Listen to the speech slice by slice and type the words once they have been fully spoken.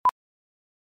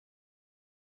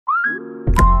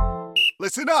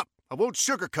Listen up. I won't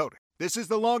sugarcoat it. This is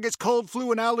the longest cold,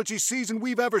 flu, and allergy season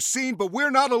we've ever seen, but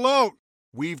we're not alone.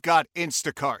 We've got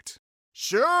Instacart.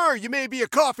 Sure, you may be a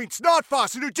coughing snot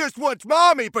faucet who just wants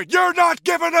mommy, but you're not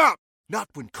giving up! Not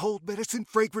when cold medicine,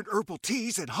 fragrant herbal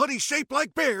teas, and honey shaped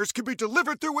like bears can be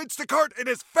delivered through Instacart in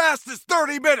as fast as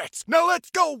 30 minutes! Now let's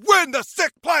go win the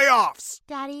sick playoffs!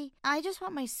 Daddy, I just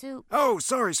want my soup. Oh,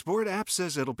 sorry, Sport. App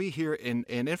says it'll be here in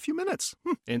a few minutes.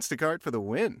 Instacart for the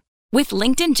win. With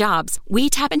LinkedIn Jobs, we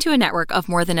tap into a network of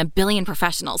more than 1 billion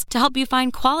professionals to help you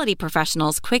find quality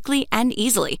professionals quickly and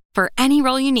easily for any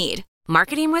role you need.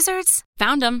 Marketing wizards?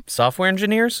 Found them. Software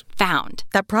engineers? Found.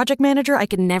 That project manager I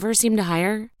could never seem to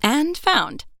hire? And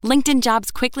found. LinkedIn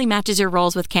Jobs quickly matches your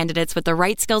roles with candidates with the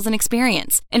right skills and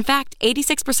experience. In fact,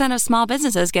 86% of small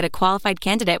businesses get a qualified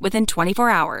candidate within 24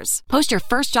 hours. Post your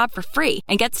first job for free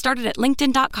and get started at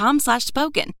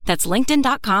linkedin.com/spoken. That's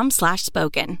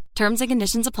linkedin.com/spoken. Terms and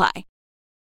conditions apply.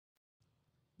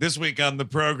 This week on the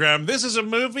program, this is a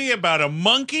movie about a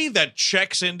monkey that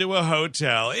checks into a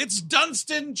hotel. It's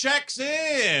Dunston Checks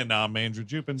In. I'm Andrew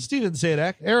Jupin. Steven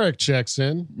Sadak. Eric checks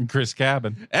in. Chris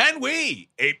Cabin. And we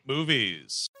ate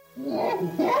movies.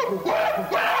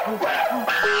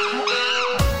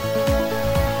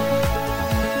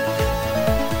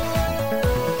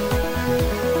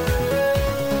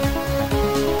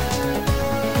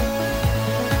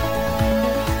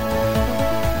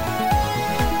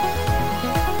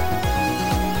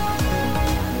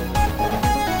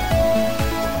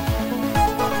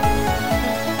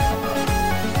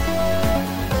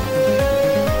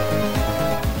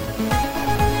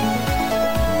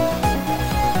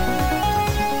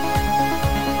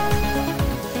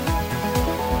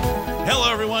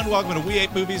 Welcome to We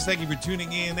Ate Movies. Thank you for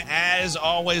tuning in. As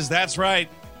always, that's right.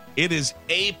 It is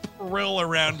April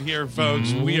around here,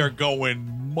 folks. We are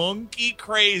going monkey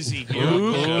crazy here.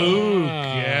 Ooh,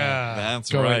 yeah.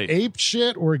 That's going right. Ape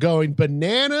shit. We're going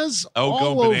bananas all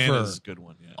go over. bananas. Good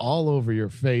one. Yeah. All over your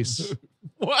face.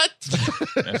 What?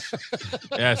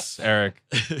 Yes, Eric.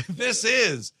 This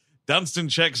is Dunston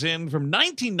Checks In from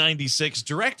 1996,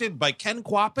 directed by Ken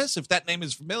Kwapis, if that name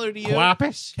is familiar to you.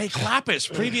 Kwapis? Hey,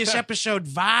 Kwapis, previous episode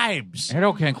vibes.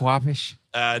 Hello, Ken Kwapis.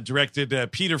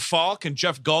 Directed Peter Falk and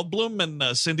Jeff Goldblum and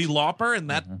Cyndi Lauper, and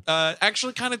that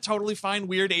actually kind of totally fine,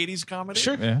 weird 80s comedy.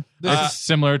 Sure. Yeah. It's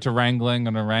similar to wrangling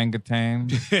an orangutan.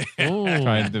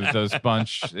 Kind of those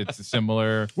bunch. It's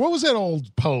similar. What was that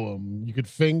old poem? You could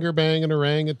finger bang an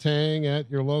orangutan at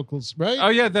your locals, right? Oh,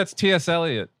 yeah, that's T.S.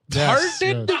 Eliot.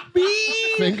 Pardon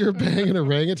me. Finger bang an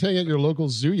orangutan at your local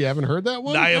zoo. You haven't heard that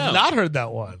one? I have not heard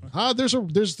that one. There's the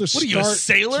What are you, a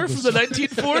sailor from the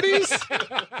 1940s?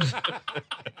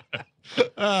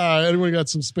 Anyone got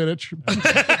some spinach?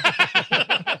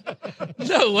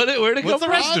 No, where'd it go What's the from?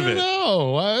 rest of I it? don't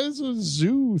know. It's a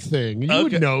zoo thing. You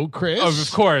would know, Chris. Oh,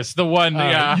 of course. The one.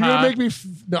 Yeah, You would make me.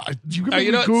 You could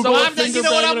make me Google. so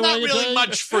I'm not really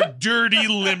much for dirty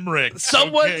limericks.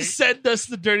 Someone send us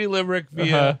the dirty limerick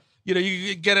via, you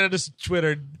can get it on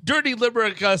Twitter. Dirty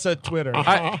limerick us at Twitter.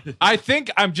 I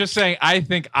think I'm just saying, I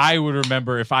think I would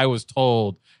remember if I was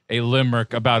told a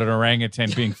limerick about an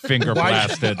orangutan being finger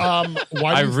blasted.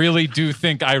 I really do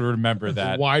think I remember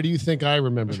that. Why do you think I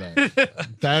remember that?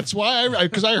 That's why,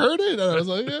 because I heard it. And I was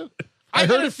like, yeah. I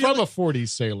heard it from a 40s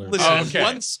sailor.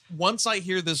 Listen, once I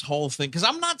hear this whole thing, because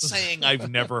I'm not saying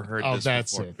I've never heard this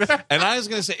that's before. it. And I was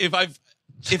going to say, if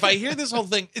I hear this whole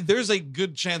thing, there's a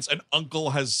good chance an uncle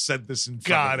has said this in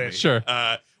front of me. Sure.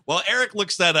 Well, Eric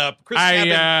looks that up. Chris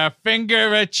I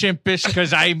finger a chimpish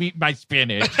because I eat my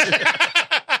spinach.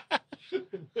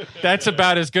 That's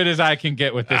about as good as I can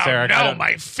get with this, Eric. No,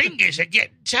 my fingers are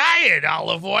getting tired,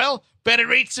 Olive Oil.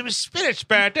 Better eat some spinach,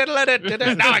 man.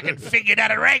 Now I can finger that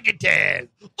orangutan.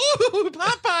 Ooh,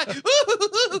 Popeye.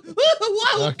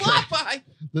 Ooh, Popeye.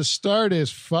 The start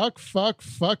is fuck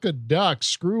a duck,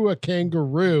 screw a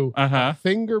kangaroo,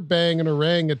 finger bang an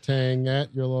orangutan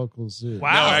at your local zoo.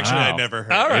 Wow. No, actually, I never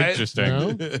heard. All right. Interesting.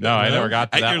 No? No, I never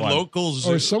got to at that your one. local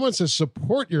zoo. Or someone says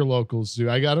support your local zoo.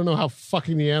 I don't know how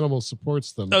fucking the animal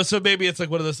supports them. Oh, so maybe it's like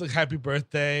one of those like happy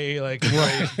birthday, like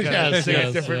Right. yes, sing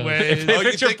it different ways.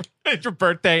 It's your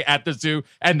birthday at the zoo,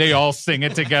 and they all sing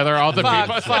it together. All the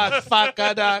people. Fuck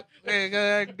a duck. Do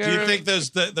you think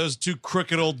those two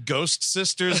crooked old ghost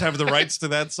sisters have the rights to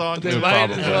that song? They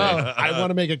might as well. I want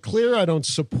to make it clear I don't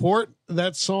support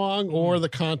that song or the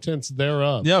contents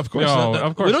thereof. Yeah, of course. No, not.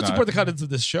 of course we don't not. support the contents of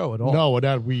this show at all. No,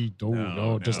 that we don't.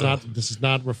 No, does not. This does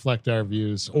not reflect our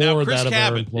views or Chris that of our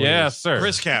Cabin. employees. Yes, sir.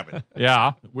 Chris Cabin.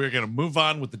 Yeah. We're going to move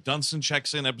on with the Dunston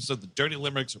Checks In episode. The Dirty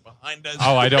Limericks are behind us.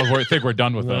 Oh, I don't think we're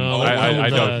done with them. No, I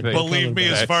don't think. Believe me,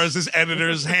 as That's- far as this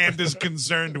editor's hand is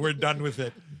concerned, we're done with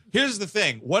it. Here's the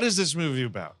thing. What is this movie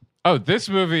about? Oh, this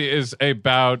movie is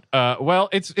about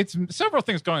it's several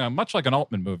things going on, much like an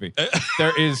Altman movie.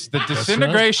 There is the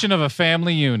disintegration of a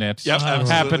family unit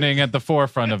happening at the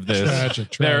forefront of this.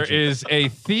 Tragic. There is a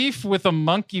thief with a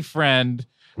monkey friend.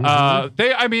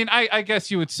 I guess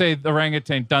you would say the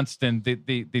orangutan Dunston,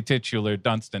 the titular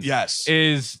Dunston,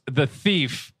 is the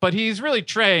thief, but he's really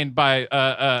trained by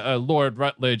Lord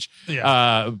Rutledge,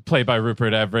 played by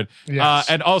Rupert Everett.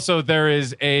 And also there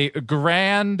is a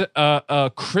grand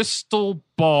crystal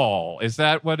ball. Is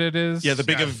that what it is? Yeah, the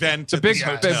big event. The big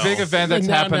event that's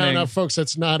happening. No, folks,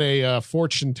 that's not a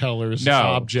fortune teller's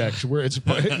object. Where it's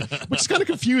which is kind of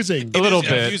confusing. A little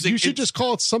bit. You should just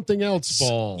call it something else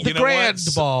ball. The grand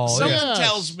ball. Something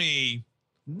tells me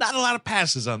not a lot of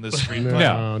passes on this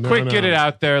screenplay. No. Get it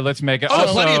out there. Let's make it.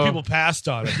 Plenty of people passed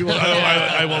on it.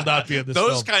 I will not be in this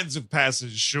Those film. kinds of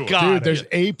passes, sure. Dude, there's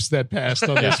apes that passed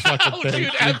on this fucking thing.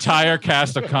 The entire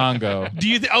cast of Congo. Do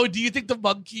you think the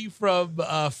monkey from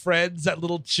Friends, that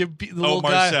little chimpy, the little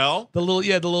Marcel? guy, the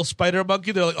little spider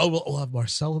monkey? They're like, we'll have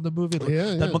Marcel in the movie.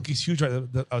 Like, that monkey's huge,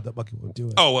 right? That monkey won't do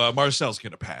it. Marcel's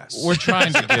gonna pass. We're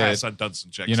trying to pass on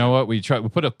Dunston Checks In. You know what? We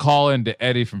put a call into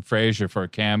Eddie from Frasier for a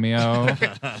cameo.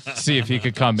 See if he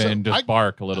could come in, just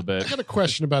bark a little bit. I got a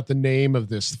question about the name of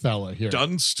this fella here.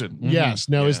 Dunston. Yes.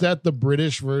 Now, is that the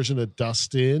British version of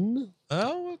Dustin?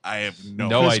 Oh, I have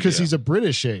no idea. Because he's a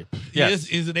British ape.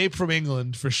 He's an ape from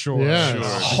England for sure. Yeah,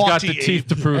 sure. He's got the teeth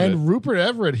to prove and it. Rupert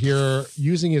Everett here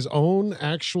using his own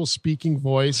actual speaking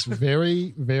voice,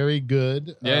 very, very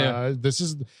good. This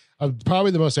is probably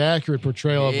the most accurate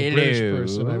portrayal of a British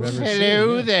person I've ever seen.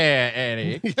 Hello there,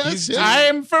 Eddie. Yes,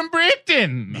 I'm from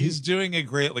Britain. He's doing a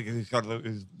great, he's got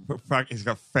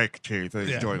fake teeth. And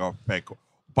he's doing a fake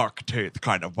buck teeth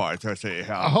kind of voice. Because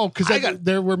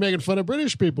we're making fun of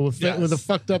British people with the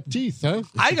fucked up teeth, huh?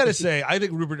 I gotta say, I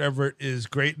think Rupert Everett is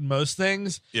great in most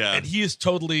things. Yeah. And he is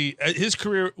totally, his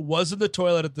career was in the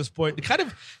toilet at this point. It kind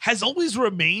of has always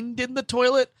remained in the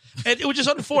toilet. And it was just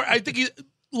unfortunate. I think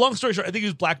long story short, I think he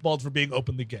was blackballed for being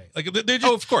openly gay. Like, they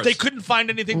just, of course. They couldn't find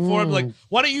anything for him. Like,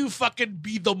 why don't you fucking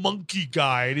be the monkey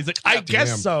guy? And he's like, I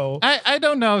guess so. I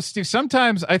don't know, Steve.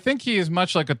 Sometimes I think he is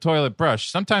much like a toilet brush.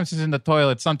 Sometimes he's in the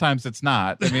toilet, sometimes it's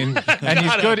not. I mean, and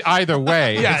he's good either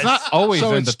way. It's not always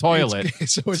in the toilet.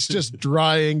 So it's just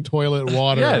drying toilet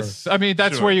water. Yes. I mean,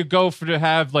 that's where you go to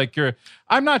have like your...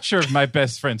 I'm not sure if my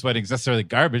best friend's wedding is necessarily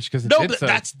garbage because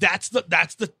that's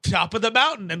the top of the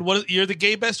mountain. And you're the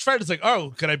gay best friend. It's like,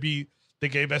 oh, can I be the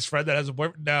gay best friend that has a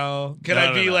boyfriend? No. Can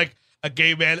I be like a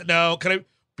gay man? No. Can I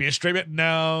be a straight man?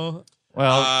 No.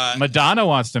 Well, Madonna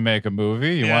wants to make a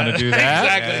movie. You want to do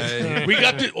that? Exactly.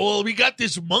 We got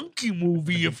this monkey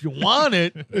movie if you want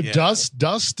it.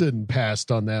 Dustin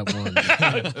passed on that one.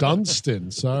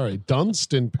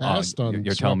 Dunston passed on.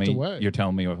 You're telling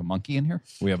me we have a monkey in here?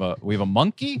 We have a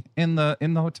monkey in the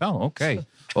hotel.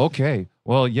 Okay.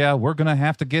 Well, yeah, we're gonna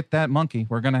have to get that monkey.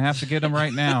 We're gonna have to get him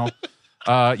right now.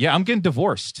 I'm getting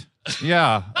divorced.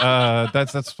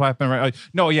 That's what's happening right.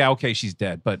 No, okay, she's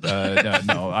dead, but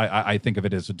no, I think of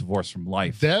it as a divorce from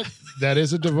life. That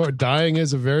is a divorce. Dying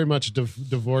is a very much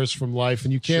divorce from life,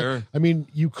 and you can't. Sure. I mean,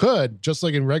 you could just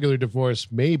like in regular divorce,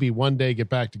 maybe one day get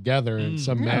back together, and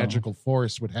some magical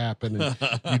force would happen, and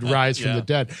you'd rise from the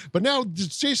dead. But now,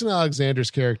 Jason Alexander's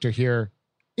character here,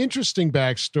 interesting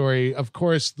backstory. Of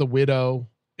course, the widow.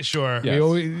 Sure,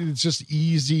 it's just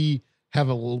easy. Have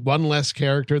one less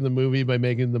character in the movie by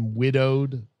making them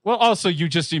widowed. Well, also, you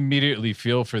just immediately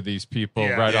feel for these people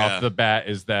off the bat.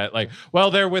 Is that like, well,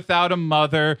 they're without a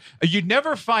mother. You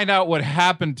never find out what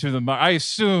happened to them. I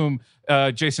assume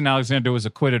Jason Alexander was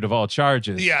acquitted of all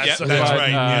charges. That's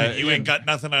right. You ain't got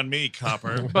nothing on me,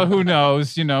 copper. But who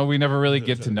knows? We never really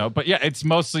get to know. But yeah, it's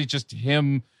mostly just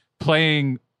him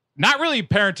playing. Not really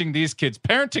parenting these kids,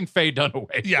 parenting Faye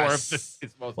Dunaway. Yes.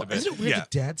 Is most of it. Isn't it weird that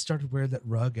Dad started wearing that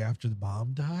rug after the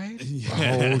mom died?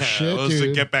 Oh, shit, dude.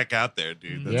 So get back out there,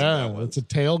 dude. It's a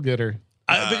tail getter.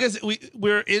 Because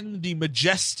we're in the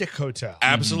Majestic Hotel.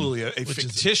 Absolutely. A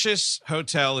fictitious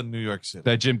hotel in New York City.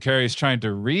 That Jim Carrey is trying to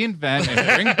reinvent and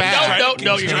bring back.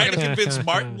 No, you're trying to convince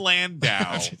Martin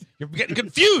Landau. You're getting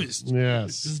confused.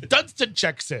 Yes. This is Dunston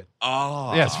Checks In.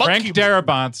 Oh. Yes, Frank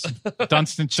Darabont's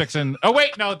Dunston Checks In. Oh,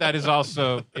 wait, no, that is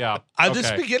also,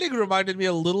 This beginning reminded me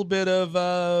a little bit of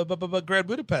Grand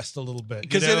Budapest a little bit.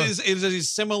 Because it is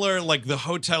similar, like the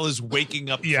hotel is waking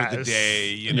up for the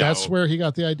day. That's where he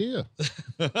got the idea.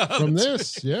 From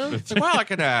this, It's like, well, I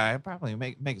could probably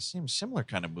make a similar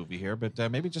kind of movie here, but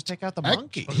maybe just take out the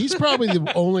monkey. He's probably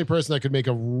the only person that could make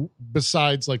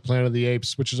besides like Planet of the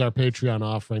Apes, which is our Patreon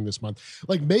offering this month.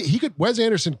 Like Wes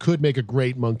Anderson could make a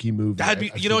great monkey movie. That'd be,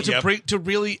 to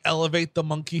really elevate the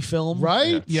monkey film,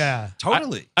 right? Yeah,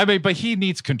 totally. I mean, but he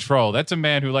needs control. That's a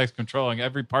man who likes controlling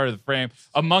every part of the frame.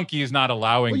 A monkey is not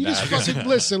allowing you that. Just fucking,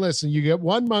 listen. You get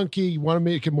one monkey, you want to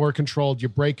make it more controlled, you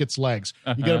break its legs.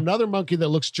 You get another monkey that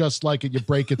looks just like it, you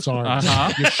break its arms.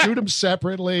 You shoot them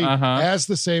separately as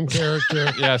the same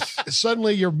character. Yes.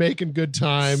 Suddenly you're making good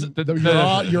time.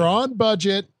 You're on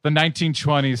budget. The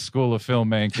 1920s school of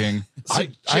filmmaking. I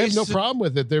have no problem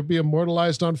with it. They'd be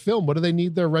immortalized on film. What do they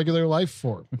need their regular life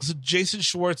for? So Jason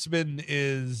Schwartzman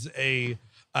is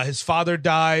his father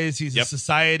dies. He's a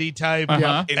society type.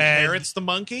 Inherits the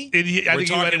monkey? I think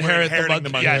he would inherit the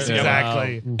monkey. Yes,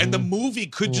 exactly. Wow. And the movie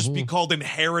could just be called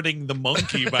Inheriting the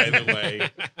Monkey, by the way.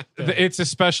 It's a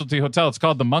specialty hotel. It's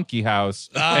called the Monkey House.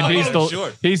 And he's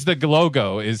the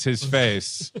logo is his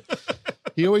face.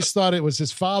 He always thought it was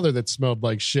his father that smelled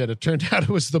like shit. It turned out it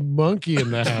was the monkey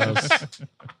in the house.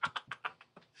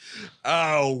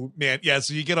 Oh, man. Yeah,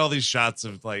 so you get all these shots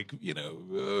of, like,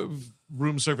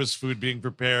 room service food being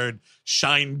prepared,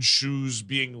 shined shoes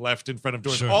being left in front of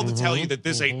doors, all to tell you that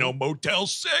this ain't no Motel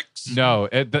 6. No,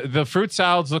 the fruit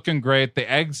salad's looking great.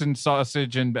 The eggs and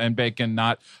sausage and bacon,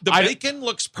 not. The bacon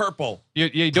looks purple.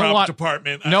 You don't want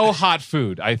department. No hot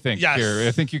food, I think. Yes. Here,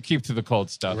 I think you keep to the cold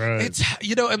stuff. Right. It's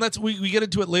and that's we get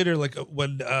into it later. Like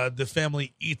when the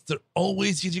family eats, they're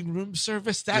always using room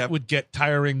service. That would get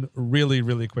tiring really,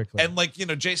 really quickly.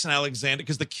 And Jason Alexander,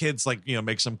 because the kids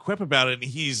make some quip about it, and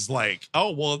he's like,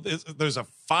 "Oh well, there's a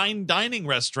fine dining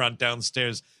restaurant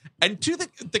downstairs." And to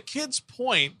the kid's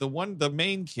point, the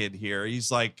main kid here, he's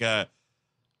like,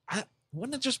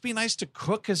 wouldn't it just be nice to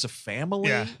cook as a family?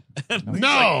 Yeah.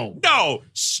 No,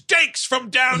 steaks from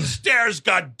downstairs.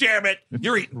 God damn it!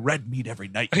 You're eating red meat every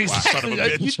night. You son of a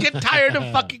bitch. You'd get tired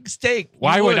of fucking steak.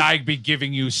 Why would I be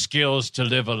giving you skills to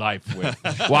live a life with?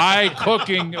 Why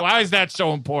cooking? Why is that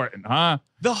so important, huh?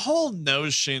 The whole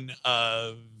notion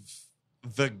of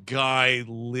the guy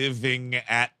living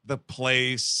at the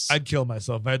place. I'd kill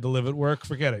myself if I had to live at work.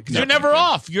 Forget it. Because you're never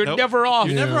off. You're never off.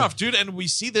 You're never off, dude. And we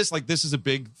see this, this is a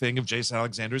big thing of Jason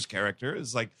Alexander's character,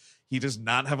 is he does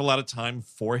not have a lot of time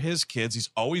for his kids. He's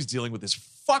always dealing with this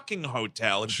fucking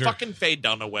hotel and fucking Faye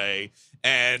Dunaway.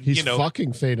 And he's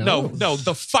fucking Faye Dunaway. No,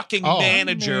 the fucking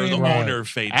manager, the owner,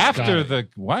 Faye Dunaway. After the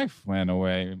wife went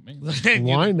away.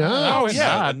 Why not? Oh,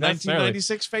 yeah.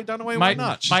 1996 Faye Dunaway, why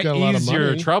not? Might ease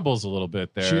your troubles a little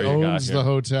bit there. She owns the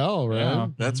hotel, right? Yeah.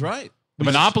 That's right. The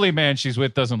Monopoly man she's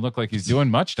with doesn't look like he's doing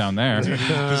much down there.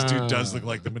 This dude does look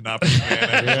like the Monopoly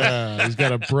man. Yeah, he's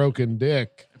got a broken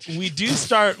dick. We do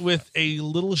start with a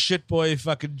little shitboy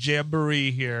fucking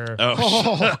jamboree here.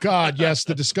 Oh, God, yes.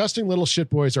 The disgusting little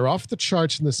shitboys are off the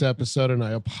charts in this episode, and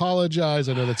I apologize.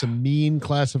 I know that's a mean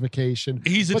classification.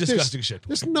 He's a disgusting shitboy.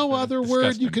 There's no other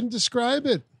word you can describe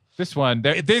it. This one,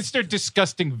 they're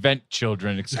disgusting vent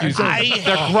children. Excuse me.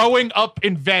 They're growing up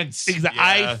in vents. Exactly.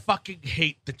 Yeah. I fucking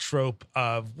hate the trope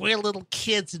of we're little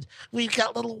kids and we've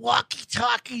got little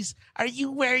walkie-talkies. Are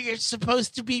you where you're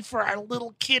supposed to be for our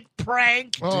little kid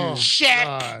prank? Oh, check.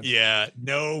 God. Yeah,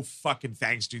 no fucking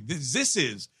thanks, dude. This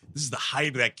is the height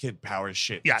of that kid power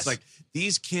shit. Yes. It's like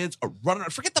these kids are running.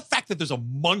 Forget the fact that there's a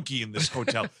monkey in this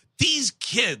hotel. These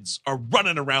kids are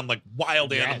running around like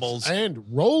wild animals and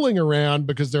rolling around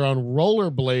because they're on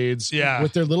rollerblades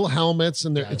with their little helmets,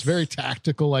 and it's very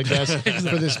tactical, I guess,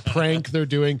 for this prank they're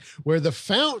doing, where the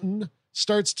fountain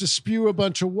starts to spew a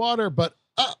bunch of water, but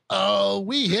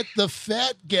we hit the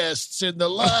fat guests in the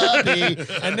lobby,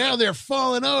 and now they're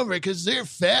falling over because they're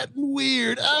fat and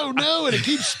weird. Oh no! And it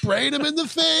keeps spraying them in the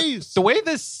face. The way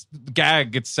this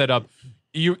gag gets set up,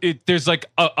 there's like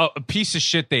a piece of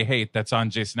shit they hate that's on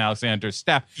Jason Alexander's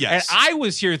staff. Yes. And I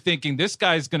was here thinking this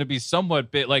guy's going to be somewhat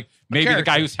like maybe the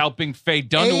guy who's helping Faye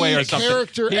Dunaway or something.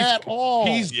 Character at all.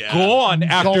 He's gone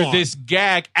after this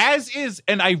gag, as is,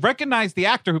 and I recognize the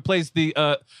actor who plays the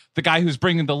guy who's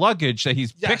bringing the luggage that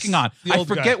he's picking on. I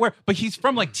forget where, but he's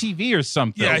from like TV or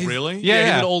something. Yeah, really? Yeah,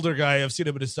 he's an older guy. I've seen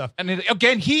him in his stuff. And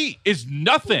again, he is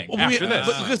nothing after this.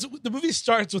 Because the movie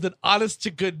starts with an honest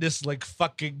to goodness, like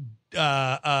fucking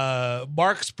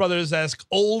Marx Brothers-esque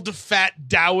old fat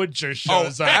dowager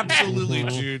shows up. Absolutely,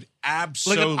 dude.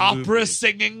 Absolutely. Like an opera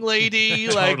singing lady.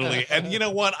 Totally. And you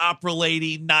know what? Opera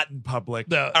lady, not in public.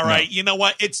 No, all right. No. You know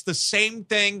what? It's the same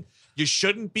thing. You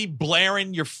shouldn't be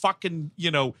blaring your fucking,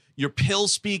 your pill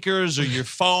speakers or your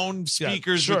phone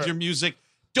speakers with your music.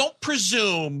 Don't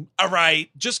presume, all right,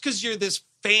 just because you're this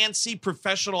fancy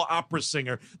professional opera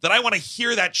singer that I want to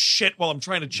hear that shit while I'm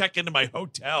trying to check into my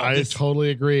hotel. I totally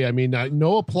agree. I mean,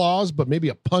 no applause, but maybe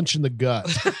a punch in the gut.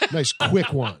 Nice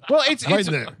quick one. Well, it's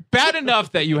there. bad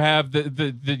enough that you have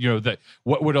the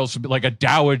what would also be like a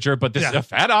dowager, but this is a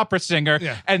fat opera singer,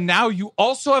 and now you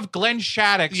also have Glenn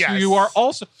Shaddix, who you are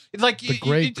also like the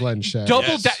great Glenn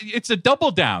Shaddix. It's a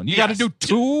double down. You got to do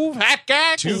 2 fat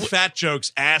gags, 2 fat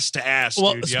jokes, ass to ass.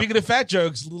 Well, dude. speaking of fat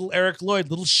jokes, little Eric Lloyd,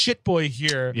 little shit boy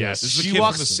here. Yes, this is a kid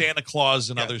from the Santa Claus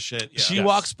and other shit. Yeah. She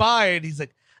walks by and he's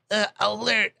like,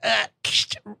 alert,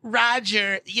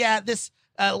 Roger. Yeah, this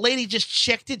lady just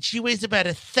checked in. She weighs about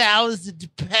 1,000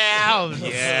 pounds.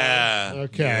 Yeah.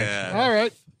 Okay. Yeah. All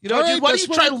right. You know, dude, why don't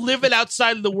you try living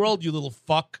outside of the world, you little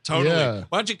fuck? Totally. Yeah.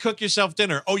 Why don't you cook yourself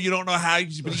dinner? Oh, you don't know how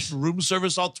you've been eating room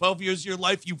service all 12 years of your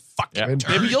life? You fucking And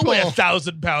turd. Maybe you'll weigh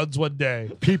 1,000 pounds one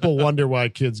day. People wonder why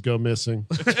kids go missing.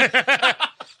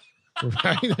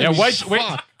 Right? Yeah,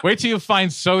 wait till you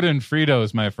find soda and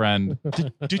Fritos, my friend.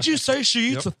 Did you say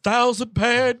she eats 1,000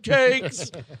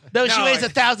 pancakes? No, she weighs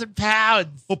 1,000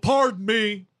 pounds. Well, pardon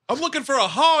me. I'm looking for a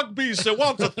hog beast that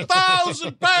wants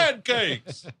 1,000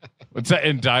 pancakes. What's that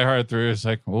in Die Hard 3? It's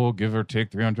like, oh, give or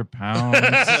take 300 pounds.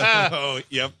 Oh,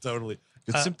 yep, totally.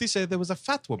 Could simply say there was a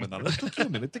fat woman on it. It took you a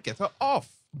minute to get her off.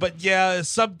 But yeah,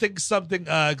 something. Glenn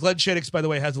Shaddix, by the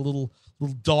way, has a little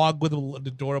dog with an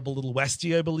adorable little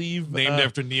Westie, I believe. Named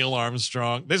after Neil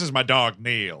Armstrong. This is my dog,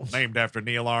 Neil. Named after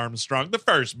Neil Armstrong, the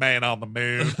first man on the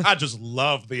moon. I just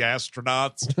love the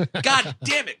astronauts. God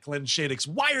damn it, Glenn Shaddix.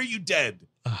 Why are you dead?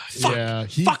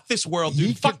 Fuck this world,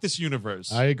 dude. Fuck this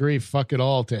universe. I agree. Fuck it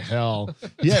all to hell.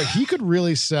 Yeah, he could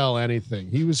really sell anything.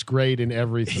 He was great in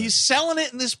everything. He's selling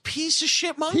it in this piece of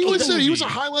shit monkey He was movie. a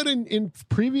highlight in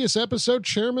previous episode,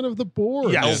 chairman of the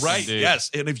board. Yes. Oh, right. Indeed. Yes.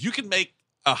 And if you can make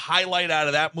a highlight out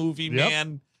of that movie,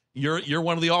 man, you're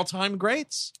one of the all-time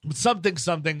greats. Something.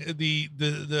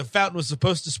 The fountain was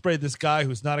supposed to spray this guy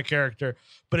who's not a character,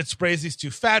 but it sprays these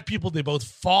 2 fat people. They both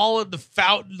fall in the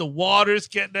fountain. The water's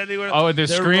getting anywhere. Oh, they're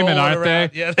screaming, aren't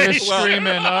around. they? Yeah, they're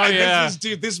screaming. Oh, yeah.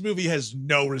 This movie has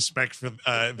no respect for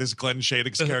this Glenn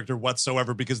Shaddix character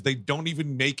whatsoever because they don't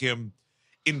even make him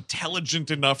intelligent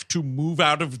enough to move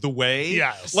out of the way.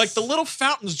 Yes. Like the little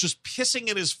fountain's just pissing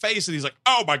in his face and he's like,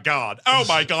 oh my God,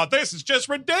 this is just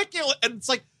ridiculous. And it's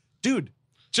like, dude,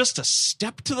 just a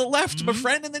step to the left, my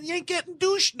friend, and then you ain't getting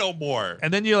douche no more.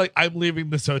 And then you're like, I'm leaving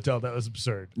this hotel. That was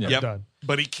absurd. I'm done.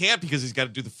 But he can't because he's got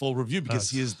to do the full review because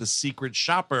he is the secret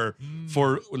shopper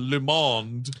for Le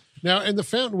Monde. Now, and the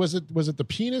fountain, was it the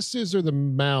penises or the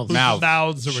mouths? Mouths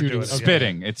that were Shooting doing it.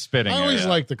 Spitting. It's spitting. I always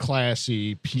like the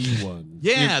classy P one.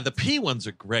 Yeah, the P ones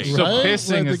are great. So Right?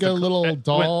 pissing Where is they got a little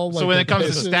doll. So like when that it comes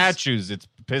to pisses. statues, it's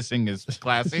pissing is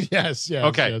classy. Yes.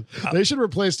 Okay. Yes. They should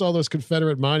replace all those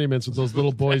Confederate monuments with those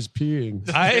little boys peeing.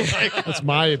 That's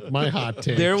my hot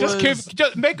take.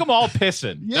 Just make them all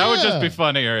pissing. That would just be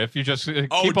funnier if you just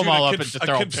keep them all up and just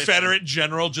throw a them Confederate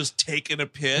general just taking a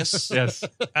piss. Yes.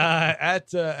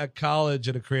 At college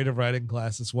in a creative writing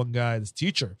class, this one guy, this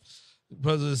teacher,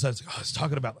 was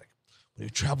talking about like when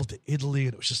he traveled to Italy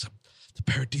and it was just the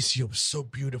Paradiso was so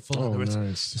beautiful. And there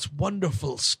was this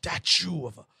wonderful statue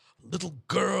of a little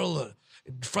girl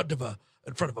in front of a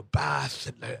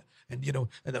bath and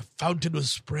the fountain was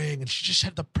spraying and she just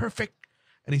had the perfect,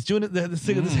 and he's doing this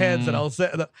thing with his hands and I'll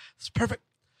say it's perfect.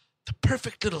 The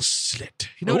perfect little slit.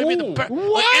 You know what I mean? In front of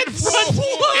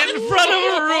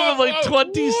a room of like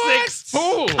 26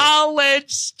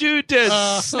 college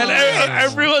students. And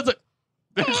everyone's like,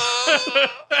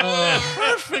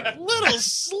 perfect little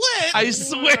slit. I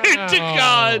swear to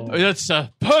God. That's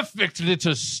a perfect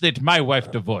little slit. My wife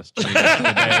divorced me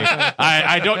yesterday.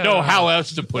 I don't know how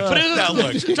else to put But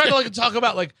it. he's trying to talk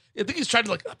about I think he's trying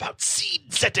to about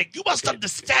scene setting. You must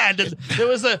understand. And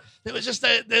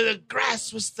the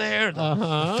grass was there,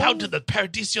 the fountain, the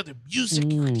Paradiso, the music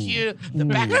you could hear, the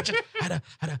back. I just had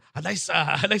a nice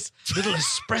little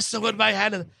espresso in my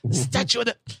hand, and the statue,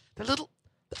 and the little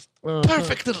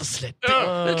perfect little slit.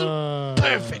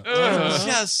 Perfect.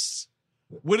 Yes.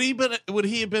 Would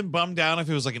he have been bummed down if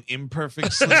it was like an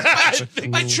imperfect slit?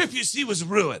 My trip, you see, was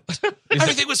ruined.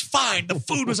 Everything was fine. The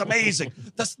food was amazing.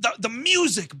 The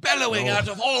music bellowing out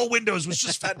of all windows was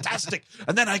just fantastic.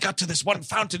 And then I got to this one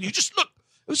fountain. You just look.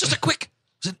 It was just it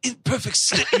was an imperfect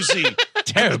slit, you see.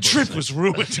 Terrible. The trip was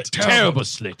ruined. Terrible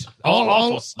slit.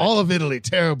 Awful slit. All of Italy,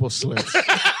 terrible slits.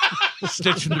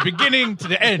 Stitch from the beginning to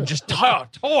the end, just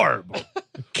horrible.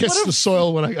 Kissed the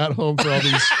soil when I got home for all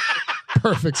these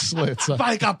perfect slits.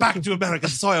 I got back to American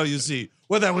soil, you see,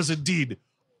 where there was indeed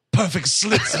perfect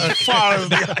slits far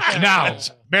of the Now,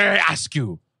 may I ask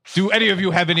you, Do any of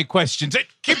you have any questions?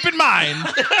 Keep in mind,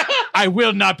 I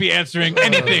will not be answering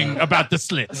anything about the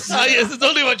slits. Yes, it's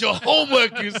only about your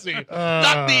homework, you see.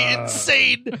 Not the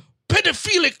insane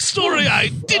pedophilic story I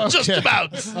did just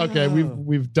about. Okay,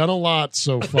 we've done a lot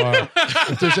so far.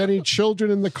 If there's any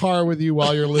children in the car with you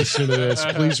while you're listening to this,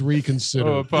 please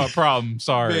reconsider. Problem.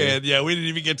 Sorry. Man, yeah, we didn't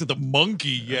even get to the monkey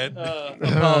yet.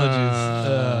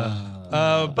 Apologies.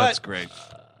 But That's great.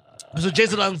 So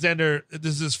Jason Alexander,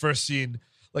 this is his first scene.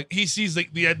 Like he sees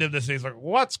like the end of this, and he's like,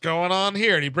 "What's going on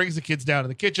here?" And he brings the kids down to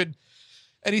the kitchen,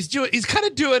 and he's kind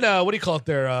of doing what do you call it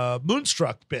there?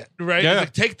 Moonstruck bit, right? Yeah. He's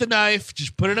like, take the knife,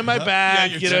 just put it in my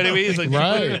bag. You know what I mean? He's like,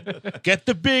 Right. get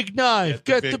the big knife,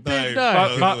 get the big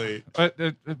knife.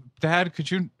 Dad, could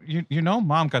you know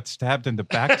Mom got stabbed in the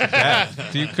back to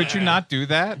death. Could you not do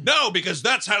that? No, because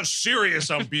that's how serious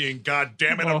I'm being, God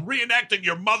damn it. I'm reenacting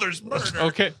your mother's murder.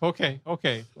 Okay,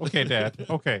 Dad.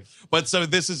 Okay. But so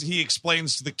he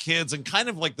explains to the kids and kind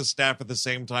of like the staff at the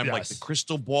same time, like Yes. the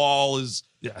crystal ball is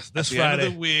Yes, at this the Friday. end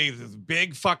of the week, this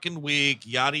big fucking week,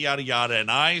 yada, yada, yada.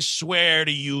 And I swear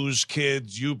to yous,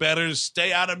 kids, you better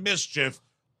stay out of mischief,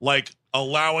 like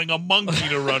allowing a monkey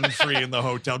to run free in the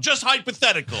hotel. Just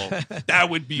hypothetical. That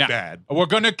would be bad. We're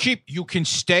going to you can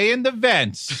stay in the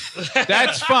vents.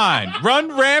 That's fine.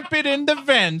 Run rampant in the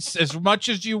vents as much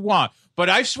as you want. But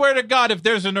I swear to God, if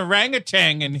there's an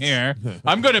orangutan in here,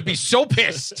 I'm going to be so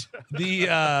pissed. He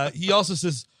also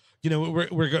says, you know,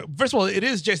 we're first of all, it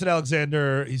is Jason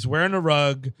Alexander. He's wearing a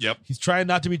rug. Yep. He's trying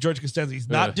not to be George Costanza. He's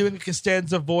not doing a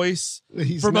Costanza voice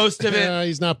for most of it. Yeah,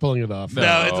 he's not pulling it off.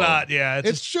 No, it's not. Yeah,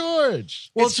 It's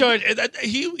George. Well, George,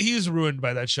 he's ruined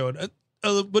by that show,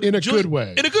 but In a good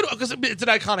way. In a good, because it's an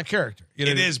iconic character. You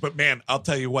know It what I mean? is, but man, I'll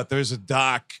tell you what. There's a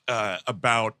doc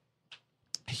about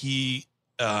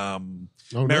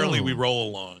Merrily no. We Roll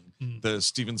Along, the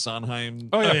Stephen Sondheim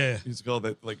yeah. musical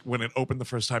that, like, when it opened the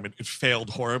first time, it failed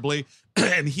horribly,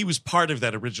 and he was part of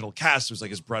that original cast. It was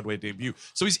like his Broadway debut.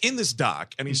 So he's in this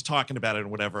doc and he's talking about it and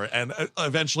whatever, and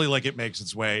eventually, like, it makes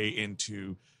its way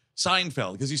into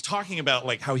Seinfeld because he's talking about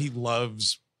like how he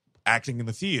loves acting in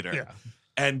the theater. Yeah.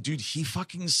 And dude, he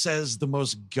fucking says the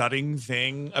most gutting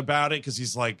thing about it because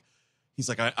he's like,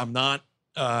 I'm not,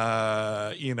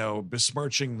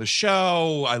 besmirching the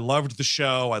show. I loved the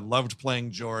show. I loved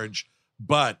playing George,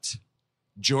 but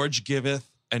George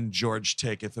giveth and George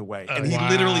taketh away. And he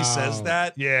literally says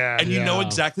that. Yeah. And you know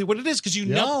exactly what it is because you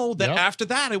know that Yep. after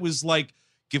that it was like,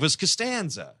 give us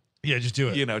Costanza. Yeah, just do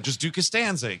it. You know, just do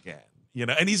Costanza again. You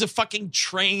know, and he's a fucking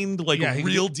trained, like,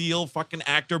 real deal fucking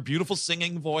actor, beautiful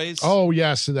singing voice. Oh,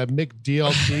 yes. So that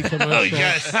McDLT commercial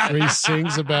yes. where he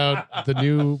sings about the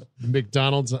new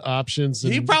McDonald's options.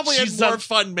 And He probably had more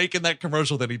fun making that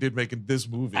commercial than he did making this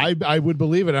movie. I would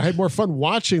believe it. I had more fun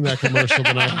watching that commercial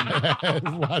than I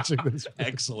had watching this.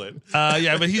 Excellent. But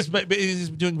he's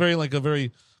doing a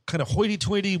very kind of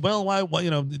hoity-toity,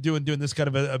 doing this kind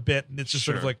of a bit, and it's just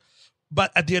sort of like, but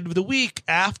at the end of the week,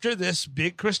 after this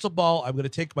big crystal ball, I'm going to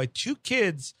take my two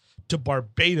kids to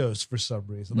Barbados for some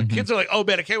reason. The kids are like, oh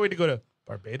man, I can't wait to go to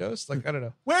Barbados. Like, I don't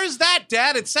know. Where's that,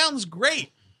 Dad? It sounds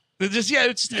great.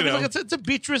 It's a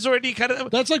beach resort-y kind of.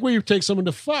 That's like where you take someone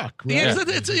to fuck, right?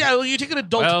 Yeah, you take an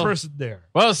adult person there.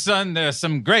 Well, son, there's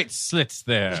some great slits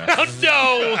there. Oh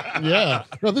no! Yeah.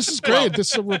 No, this is great.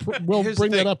 We'll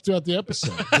bring that up throughout the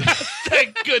episode.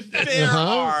 Thank goodness.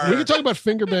 We can talk about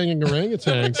finger banging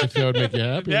orangutans if that would make you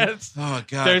happy. Yes. Oh,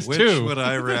 God. There's which two. would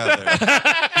I rather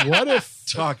What if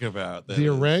talk about? the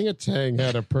orangutan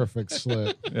had a perfect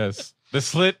slit? Yes. The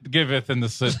slit giveth and the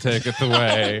slit taketh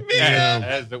away,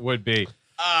 as it would be.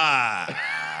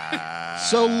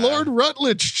 So Lord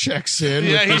Rutledge checks in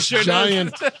with he this sure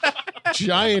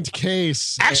giant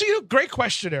case. Actually, great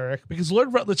question, Eric, because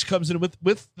Lord Rutledge comes in with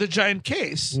the giant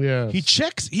case. Yes. He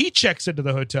checks into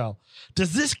the hotel.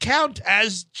 Does this count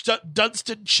as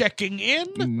Dunston checking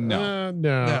in?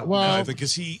 No. Well,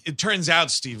 because it turns out,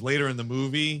 Steve, later in the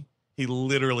movie, he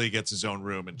literally gets his own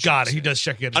room and Got it. checks He in. okay. Does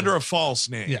check in Under a false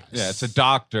name. Yeah. Yeah, it's a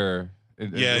doctor.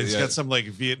 Yeah, he's got some like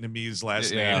Vietnamese last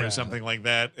name Yeah. or something like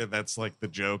that, and that's like the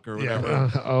joke or whatever.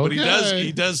 okay. But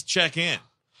he does check in.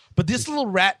 But this little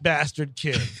rat bastard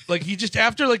kid, like he just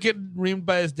after like getting reamed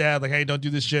by his dad, like, hey, don't do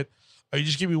this shit. Or you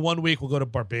just give me 1 week, we'll go to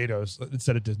Barbados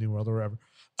instead of Disney World or wherever.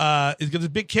 He's got this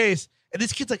big case, and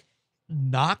this kid's like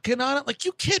knocking on it. Like,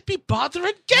 you can't be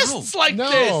bothering guests like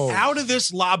this. Out of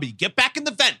this lobby. Get back in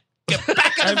the vent. Get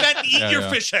back in the vent and eat your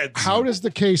fish heads. How does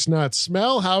the case not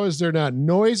smell? How is there not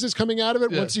noises coming out of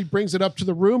it? Once he brings it up to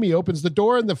the room, he opens the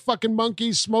door and the fucking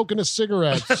monkey's smoking a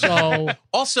cigarette. So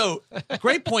also,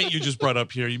 great point you just brought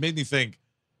up here. You made me think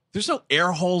there's no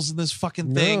air holes in this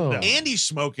fucking thing. No. And he's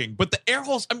smoking. But the air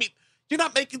holes, I mean, you're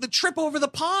not making the trip over the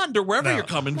pond or wherever you're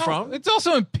coming from. It's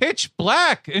also in pitch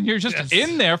black, and you're just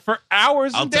in there for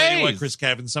hours I'll and days. tell you what, Chris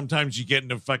Kevin, sometimes you get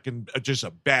in a fucking just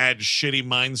a bad, shitty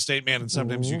mind state, man, and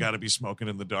sometimes you got to be smoking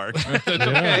in the dark.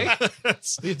 Okay.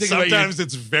 Sometimes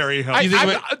it's very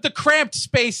helpful. The cramped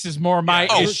space is more my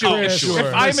issue.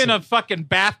 If I'm in a fucking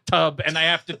bathtub and I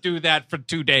have to do that for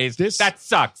 2 days, that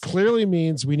sucks. Clearly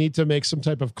means we need to make some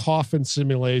type of coffin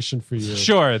simulation for you.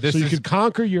 Sure, so you could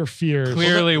conquer your fears.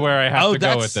 Clearly where I have to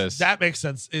go with this. That makes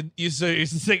sense. You're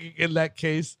thinking in that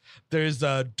case, there's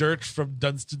dirt from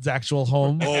Dunston's actual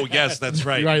home. Oh, yes, that's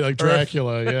right. Right, like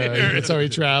Dracula. Yeah, that's how he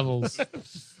travels.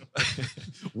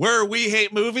 Where we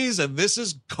hate movies, and this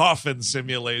is coffin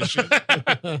simulation.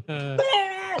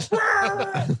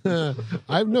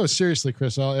 Seriously,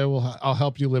 Chris. I'll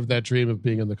help you live that dream of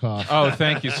being in the coffin. Oh,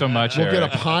 thank you so much. We'll Eric.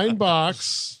 get a pine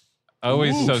box.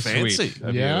 Always so fancy. sweet.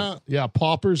 of Yeah, you.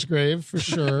 pauper's grave for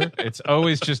sure. It's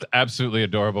always just absolutely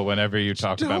adorable whenever you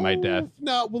talk about my death.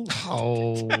 No,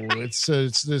 this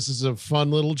is a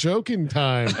fun little joking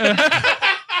time.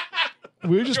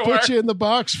 We just put you in the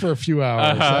box for a few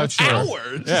hours. That's it.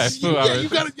 Hours? Yeah, a few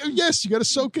hours. You got to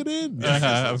soak it in.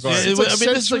 Of course. It's like this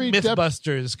is like sensory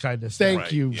Mythbusters kind of thing.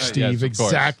 Thank you, Yeah. Steve. Yes, of course.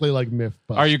 Exactly like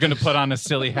Mythbusters. Are you going to put on a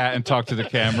silly hat and talk to the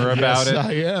camera about it?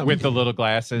 I am. With the little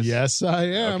glasses? Yes, I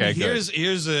am. Okay, good.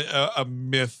 Here's a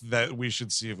myth that we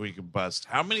should see if we can bust.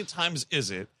 How many times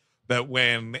is it that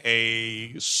when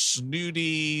a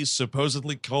snooty,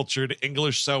 supposedly cultured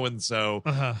English so-and-so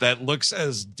that looks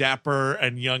as dapper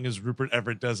and young as Rupert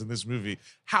Everett does in this movie,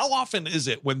 how often is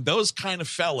it when those kind of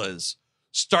fellas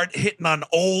start hitting on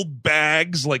old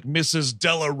bags like Mrs.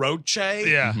 Della Roche?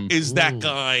 Yeah. Is that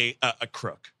guy a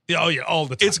crook? Oh, yeah, all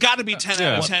the time. It's got to be 10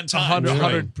 out of 10 times.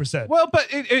 100%. Well, but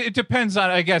it depends on,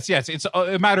 I guess, yes, it's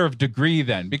a matter of degree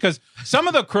then, because some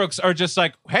of the crooks are just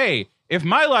like, hey, if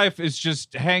my life is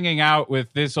just hanging out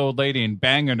with this old lady and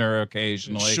banging her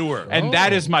occasionally, Sure. and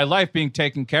that is my life being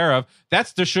taken care of,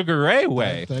 that's the Sugar Ray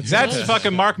way. That's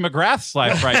fucking Mark McGrath's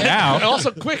life right now. And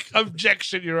also, quick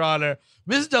objection, Your Honor.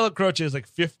 Mrs. Della Croce is like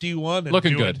 51 and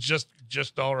Looking doing good. Just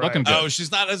all right. Looking good. Oh,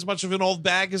 she's not as much of an old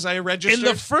bag as I registered? In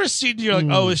the first scene, you're like,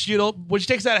 oh, is she an old? When she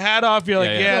takes that hat off, you're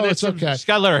like, yeah, No, that's it's okay. She's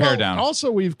got to let her hair down. Also,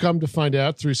 we've come to find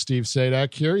out through Steve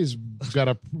Sadak here, he's got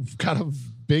a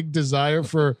big desire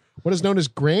for what is known as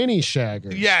granny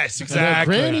shaggers. Yes, Now,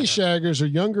 exactly. granny shaggers are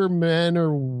younger men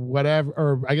or whatever,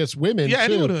 or I guess women Yeah,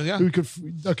 too. anyone, yeah. Who could?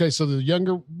 Okay, so the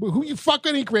younger, who you fuck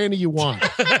any granny you want.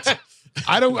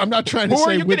 I'm not trying to Who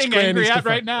say are you which getting grannies angry to at fuck.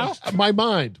 right now? My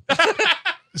mind.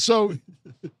 So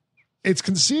it's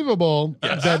conceivable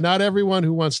that not everyone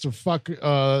who wants to fuck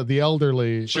the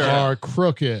elderly are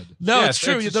crooked. No, Yes, it's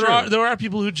true. it's There true. are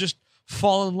people who just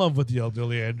fall in love with the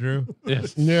elderly, Andrew.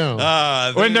 Yes.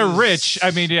 No. When they're rich,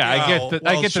 I mean, yeah, I get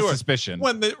the sure. suspicion.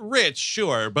 When they're rich,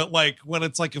 sure, but like when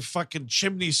it's like a fucking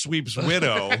chimney sweep's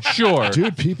widow. Sure.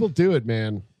 Dude, people do it,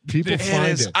 man. People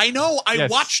find it. I know. I Yes.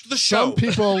 watched the show. Some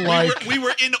people like we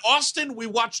were in Austin. We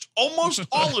watched almost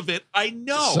all of it. I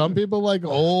know. some people like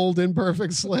old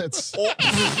imperfect slits.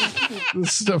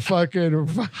 This is a fucking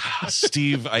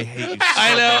Steve, I hate you.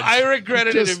 I know. I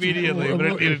regretted it Just- immediately, but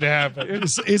it needed to happen.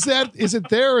 is it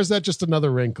there or is that just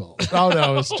another wrinkle? Oh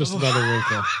no, it's just another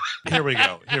wrinkle.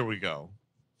 Here we go.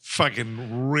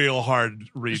 Fucking real hard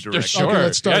redirect. Sure. Okay,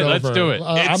 let's start Yeah, let's over. do it.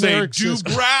 It's I'm a Eric Sisk-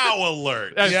 Dubrow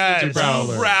alert. Yes, Dubrow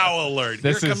alert. Dubrow alert.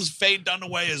 This Here is- comes Faye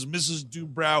Dunaway as Mrs.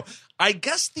 Dubrow. I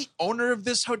guess the owner of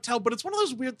this hotel, but it's one of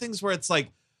those weird things where it's like,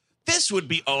 this would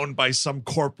be owned by some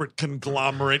corporate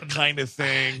conglomerate kind of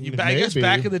thing. I guess Maybe.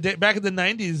 back in the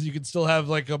 90s, you could still have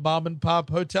like a mom and pop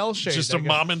hotel chain. Just I a guess.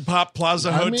 mom and pop plaza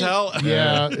I mean, hotel.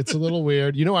 yeah, it's a little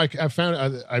weird. You know, I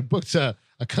found I booked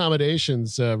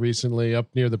accommodations recently up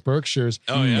near the Berkshires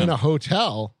in a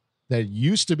hotel that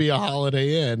used to be a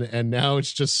Holiday Inn, and now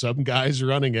it's just some guys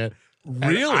running it. And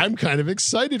Really? I'm kind of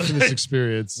excited for this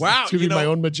experience. Wow, to be you know- my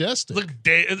own Majestic. Look,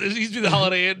 it used to be the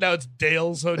Holiday Inn. Now it's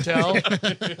Dale's Hotel.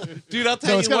 Dude, I'll tell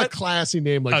No, you it's got what. a classy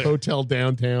name like Okay. Hotel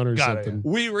Downtown or Got it, something.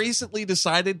 We recently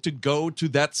decided to go to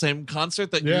that same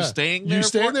concert that Yeah. you're staying You there.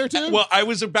 staying for. there too? Well, I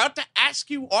was about to ask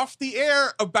you off the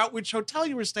air about which hotel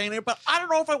you were staying at, but I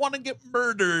don't know if I want to get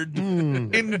murdered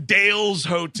in Dale's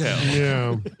Hotel.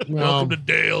 Yeah. Welcome to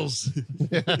Dale's.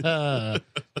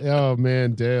 Oh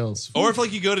man, Dale's. Or if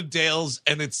like you go to Dale's details,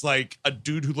 and it's like a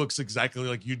dude who looks exactly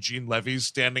like Eugene Levy's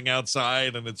standing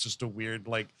outside, and it's just a weird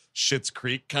like Schitt's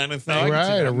Creek kind of thing.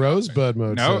 Right, a Rosebud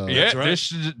Motel. No, yeah, right.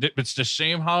 it's the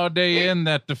same Holiday Inn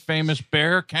that the famous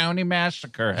Bear County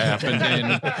Massacre happened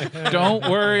in. Don't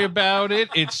worry about it.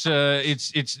 It's a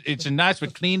nice. We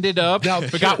cleaned it up. Now,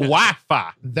 we got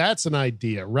Wi-Fi. That's an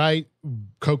idea, right?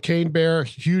 Cocaine Bear,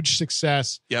 huge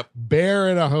success. Yep. Bear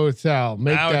in a hotel.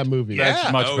 Make that movie.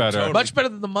 That's much better. Totally. Much better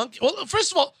than the monkey. Well,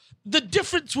 first of all, the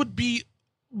difference would be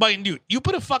minute. You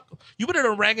put an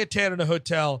orangutan in a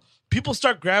hotel. People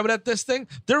start grabbing at this thing.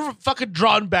 They're fucking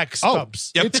drawn back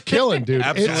stumps. It's killing, dude.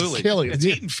 Absolutely. It's killing. It's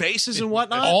eating faces and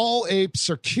whatnot. All apes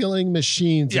are killing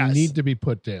machines and Yes. need to be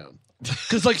put down.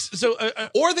 Because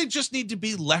Or they just need to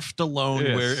be left alone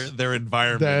Yes. where their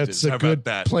environment That's is. How a good about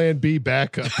that? plan B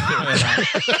backup.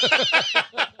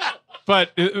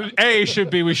 But A should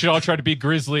be we should all try to be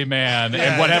Grizzly Man,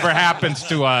 and whatever happens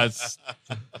to us.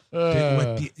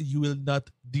 you will not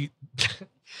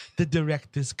the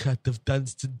director's cut of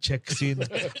Dunston Checks In.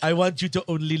 I want you to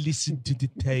only listen to the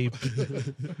tape.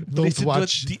 Listen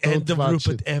watch- to the don't end of watch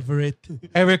Rupert it. Everett.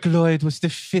 Eric Lloyd was the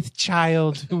 5th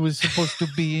child who was supposed to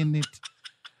be in it.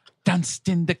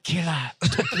 Dunston the killer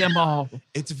took them all.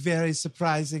 It's very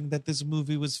surprising that this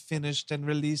movie was finished and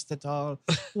released at all.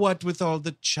 What with all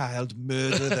the child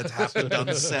murder that happened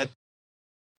on set.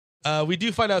 We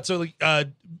do find out. So,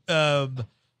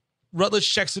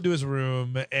 Rutledge checks into his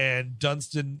room, and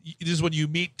Dunston. This is when you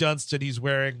meet Dunston. He's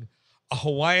wearing a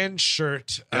Hawaiian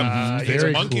shirt. It's a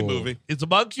Very monkey cool. movie. It's a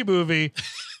monkey movie.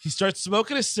 He starts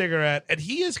smoking a cigarette, and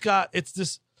he has got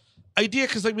this idea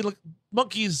because I mean, like,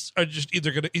 monkeys are just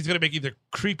he's gonna make either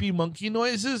creepy monkey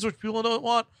noises, which people don't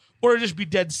want, or just be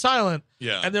dead silent.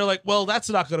 Yeah. And they're like, well, that's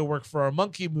not gonna work for our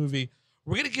monkey movie.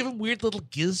 We're gonna give him weird little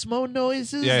gizmo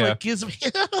noises, Yeah, like gizmo.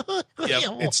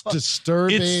 It's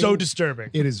disturbing. It's so disturbing.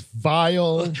 It is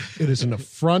vile. It is an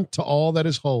affront to all that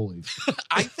is holy.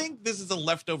 I think this is a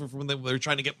leftover from when they were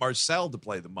trying to get Marcel to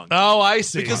play the monkey. Oh, I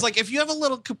see. Because, like, if you have a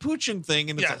little capuchin thing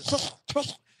and it's Yes. like,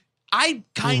 I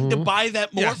kind of buy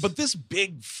that more, Yes. but this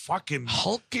big fucking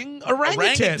hulking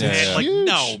orangutan. Yeah. like, Huge.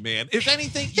 no, man. If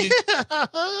anything,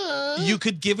 you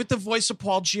could give it the voice of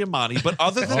Paul Giamatti, but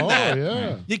other than Oh, that,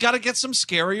 yeah. you got to get some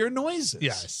scarier noises.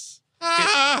 Yes.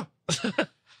 Ah!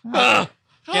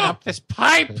 Get up this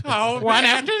pipe, one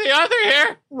after the other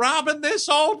here. Robbing this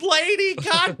old lady.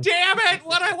 God damn it.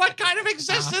 What kind of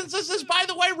existence is this? By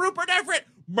the way, Rupert Everett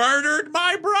murdered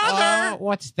my brother.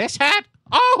 What's this hat?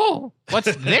 Oh,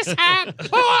 what's this hat?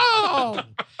 Oh,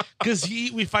 Because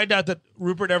we find out that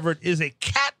Rupert Everett is a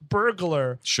cat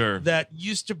burglar Sure. that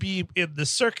used to be in the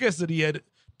circus, and he had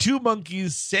two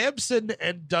monkeys, Samson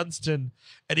and Dunston,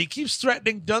 and he keeps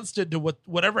threatening Dunston to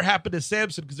whatever happened to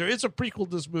Samson, because there is a prequel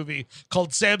to this movie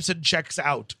called Samson Checks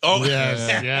Out. Oh,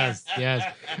 Yes.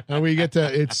 And we get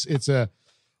to it's a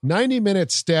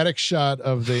 90-minute static shot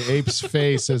of the ape's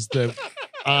face as the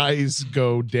eyes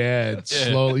go dead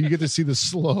slowly. You get to see the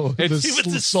soul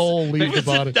leave the It's a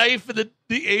body. knife in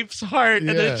the ape's heart, and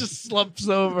then Yeah. it just slumps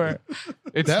over.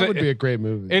 That would be a great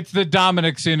movie. It's the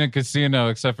Dominic scene in Casino,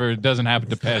 except for it doesn't happen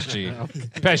to Pesci.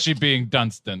 Pesci being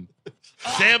Dunston.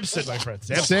 Samson, my friend.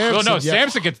 Samson. Samson, No, yeah.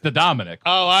 Samson gets the Dominic.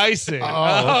 Oh, I see. okay.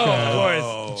 Of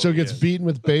course. So gets beaten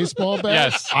with baseball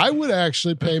bats? Yes. I would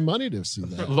actually pay money to see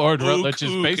that. Lord Ook, Rutledge's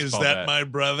ook, baseball is that bat. my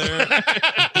brother?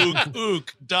 Ook,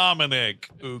 ook, Dominic.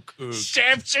 Ook, ook.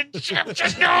 Samson, no,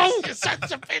 you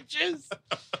sons of bitches.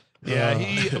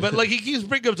 Yeah, but like he keeps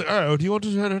bringing up, oh, do you want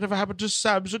to whatever happened to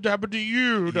Samson to happen to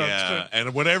you? Yeah,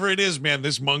 and whatever it is, man,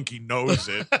 this monkey knows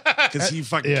it because he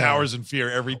fucking cowers in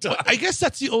fear every time. I guess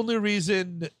that's the only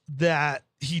reason that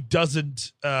he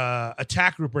doesn't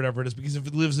attack Rupert Everett is because if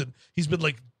he lives in, he's been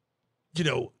like,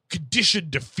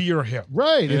 conditioned to fear him.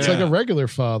 Right. It's Yeah. like a regular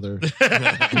father.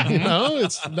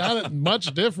 It's not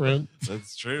much different.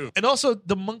 That's true. And also,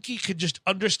 the monkey could just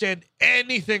understand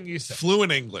anything you say.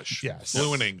 Fluent English. Yes.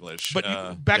 Fluent English.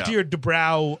 But back to your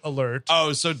DeBrow alert.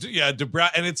 Oh, so DeBrow,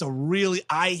 and it's a really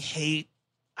I hate.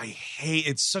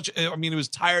 It's such. I mean, it was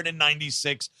tired in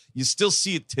 '96. You still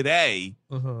see it today,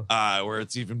 where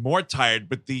it's even more tired.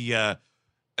 But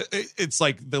it's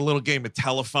like the little game of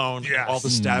telephone. Yes. All the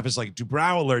staff is like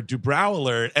Dubrau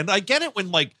alert, and I get it when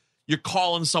like you're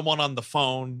calling someone on the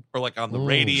phone or like on the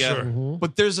radio. sure.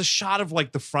 But there's a shot of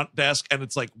like the front desk, and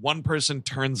it's like one person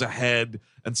turns ahead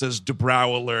and says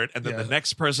Dubrau alert, and then the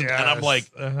next person, and I'm like,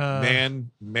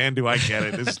 man, do I get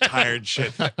it? This is tired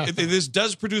shit. This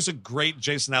does produce a great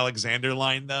Jason Alexander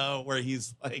line though, where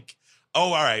he's like,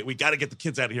 "Oh, all right, we got to get the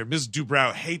kids out of here. Ms.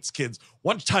 Dubrau hates kids.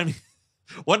 One time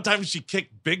she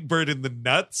kicked Big Bird in the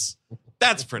nuts."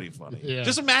 That's pretty funny. Yeah.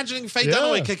 Just imagining Faye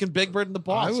Dunaway kicking Big Bird in the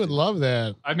balls. I would love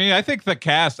that. I mean, I think the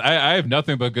cast. I have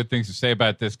nothing but good things to say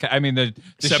about this. I mean, the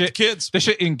kids, the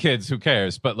shit in kids. Who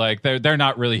cares? But like, they're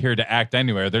not really here to act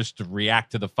anywhere. They're just to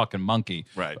react to the fucking monkey.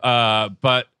 Right.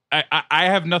 But I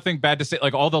have nothing bad to say.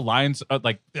 Like all the lines,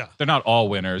 they're not all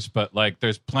winners, but like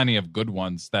there's plenty of good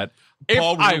ones. That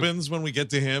Paul Rubens, when we get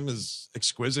to him, is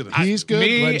exquisite. He's good.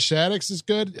 Glenn Shaddix is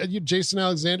good. Jason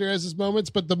Alexander has his moments,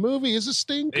 but the movie is a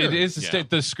stinker. It is.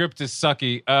 The script is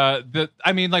sucky.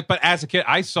 But as a kid,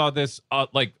 I saw this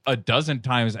like a dozen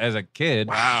times as a kid.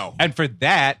 Wow. And for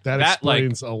that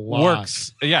explains like a lot.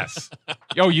 Works. Yes.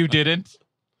 Oh, you didn't?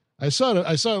 I saw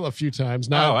it a few times.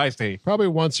 Now, I see. Probably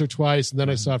once or twice, and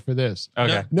then I saw it for this.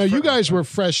 Okay. Now, you guys were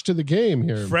fresh to the game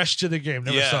here. Fresh to the game.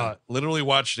 Never saw it. Literally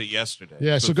watched it yesterday.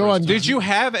 Yeah, so go on. Did you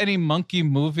have any monkey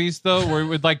movies, though? Where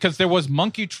would because there was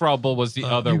Monkey Trouble was the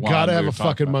other one. You got to have a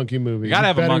fucking monkey movie. You got to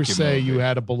have a monkey movie. Say you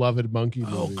had a beloved monkey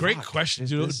movie. Oh, great question.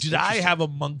 Did I have a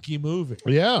monkey movie?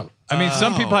 Yeah. I mean,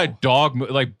 some people had dog,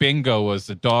 like Bingo was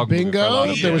the dog movie.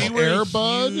 Bingo? There was we Air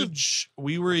Bud.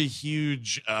 We were a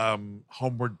huge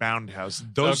Homeward Bound house.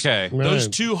 Those Right.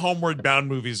 two Homeward Bound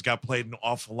movies got played an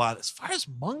awful lot. As far as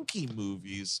monkey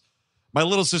movies, my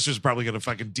little sister's probably going to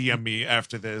fucking DM me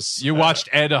after this. You watched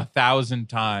Ed 1,000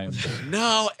 times.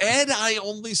 No, Ed I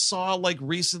only saw like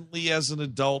recently as an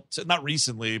adult. Not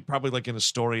recently, probably like in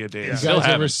Astoria days. You guys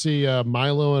ever see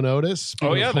Milo and Otis?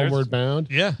 Oh, yeah. Homeward Bound?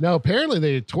 Yeah. No, apparently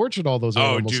they tortured all those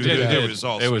animals. Dude, together. there was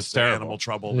also It was terrible. animal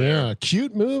trouble there. Yeah,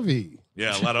 cute movie.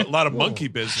 Yeah, a lot of monkey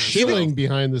business. Chilling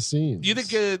behind the scenes. You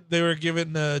think they were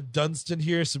giving Dunston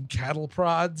here some cattle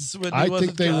prods? When I he think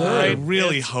wasn't they gone? were. I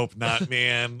really hope not,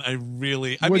 man. I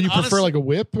mean, you prefer honestly, like a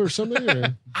whip or something?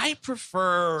 Or I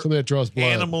prefer something that draws blood.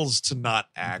 animals to not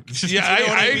act. Yeah, You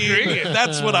know what I mean? agree.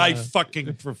 That's what I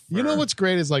fucking prefer. You know what's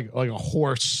great is like a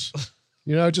horse.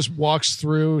 You know, it just walks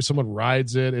through, someone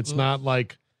rides it. It's not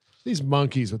like these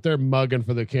monkeys, but they're mugging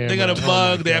for the camera. They got a Oh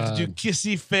mug. my They have to God. do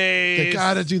kissy face. They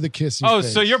got to do the kissy Oh,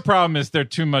 face. so your problem is they're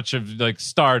too much of like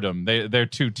stardom. They're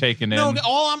too taken in. No,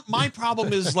 my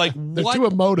problem is like They're what too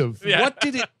emotive. what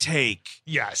did it take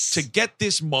Yes. to get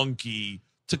this monkey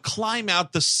to climb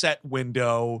out the set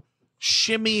window,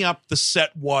 shimmy up the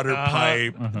set water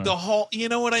pipe, the whole, you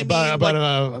know what I mean?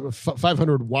 About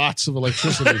 500 watts of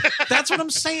electricity. That's what I'm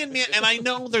saying, man. And I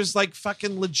know there's like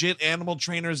fucking legit animal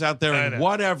trainers out there and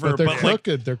whatever, but they're like,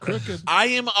 crooked. They're crooked. I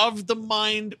am of the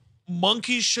mind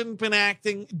monkeys shouldn't been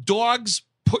acting. Dogs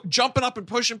jumping up and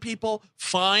pushing people,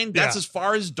 fine. That's as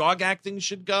far as dog acting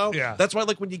should go. Yeah. That's why,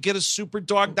 like, when you get a super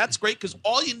dog, that's great because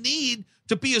all you need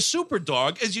to be a super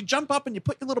dog is you jump up and you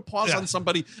put your little paws on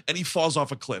somebody and he falls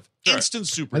off a cliff. Instant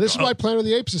super And this dog. is why Planet of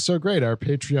the Apes is so great. Our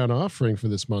Patreon offering for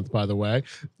this month, by the way,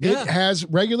 it has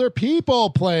regular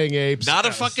people playing apes. Not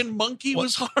a fucking monkey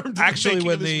was harmed. in the Actually, making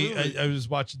when of this movie. I was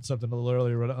watching something a little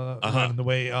earlier on the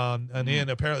way on and in,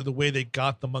 apparently the way they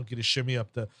got the monkey to shimmy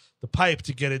up the pipe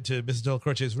to get into Mrs. Del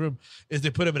Croce's room is they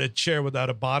put him in a chair without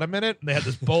a bottom in it, and they had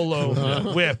this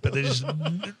bolo whip, and they just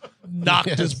knocked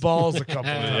his balls a couple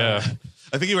of times. Yeah.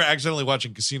 I think you were accidentally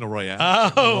watching Casino Royale.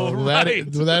 Oh, Well, right.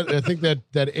 I think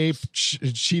that ape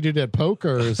cheated at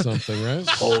poker or something, right?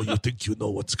 Oh, you think you know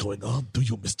what's going on, do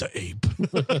you, Mr.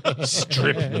 Ape?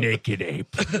 Strip naked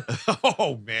ape.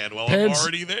 Oh, man. Well, Pans- I'm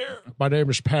already there. My name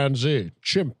is Pansy,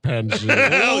 chimpanzee.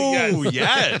 Oh,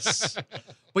 yes.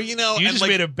 But, you know, You and just like,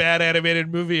 made a bad animated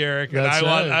movie, Eric, and That's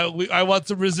I want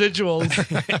some residuals.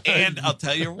 and I'll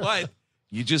tell you what,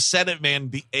 you just said it,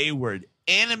 man, the A word.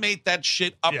 Animate that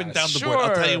shit up and down the board.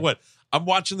 I'll tell you what, I'm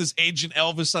watching this Agent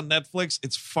Elvis on Netflix.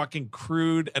 It's fucking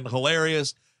crude and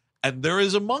hilarious. And there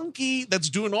is a monkey that's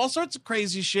doing all sorts of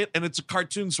crazy shit, and it's a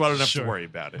cartoon, so I don't have to worry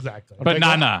about it. Exactly.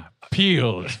 Banana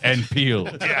peeled and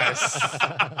peeled. Yes.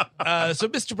 So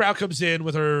Mr. Brown comes in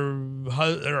with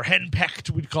her henpecked,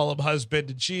 we'd call him,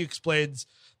 husband, and she explains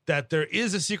that there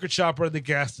is a secret shopper in the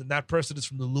guest, and that person is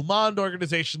from the Le Monde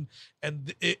organization.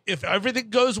 And if everything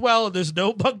goes well and there's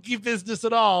no monkey business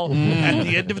at all, at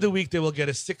the end of the week, they will get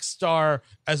a 6-star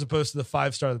as opposed to the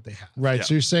 5-star that they have. Right.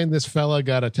 So you're saying this fella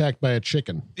got attacked by a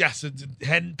chicken? Yes, it's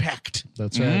henpecked.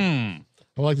 That's right.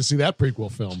 I'd like to see that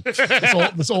prequel film.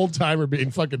 This old timer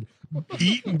being fucking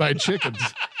eaten by chickens.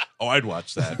 Oh, I'd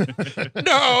watch that.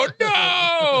 No.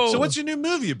 So what's your new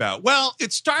movie about? Well,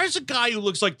 it stars a guy who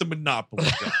looks like the Monopoly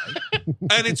guy.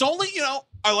 And it's only,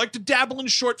 I like to dabble in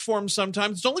short form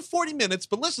sometimes. It's only 40 minutes,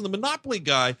 but listen, the Monopoly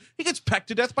guy, he gets pecked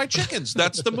to death by chickens.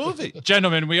 That's the movie.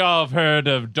 Gentlemen, we all have heard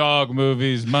of dog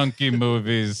movies, monkey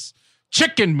movies.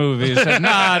 Chicken movies have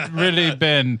not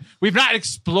really we've not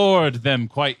explored them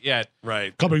quite yet.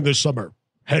 Right. Coming this summer,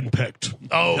 henpecked.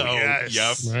 Oh,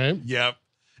 yes. Yep. Right? Yep.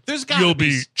 There's got You'll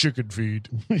be chicken feed.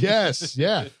 Yes,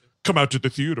 yeah. Come out to the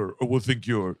theater or we'll think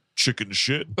you're chicken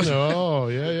shit. Oh,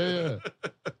 yeah.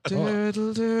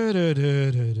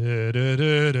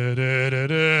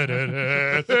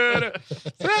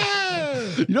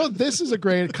 This is a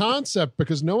great concept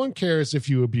because no one cares if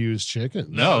you abuse chickens.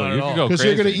 No, you can go because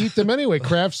crazy. you're going to eat them anyway.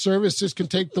 Craft services can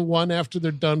take the one after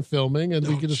they're done filming, and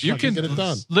we can just fucking get it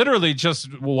done. Literally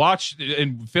just watch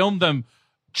and film them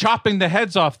chopping the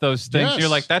heads off those things. Yes. You're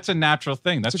like, that's a natural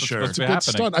thing. That's what's supposed to be happening.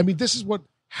 Stunt. I mean, this is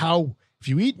how if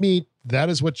you eat meat, that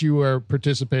is what you are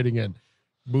participating in.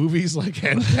 Movies like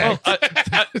Henpecked.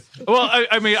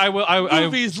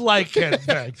 Movies like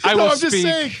Henpecked. I'm just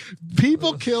saying,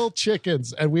 people kill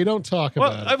chickens, and we don't talk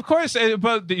about it. Of course,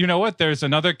 but you know what? There's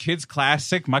another kids'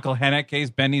 classic, Michael Haneke's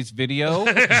Benny's Video,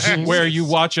 where you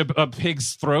watch a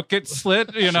pig's throat get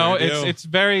slit. You know, it's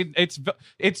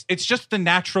just the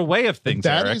natural way of things.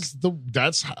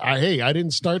 Hey, I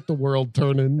didn't start the world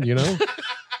turning. You know.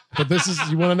 But this is,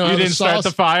 you want to know you didn't start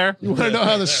the fire? You want to know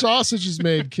how the sausage is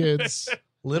made, kids.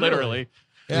 Literally.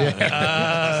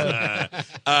 Yeah.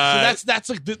 So that's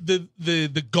like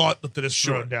the gauntlet that is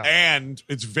thrown down. And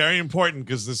it's very important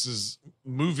because this is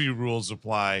movie rules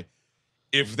apply.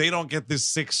 If they don't get this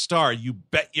 6 star, you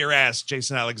bet your ass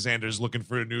Jason Alexander's looking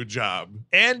for a new job.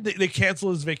 And they cancel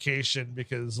his vacation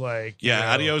because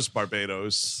adios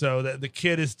Barbados. So the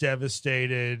kid is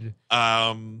devastated.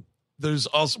 There's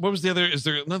also, what was the other? Is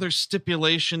there another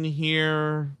stipulation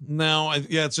here? No,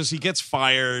 it's just he gets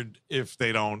fired if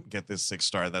they don't get this 6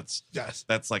 star. That's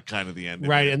like kind of the end.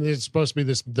 Right, and it's supposed to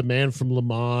be the man from Le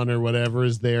Mans or whatever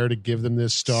is there to give them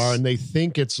this star, and they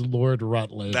think it's Lord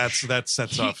Rutledge. That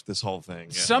sets off this whole thing.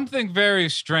 Yeah. Something very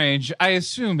strange. I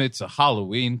assume it's a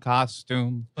Halloween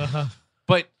costume,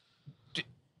 but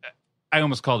I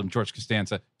almost called him George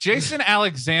Costanza. Jason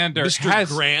Alexander Mr.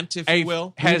 Grant, if you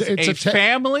will, has a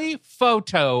family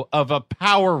photo of a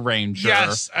Power Ranger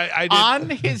I did. on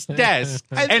his desk,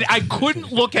 and I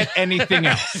couldn't look at anything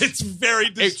else. It's very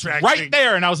distracting. It's right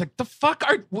there, and I was like, the fuck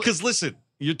are... Because listen,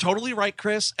 you're totally right,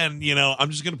 Chris, and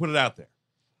I'm just going to put it out there.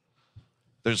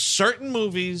 There's certain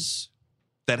movies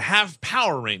that have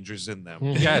Power Rangers in them.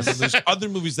 Yes. And there's other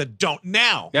movies that don't.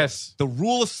 Now, yes, the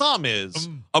rule of thumb is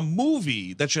a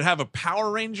movie that should have a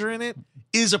Power Ranger in it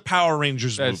is a Power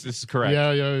Rangers movie. This is correct. Yeah.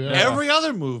 Every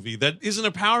other movie that isn't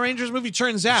a Power Rangers movie,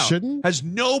 turns out, has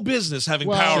no business having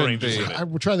Power Rangers in it.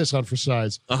 We'll try this on for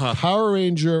size. Power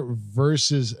Ranger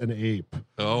versus an ape.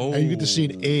 Oh. And you get to see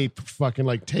an ape fucking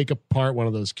take apart one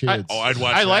of those kids. I'd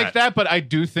watch I that. like that, but I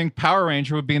do think Power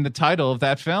Ranger would be in the title of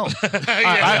that film.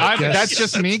 That's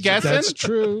just me guessing. That's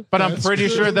true. But I'm pretty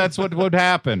sure that's what would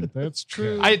happen. That's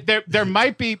true. There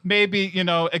might be maybe,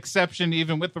 exception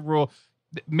even with the rule.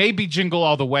 Maybe Jingle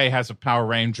All the Way has a Power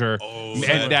Ranger,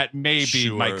 and that maybe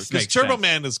might make because Turbo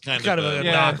Man is kind of a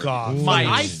knockoff. But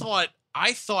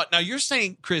I thought. Now you're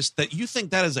saying, Chris, that you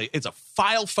think that it's a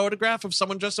file photograph of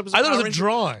someone dressed up as a Power Ranger? I thought it was a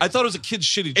drawing. I thought it was a kid's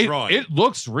shitty drawing. It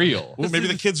looks real. Well, maybe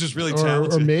the kid's just really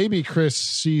talented. Or maybe Chris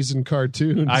sees in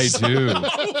cartoons. I do.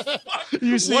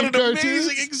 You see what an cartoons?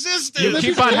 amazing existence. You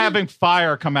keep on having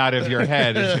fire come out of your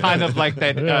head. It's kind of like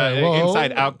that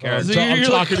Inside Out character. I'm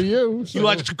talking to you. You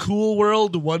watched Cool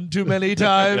World one too many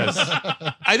times.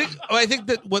 I think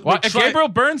that Gabriel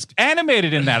Byrne's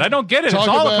animated in that. I don't get it. Talk it's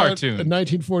all about a cartoon. A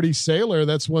 1940 Sailor.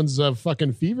 That's one's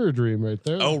fucking fever dream right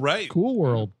there. Oh, right. Cool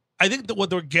World. I think that what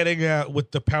they're getting at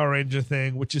with the Power Ranger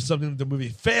thing, which is something that the movie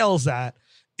fails at,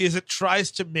 is it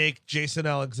tries to make Jason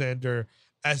Alexander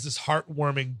as this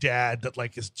heartwarming dad that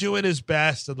is doing his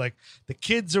best, and the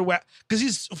kids are because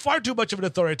he's far too much of an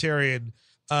authoritarian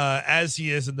as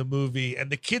he is in the movie, and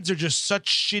the kids are just such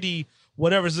shitty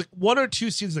whatever. It's one or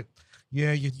two scenes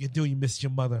yeah, you miss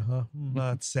your mother, huh?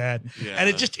 That's sad. Yeah. And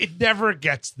it never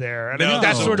gets there. And I think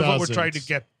that's sort of what we're trying to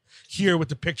get here with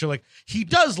the picture. He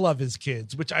does love his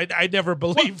kids, which I never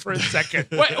believed for a second.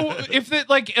 If it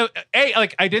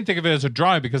I didn't think of it as a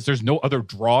drawing because there's no other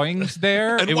drawings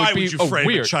there. And why would you frame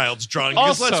a child's drawing?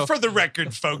 Because let's, for the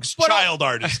record, folks, child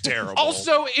art is terrible.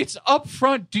 Also, it's up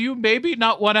front. Do you maybe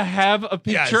not want to have a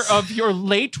picture of your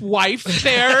late wife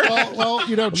there? No,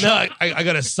 I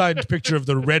got a signed picture of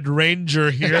the Red Ranger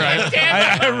here.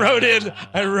 I wrote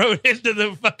into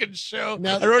the fucking show.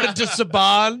 I wrote into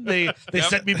Saban. They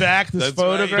sent me back this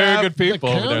photograph. Right. Very good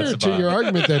people. The counter to your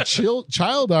argument that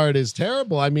child art is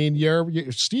terrible. I mean,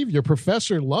 Steve, your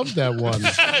professor loved that one.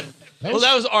 That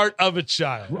was art of a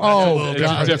child. Oh,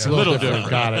 God, it's a little different.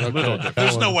 Got it. Okay.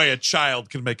 There's no way a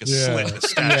child can make a slit in a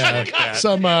statue like that.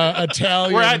 Some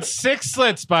Italian. We're at 6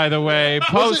 slits, by the way.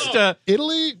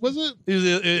 Italy, was it?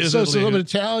 It was so some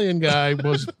Italian guy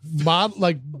was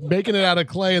making it out of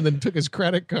clay and then took his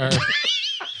credit card.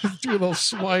 Do a little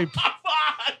swipe.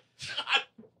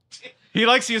 He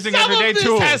likes using Some everyday of this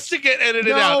tools. has to get edited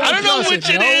No, out. I it don't know doesn't. which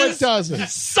it No, is. it doesn't.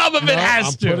 Some of it has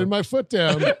I'm to. putting my foot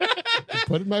down. I'm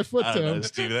putting my foot I don't know, down.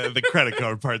 Steve, the credit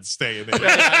card part's staying in.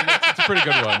 It's a pretty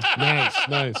good one.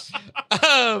 Nice.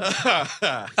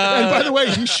 And by the way,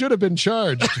 he should have been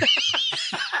charged.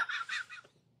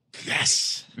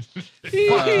 Yes.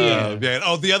 Man.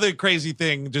 Oh, the other crazy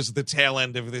thing, just the tail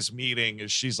end of this meeting,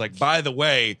 is she's like, by the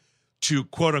way, to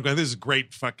quote unquote, this is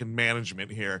great fucking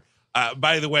management here.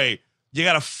 By the way, you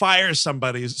got to fire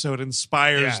somebody so it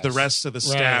inspires the rest of the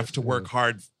staff to work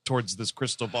hard towards this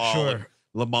crystal ball. Sure. And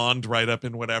Lamond right up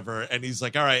in whatever. And he's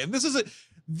like, all right. And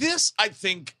this, I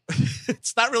think,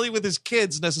 it's not really with his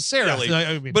kids necessarily,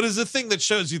 but is a thing that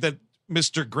shows you that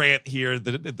Mr. Grant here,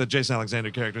 the Jason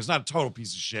Alexander character, is not a total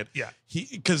piece of shit. Yeah.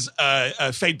 Because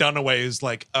Faye Dunaway is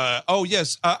like, oh,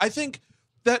 yes, I think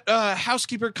that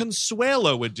housekeeper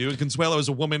Consuelo would do. And Consuelo is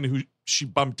a woman who she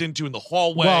bumped into in the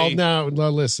hallway. Well, now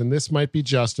listen, this might be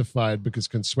justified because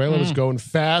Consuelo was going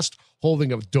fast,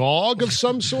 holding a dog of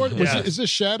some sort. Is this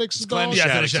Shattuck's dog?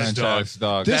 Yeah, Shattuck's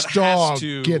dog. This That dog has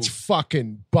to- gets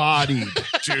fucking bodied,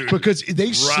 Dude, because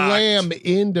they slam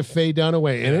into Faye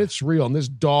Dunaway, and it's real. And this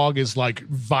dog is like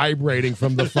vibrating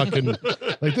from the fucking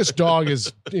like this dog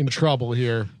is in trouble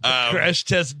here. Crash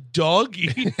test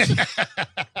doggy.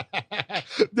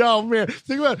 No, man,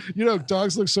 think about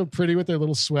dogs look so pretty with their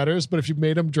little sweaters, but if you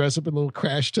made them dress up in little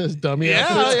crash test dummy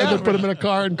outfits and then put them in a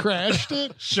car and crashed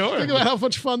it, Sure. Think about how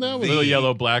much fun that was. Little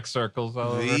yellow black circles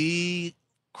all over. the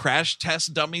Crash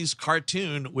Test Dummies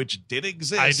cartoon, which did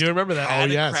exist. I do remember that. Had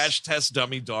Oh, yes. a Crash Test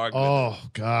Dummy dog. with it. Oh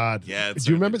God! Yeah, Do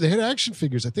you remember they had action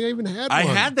figures? I think I even had I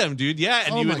one. had them, dude. Yeah,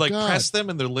 and Oh you my would like God. press them,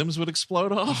 and their limbs would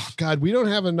explode off. God, we don't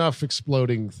have enough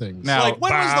exploding things. Now, Like,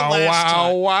 when was the last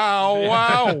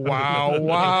time?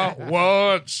 Wow.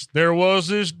 Once there was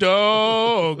this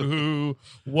dog who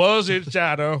was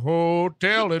inside a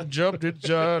hotel and jumped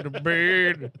inside a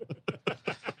bed.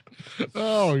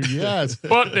 Oh yes.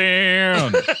 Butt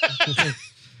down.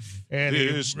 And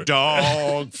This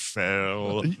dog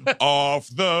fell off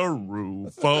the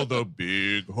roof of the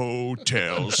big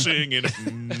hotel singing.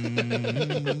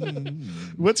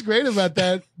 What's great about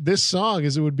this song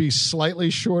is it would be slightly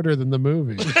shorter than the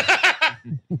movie.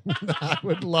 I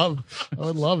would love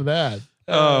that.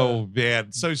 Oh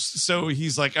man. So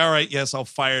he's like, all right, yes, I'll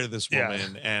fire this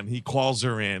woman. And he calls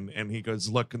her in and he goes,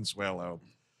 look, Consuelo,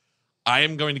 I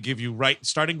am going to give you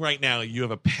starting right now, you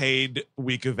have a paid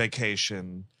week of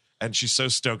vacation. And she's so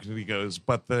stoked and he goes,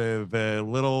 but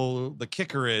the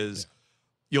kicker is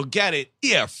you'll get it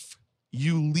if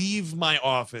you leave my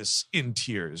office in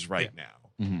tears right now.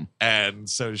 Mm-hmm. And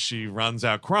so she runs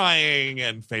out crying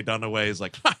and Faye Dunaway is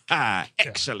like, ha,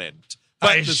 excellent. But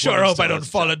I this sure woman hope still I don't has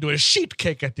fall to- into a sheet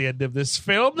cake at the end of this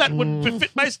film. That wouldn't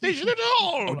befit my station at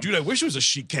all. Oh, dude, I wish it was a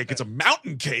sheet cake. It's a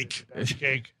mountain cake.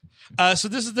 Cake. So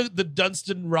this is the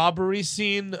Dunston robbery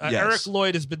scene. Yes. Eric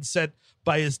Lloyd has been sent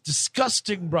by his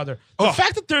disgusting brother. The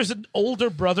fact that there's an older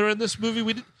brother in this movie,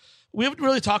 we haven't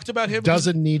really talked about him.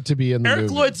 Doesn't need to be in the Eric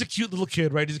movie. Lloyd's a cute little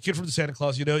kid, right? He's a kid from the Santa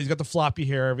Claus. He's got the floppy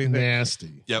hair, everything.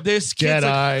 Nasty. Yep. This Get kid's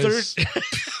like eyes.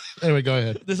 Anyway, go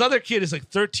ahead. This other kid is like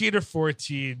 13 or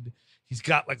 14. He's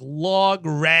got like long,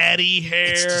 ratty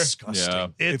hair. It's disgusting. Yeah.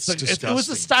 It's like, disgusting. it was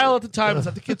the style at the time. It's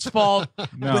not the kid's fault. No.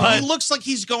 But he looks like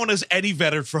he's going as Eddie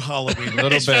Vedder for Halloween. Little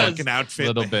His bit. fucking outfit,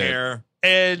 Little the bit. hair.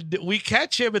 And we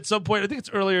catch him at some point. I think it's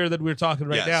earlier than we were talking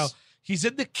right Yes. now. He's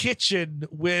in the kitchen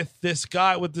with this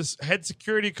guy, with this head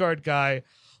security guard guy,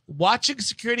 watching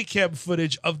security cam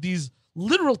footage of these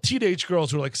literal teenage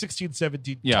girls who are like 16,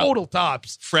 17, total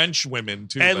tops. French women,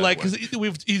 too. And by like, the way.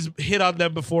 because he's hit on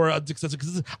them before unsuccessful,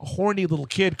 because this is a horny little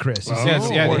kid, Chris. He's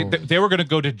They were going to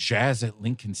go to jazz at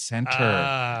Lincoln Center,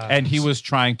 and he was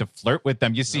trying to flirt with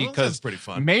them. You see, That's because pretty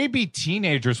fun. maybe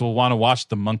teenagers will want to watch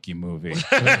the monkey movie.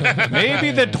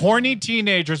 Maybe the horny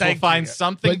teenagers will find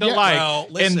something But to like Well,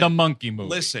 in listen, the monkey movie.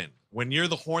 Listen, when you're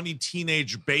the horny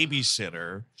teenage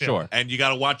babysitter, Sure. and you got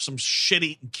to watch some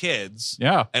shit-eating kids,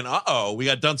 Yeah. and we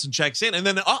got Dunston Checks In, and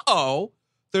then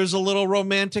there's a little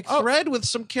romantic thread with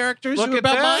some characters Look who are at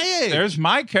about that. my age. There's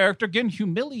my character getting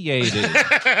humiliated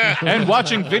and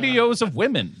watching videos of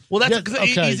women. Well, that's Yeah,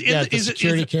 okay, the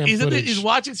security cam footage. He's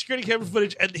watching security camera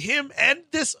footage, and him and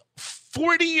this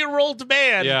 40-year-old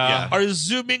man Yeah. are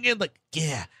zooming in like,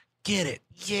 yeah, get it,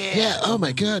 yeah. Yeah. Oh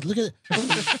my God. Look at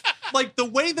it. Like the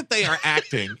way that they are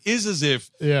acting is as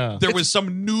if Yeah. there was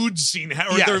some nude scene,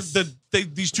 or Yes.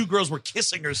 these two girls were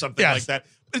kissing or something Yes. like that.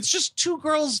 It's just two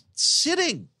girls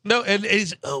sitting. No, and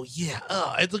it's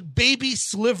it's like baby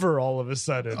Sliver all of a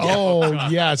sudden. Oh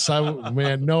yes, I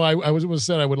was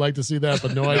said I would like to see that,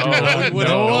 but no, I do not.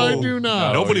 No, I do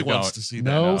not. Nobody wants to see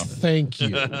that. No, thank you.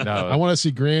 No. I want to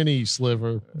see Granny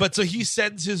Sliver. But so he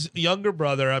sends his younger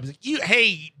brother up. He's like,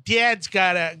 hey, Dad's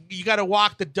you gotta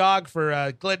walk the dog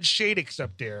for Glenn Shadix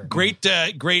up there.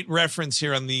 Great reference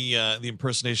here on the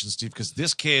impersonation, Steve, because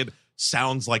this kid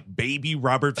sounds like baby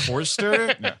Robert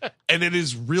Forster, and it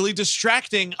is really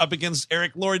distracting up against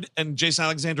Eric Lord and Jason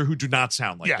Alexander, who do not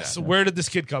sound like that. So where did this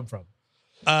kid come from?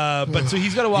 But so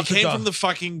he's got to walk. He came from the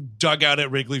fucking dugout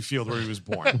at Wrigley Field where he was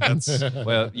born. That's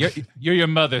Well, you're your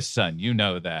mother's son. You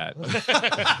know that.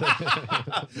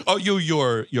 oh,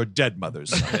 your dead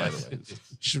mother's son, by the way.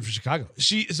 She's from Chicago.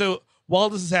 So while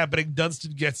this is happening,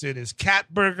 Dunston gets in his cat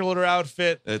burglar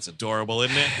outfit. It's adorable,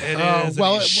 isn't it? It is.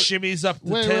 well, and he shimmies up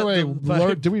the tent.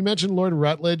 Wait. Did we mention Lord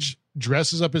Rutledge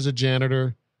dresses up as a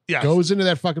janitor? Yes. Goes into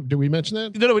that fucking. Did we mention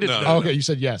that? No, we didn't. No. Okay, you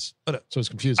said yes. Oh, no. So it's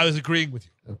confusing. I was agreeing with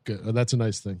you. Okay, that's a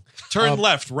nice thing. Turn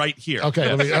left right here.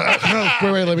 Okay, let me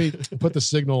wait. Let me put the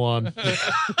signal on.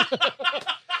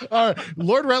 All right,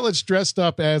 Lord Rutledge dressed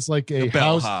up as like a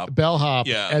bellhop,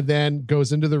 and then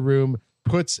goes into the room,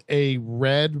 puts a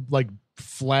red like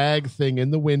flag thing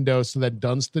in the window so that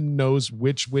Dunston knows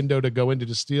which window to go into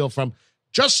to steal from.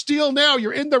 Just steal now.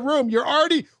 You're in the room. You're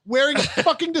already wearing a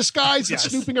fucking disguise and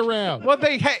snooping around. Well,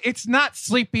 it's not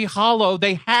Sleepy Hollow.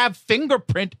 They have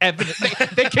fingerprint evidence.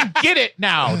 They can get it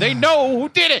now. They know who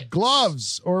did it.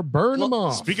 Gloves or burn them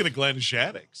off. Speaking of Glenn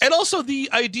Shadix. And also the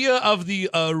idea of the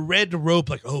red rope,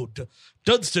 like,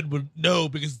 Dunston would know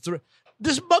because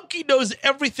this monkey knows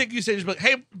everything you say. He's like,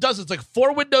 hey, Dunston, it's like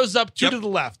 4 windows up, 2 to the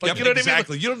left. Like, you know what I mean?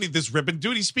 Exactly. You don't need this ribbon,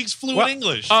 dude. He speaks fluent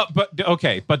English. But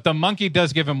the monkey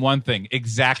does give him one thing: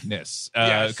 exactness,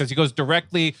 because he goes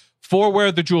directly for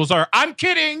where the jewels are. I'm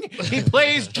kidding. He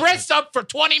plays dress up for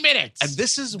 20 minutes, and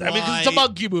this is why. I mean, it's a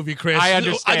monkey movie, Chris. I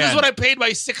understand. This is what I paid my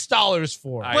 $6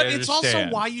 for. But it's also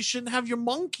why you shouldn't have your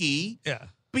monkey. Yeah.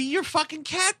 Be your fucking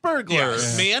cat burglar,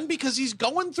 man, because he's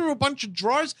going through a bunch of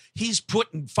drawers. He's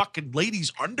putting fucking ladies'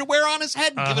 underwear on his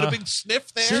head and giving a big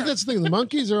sniff there. See, that's the thing. The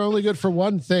monkeys are only good for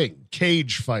one thing: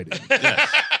 cage fighting.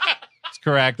 That's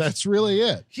correct. That's really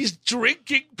it. He's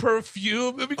drinking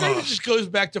perfume. I mean, it just goes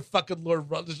back to fucking Lord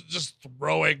Rutledge just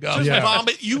throwing up. Just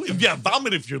vomit.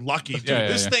 Vomit if you're lucky, dude.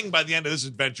 This thing by the end of this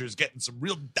adventure is getting some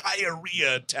real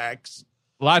diarrhea attacks.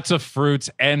 Lots of fruits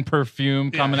and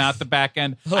perfume coming out the back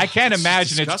end. I can't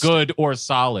imagine it's good or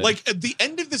solid. Like at the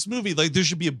end of this movie, like there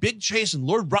should be a big chase and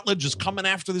Lord Rutledge is coming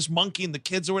after this monkey and the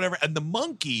kids or whatever. And the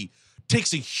monkey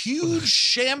takes a huge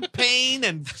champagne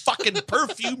and fucking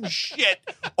perfume shit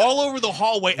all over the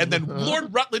hallway. And then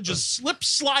Lord Rutledge is slip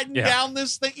sliding down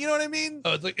this thing. You know what I mean?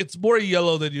 It's more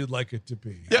yellow than you'd like it to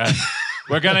be.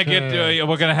 We're gonna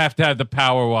we're gonna have to have the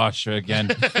power washer again.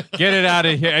 Get it out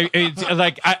of here.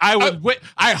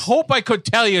 I hope I could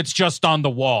tell you it's just on the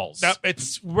walls. No,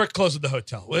 we're closing the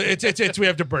hotel. It's we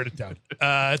have to burn it down.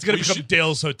 It's gonna become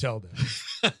Dale's hotel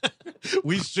now.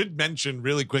 We should mention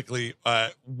really quickly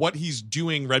what he's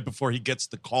doing right before he gets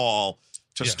the call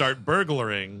to start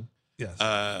burgling.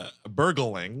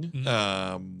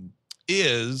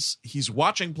 Is he's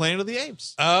watching Planet of the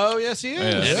Apes. Oh, yes, he is.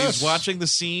 And he's watching the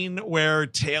scene where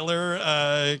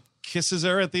Taylor kisses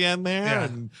her at the end there. Yeah.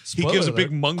 And he gives a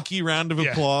big monkey round of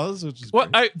applause, which is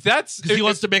because he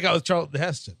wants to make out with Charlton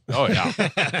Heston. Oh, yeah.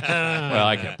 Well,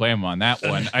 I can't blame him on that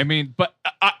one. I mean, but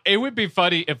it would be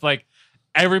funny if, like,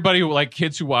 everybody, like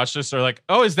kids who watch this, are like,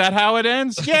 "Oh, is that how it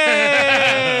ends?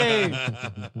 Yay!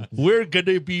 We're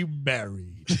gonna be married."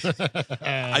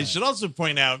 I should also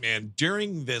point out, man,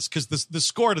 during this, because the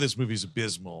score to this movie is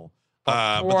abysmal.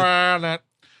 The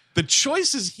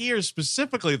choices here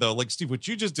specifically, though, like Steve, what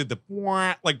you just did,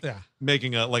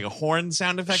 making a horn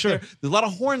sound effect. There. There's a lot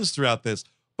of horns throughout this.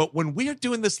 But when we're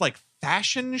doing this like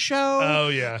fashion show,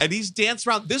 and he's dancing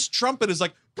around, this trumpet is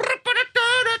like.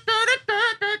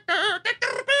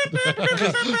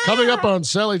 Coming up on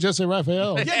Sally Jesse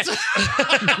Raphael. That's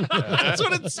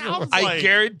what it sounds like. I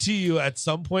guarantee you at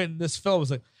some point in this film,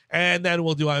 it's like, and then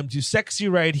we'll do I'm Too Sexy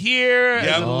right here, and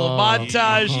then a little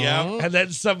montage, and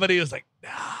then somebody was like,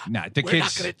 nah, the we're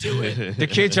kids, not going to do it. The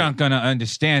kids aren't going to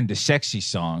understand the sexy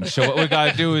song. So what we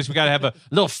got to do is we got to have a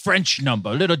little French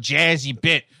number, a little jazzy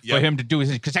bit for him to do,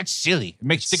 because that's silly. It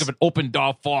makes you think of an open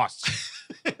door force.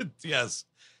 Yes.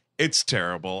 It's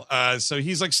terrible. So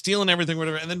he's like stealing everything,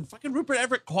 whatever. And then fucking Rupert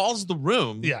Everett calls the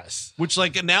room. Yes. Which,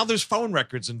 like, and now there's phone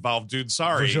records involved, dude.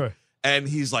 Sorry. For sure. And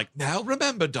he's like, now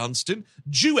remember, Dunston,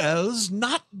 jewels,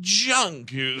 not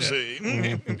junk, you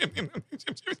see.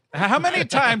 How many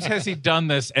times has he done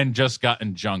this and just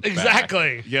gotten junk back?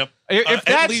 Exactly. Yep. If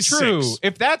that's true,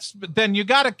 6. then you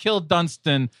got to kill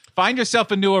Dunston. Find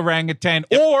yourself a new orangutan,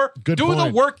 or Good do the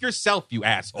point. work yourself, you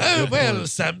asshole. Oh, well,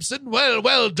 Samson,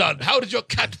 well done. How did your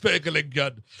cat burgling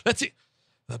gun? Let's see.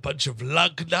 A bunch of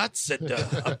lug nuts and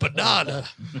a banana.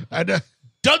 And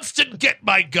Dunston, get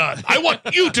my gun. I want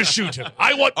you to shoot him.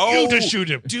 I want you to shoot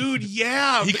him. Dude,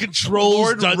 yeah. He controls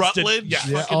Lord Dunston. Rutledge Yeah.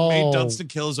 fucking made Dunston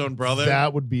kill his own brother.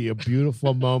 that would be a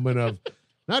beautiful moment of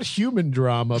not human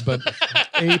drama, but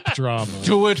ape drama.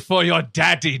 Do it for your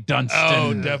daddy, Dunston.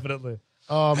 Oh, definitely.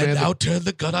 Oh, man. And now turn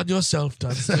the gun on yourself,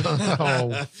 Dunston.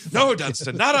 Oh, No,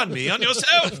 Dunston, not on me, on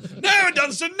yourself. No,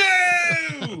 Dunston,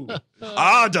 no.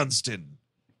 Dunston.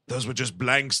 Those were just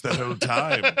blanks the whole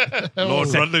time. Lord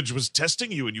Rutledge was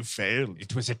testing you and you failed.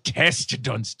 It was a test,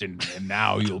 Dunston, and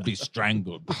now you'll be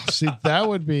strangled. see, that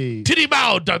would be Titty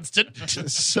bow, Dunston.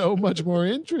 so much more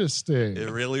interesting. It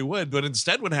really would. But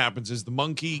instead what happens is the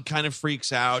monkey kind of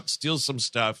freaks out, steals some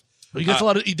stuff. He gets a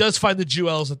lot of. He does find the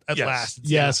jewels at Yes. last.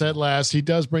 Yes, at last. He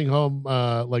does bring home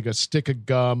like a stick of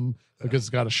gum because it's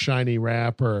got a shiny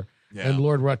wrapper. Yeah. And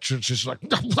Lord Rutledge is like,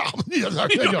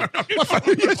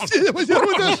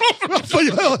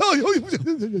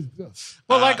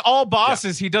 Well, like all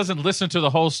bosses, he doesn't listen to the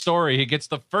whole story. He gets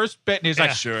the first bit, and he's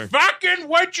like, Sure. "Fucking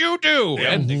what'd you do?"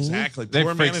 Yeah, And exactly. they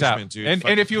Poor freaks out. management, dude.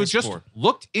 And if you had Piss just poor.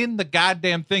 looked in the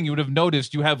goddamn thing, you would have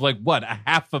noticed you have like what, a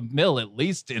 $500,000 at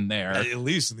least in there. At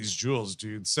least in these jewels,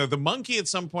 dude. So the monkey at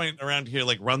some point around here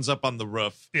like runs up on the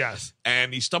roof. Yes.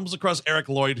 And he stumbles across Eric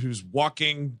Lloyd, who's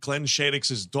walking Glenn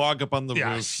Shadix's dog up on the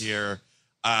Yes. roof here.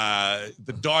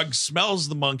 The dog smells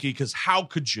the monkey because how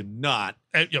could you not?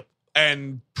 Yep.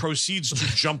 And proceeds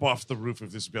to jump off the roof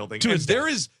of this building. To And his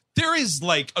there is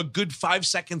like a good 5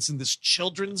 seconds in this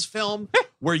children's film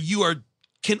where you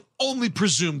can only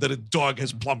presume that a dog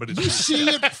has plummeted. you see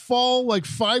it fall like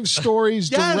 5 stories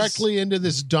Yes. directly into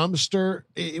this dumpster,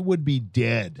 it would be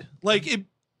dead. Like it,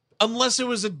 unless it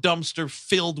was a dumpster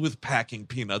filled with packing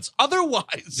peanuts.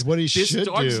 Otherwise, What he this should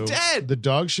dog's do, dead. the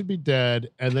dog should be dead,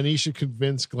 and then he should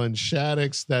convince Glenn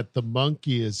Shaddix that the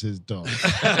monkey is his dog.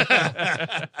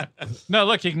 No,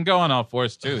 look, he can go on all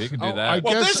fours too. He can do Oh, that. I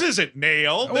Well, guess- this isn't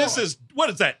Nail. This is, what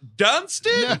is that,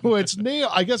 Dunston? No, it's Neil.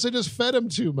 I guess I just fed him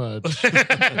too much.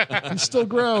 He's still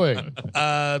growing.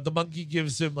 The monkey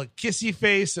gives him like kissy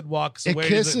face and walks It away.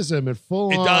 kisses him at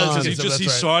full It on. does. He So just that's he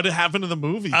right. saw it happen in the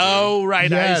movie. dude. Oh,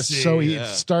 right. I Yes, see. so he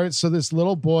Yeah. starts. So this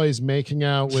little boy is making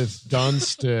out with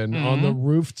Dunston on the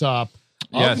rooftop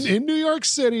Yes. in New York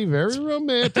City. Very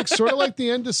romantic, sort of like the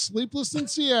end of Sleepless in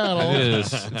Seattle. It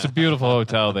is. It's a beautiful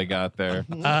hotel they got there.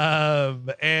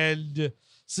 And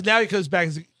so now he comes back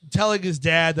he's telling his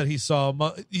dad that he saw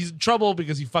he's in trouble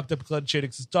because he fucked up Glenn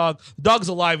Shadix's dog. The dog's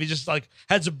alive. He just like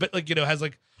has a bit like has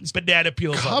like banana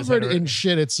peels on his Covered head. in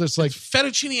shit. It's just like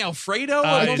Fettuccine Alfredo?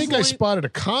 I at one think I point? spotted a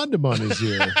condom on his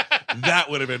ear. That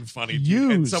would have been funny.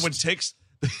 dude. And Used. someone takes.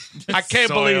 I can't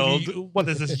Soiled. believe what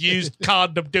is this used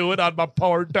condom doing on my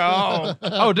poor dog?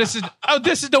 This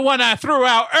is the one I threw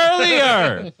out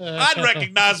earlier. I'd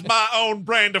recognize my own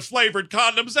brand of flavored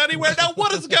condoms anywhere. Now,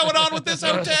 what is going on with this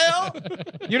hotel?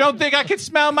 You don't think I can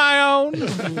smell my own?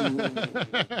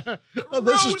 Oh,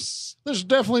 this is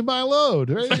definitely my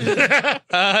load. Right?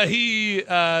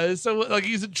 So like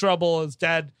he's in trouble. His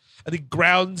dad, I think,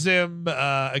 grounds him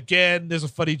again. There's a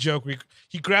funny joke where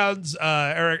he grounds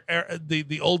Eric,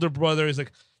 the older brother. He's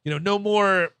like, no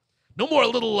more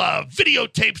little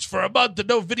videotapes for a month and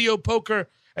no video poker.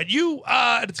 And you,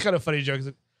 and it's kind of a funny joke. He's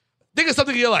like, think of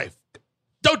something in your life.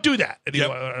 Don't do that. And he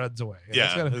runs away.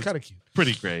 Yeah, it's kind of cute.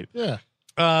 Pretty great. Yeah.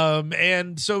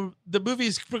 And so the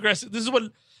movie's progressing. This is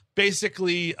when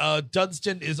basically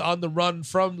Dunston is on the run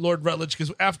from Lord Rutledge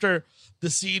because after the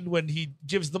scene when he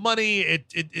gives the money,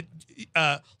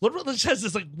 Lord Rutledge has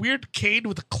this like weird cane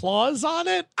with claws on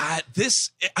it.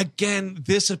 This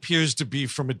appears to be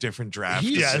from a different draft.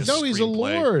 He's This a screenplay.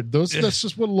 lord. That's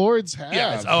just what lords have.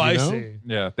 Yes. you I know? see.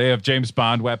 Yeah, they have James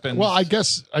Bond weapons. Well, I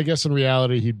guess in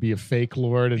reality he'd be a fake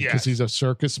lord because Yes. he's a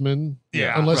circusman.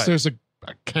 Yeah, unless right. there's a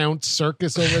count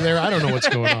circus over there. I don't know what's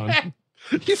going on.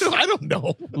 I don't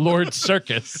know. Lord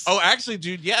Circus. Oh, actually,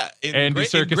 dude, yeah. Andy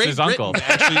Serkis's uncle.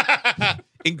 Actually,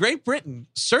 in Great Britain,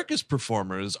 circus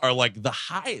performers are like the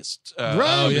highest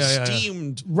Right.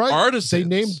 esteemed Right. artists. They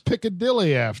named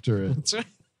Piccadilly after it. That's right.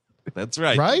 That's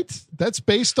right. Right? That's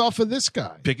based off of this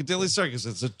guy. Piccadilly Circus.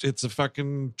 It's a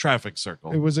fucking traffic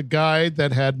circle. It was a guy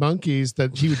that had monkeys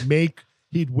that he would make.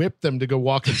 He'd whip them to go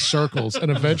walk in circles,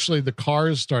 and eventually the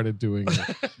cars started doing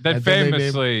it. That And then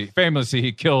they famously,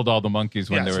 he killed all the monkeys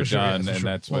when Yes, they were for sure, done, yes, for and sure.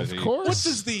 that's Well, what of he.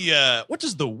 course. what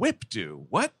does the whip do?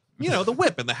 What? the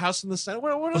whip and the House and the Senate.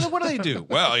 What do they do?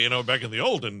 Well, back in the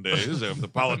olden days, if the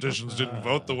politicians didn't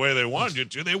vote the way they wanted you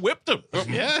to, they whipped them.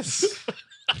 Yes.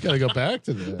 Got to go back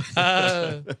to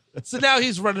that. So now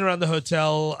he's running around the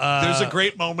hotel. There's a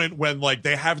great moment when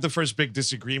they have the first big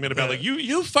disagreement about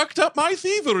you fucked up my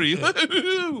thievery.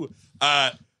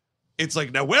 It's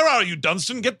like, now where are you,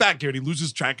 Dunston? Get back here. And he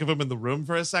loses track of him in the room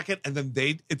for a second. And then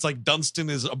it's like Dunston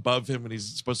is above him and he's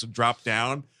supposed to drop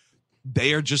down.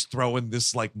 They are just throwing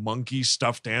this monkey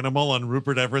stuffed animal on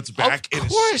Rupert Everett's back. Of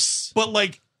course.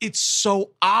 But it's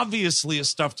so obviously a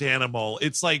stuffed animal.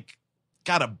 It's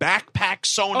got a backpack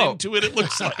sewn into it. It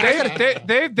looks like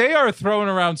they are throwing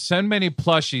around so many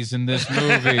plushies in this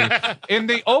movie. In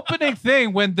the opening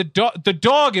thing, when the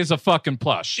dog is a fucking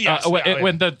plush. Yes,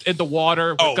 when in the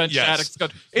water,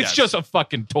 it's just a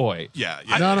fucking toy. Yeah.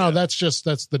 No, that's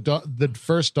the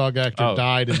first dog actor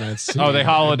died in that scene. Oh, they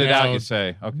hollowed it out. You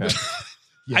say okay.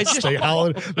 Yes, they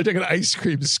took an ice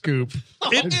cream scoop.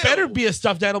 It better be a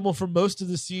stuffed animal for most of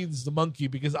the scenes, the monkey,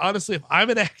 because honestly, if I'm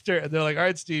an actor and they're like, all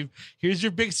right, Steve, here's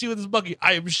your big scene with this monkey,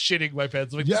 I am shitting my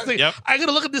pants. I'm going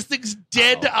to look at this thing's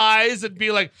dead eyes and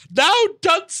be like, now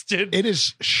Dunston. It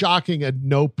is shocking a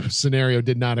nope scenario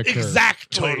did not occur.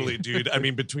 Exactly. Totally, dude. I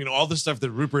mean, between all the stuff that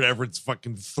Rupert Everett's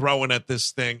fucking throwing at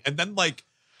this thing, and then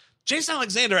Jason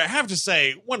Alexander, I have to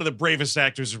say, one of the bravest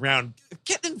actors around,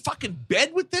 getting in fucking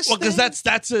bed with this. Well, because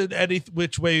that's an any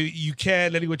which way you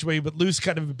can, any which way but loose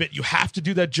kind of a bit. You have to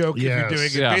do that joke if you're doing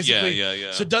it. Yeah. Basically,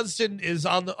 Yeah. So Dunston is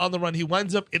on the run. He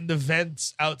winds up in the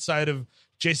vents outside of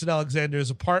Jason Alexander's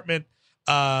apartment.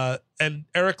 And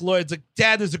Eric Lloyd's like,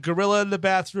 Dad, there's a gorilla in the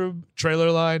bathroom.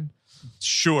 Trailer line.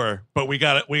 Sure, but we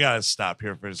gotta stop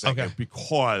here for a second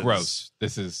because Gross.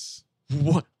 This is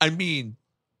what I mean.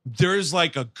 There's a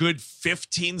good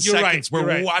 15 seconds where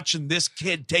we're watching this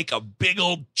kid take a big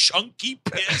old chunky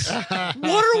piss. What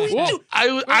are we doing?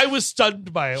 I was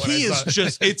stunned by it. He is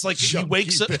just, it's like he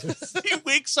wakes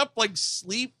up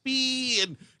sleepy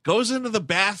and goes into the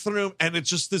bathroom and it's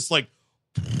just this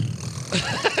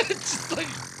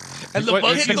and the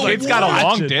kid's got a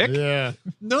long dick. Yeah.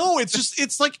 No, it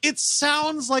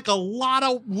sounds like a lot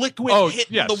of liquid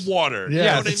hitting the water. Yeah, you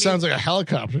know what it sounds like a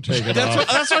helicopter taking off.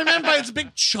 That's what I meant by it's a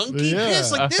big chunky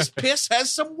piss. This piss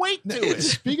has some weight to it.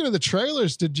 Speaking of the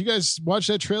trailers, did you guys watch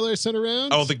that trailer I sent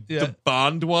around? Oh, the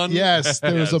Bond one? Yes,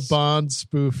 there was a Bond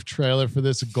spoof trailer for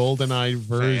this GoldenEye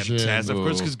version. Fantastic. Of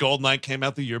course, because GoldenEye came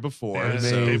out the year before.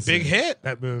 A big hit,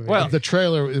 that movie. Well, the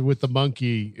trailer with the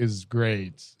monkey is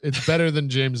great. It's better than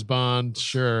James Bond,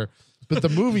 sure. But the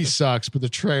movie sucks, but the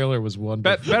trailer was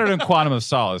wonderful. Better than Quantum of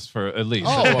Solace, for at least.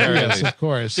 Oh, yes, of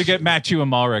course. To get Matthew and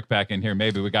Malrick back in here,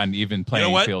 maybe we got an even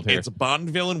playing field here. It's a Bond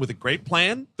villain with a great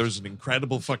plan. There's an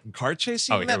incredible fucking car chase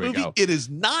scene in that movie. Go. It is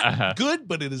not good,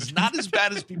 but it is not as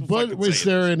bad as people But fucking was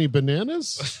say there any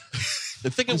bananas? I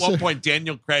think at one point,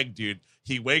 Daniel Craig, dude,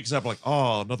 he wakes up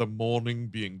another morning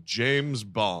being James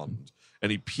Bond.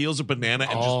 And he peels a banana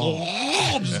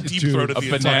and just deep throated the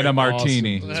banana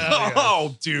martini. Awesome.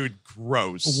 Oh, dude,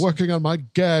 gross. Working on my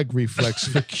gag reflex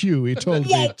for Q. He told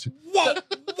me to. Whoa.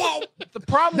 The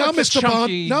problem Now, with Mr.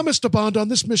 chunky, Bond. Now, Mr. Bond, on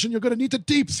this mission, you're going to need to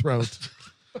deep throat.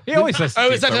 he always says.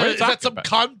 Is that some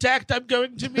contact I'm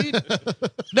going to meet?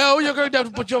 No, you're going to have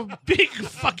to put your big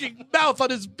fucking mouth on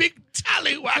his big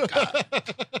tallywhacker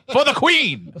for the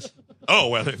Queen. Oh,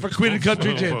 well. For Queen and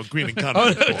Country, too. Queen and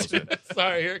Country. Dude,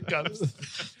 sorry, here it comes.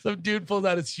 Some dude pulled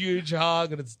out his huge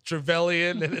hog, and it's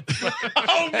Trevelyan, and it's man,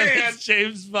 it's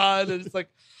James Bond, and it's like,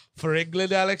 for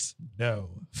England, Alex? No,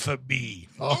 for me.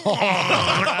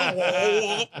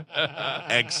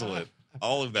 Excellent.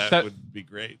 All of that would be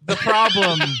great. The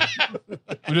problem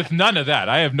with none of that,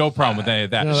 I have no problem with any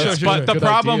of that. No, but the good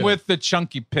problem idea. with the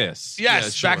chunky piss,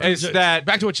 Yes, back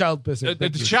to a child pissing. the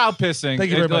child pissing.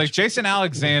 Thank you very much. Jason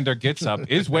Alexander gets up,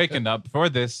 is waking up for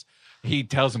this. He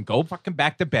tells him, "Go fucking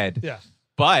back to bed." Yeah,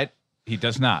 but he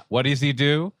does not. What does he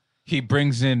do? He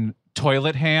brings in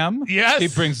toilet ham. Yes, he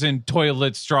brings in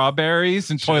toilet strawberries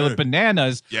and toilet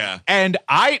bananas. Yeah, and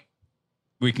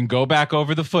we can go back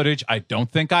over the footage. I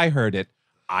don't think I heard it.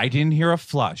 I didn't hear a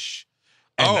flush.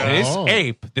 And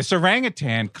this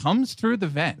orangutan comes through the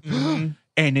vent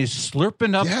and is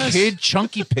slurping up kid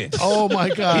chunky piss. Oh, my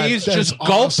God. He's just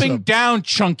gulping down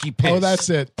chunky piss. Oh, that's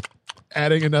it.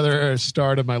 Adding another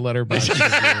star to my letterbox.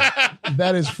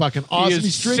 That is fucking awesome.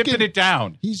 He's sipping it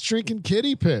down. He's drinking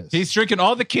kitty piss. He's drinking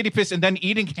all the kitty piss and then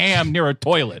eating ham near a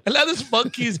toilet. And now this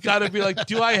monkey's got to be like,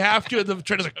 do I have to? And the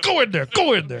trainer's like, go in there,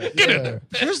 get in there.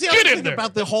 Here's the other thing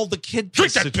about the kid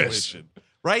piss situation,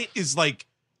 right? Is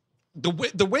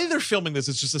the way they're filming this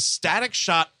is just a static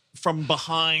shot from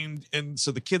behind, and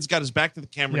so the kid's got his back to the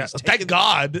camera. Yeah, He's thank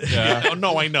God. Yeah. Oh,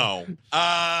 no, I know.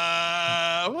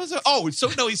 What was it? Oh, so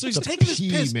he's taking this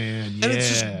piss, man. and it's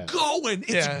just going.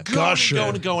 It's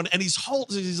going and going, and he's a little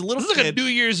This is kid. like a New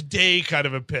Year's Day kind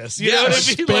of a piss. You know what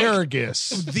I mean? Asparagus.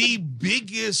 The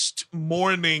biggest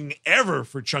morning ever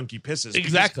for chunky pisses.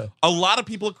 Exactly. A lot of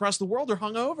people across the world are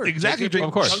hungover. Exactly. They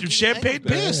Of course. chunky Champagne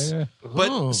piss.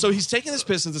 But so he's taking this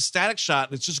piss, it's a static shot,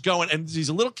 and it's just going. And he's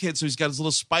a little kid, so he's got his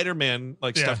little Spider-Man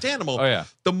stuffed animal. Oh, yeah.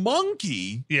 The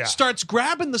monkey starts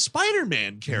grabbing the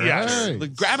Spider-Man character, Yes.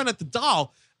 like, grabbing at the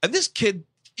doll, and this kid.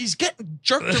 He's getting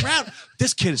jerked around.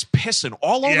 This kid is pissing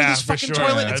all over this for fucking sure.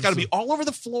 toilet. It's got to be all over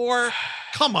the floor.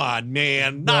 Come on,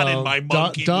 man. Not in my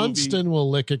monkey Dunston movie. will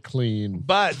lick it clean.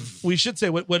 But we should say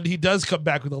when he does come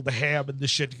back with all the ham and the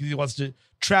shit because he wants to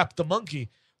trap the monkey.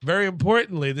 Very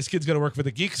importantly, this kid's going to work for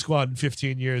the Geek Squad in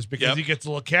 15 years because he gets a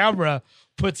little camera,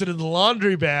 puts it in the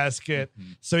laundry basket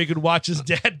so he can watch his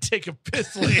dad take a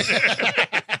piss later.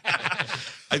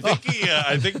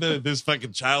 I think this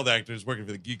fucking child actor is working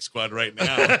for the Geek Squad right now.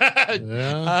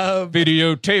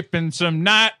 Videotaping some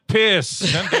night piss.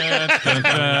 Dun, dun, dun,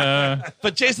 dun.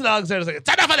 But Jason Alexander's like,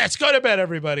 it's enough of this. Go to bed,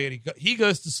 everybody. And he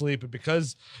goes to sleep. And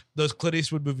because those Clint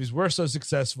Eastwood movies were so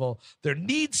successful, there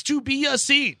needs to be a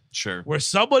scene where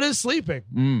someone is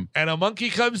sleeping and a monkey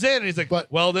comes in and he's like,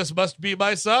 well, this must be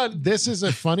my son. This is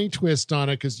a funny twist on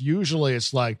it because usually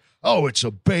it's like, oh, it's a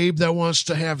babe that wants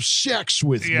to have sex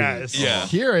with me. Yeah.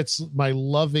 Here it's my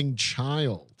loving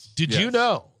child. Did you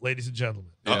know, ladies and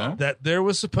gentlemen, that there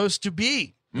was supposed to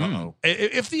be,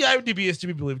 if the IMDb is to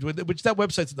be believed, which that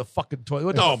website's in the fucking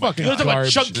toilet. Oh, my God. Talking about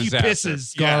Garbage. chunky Disaster.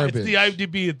 pisses. Garbage. It's the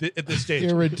IMDb at this stage.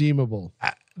 Irredeemable.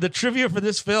 The trivia for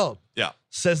this film Yeah.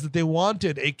 says that they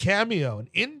wanted a cameo, an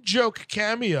in-joke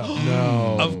cameo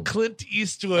No. of Clint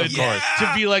Eastwood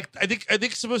to be like, I think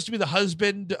it's supposed to be the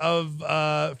husband of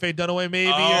Faye Dunaway,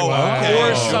 maybe,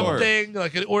 or something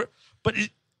like it,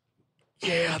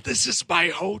 this is my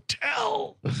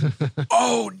hotel.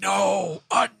 Oh no,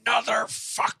 another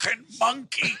fucking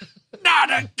monkey.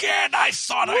 Not again. I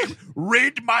thought I'd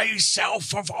rid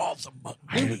myself of all the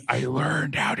monkeys. I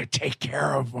learned how to take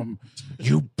care of them.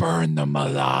 You burn them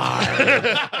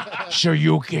alive. So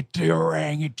you get the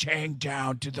orangutan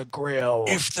down to the grill.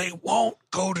 If they won't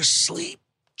go to sleep,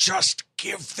 just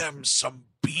give them some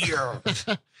beer.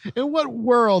 In what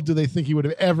world do they think he would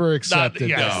have ever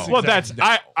accepted that? Well, that's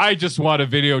I just want a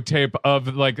videotape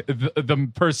of like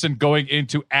the person going in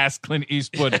to ask Clint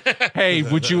Eastwood, "Hey,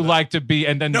 would you like to be?"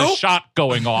 And then the shot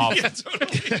going off.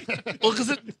 Well, because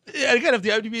again, if the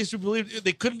IMDb is to believe,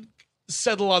 they couldn't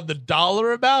settle on the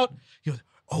dollar amount. He goes,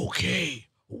 okay,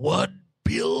 $1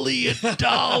 billion.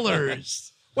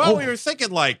 Well, we were thinking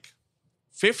like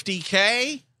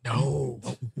 $50K. No,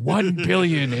 1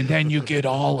 billion, and then you get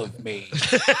all of me.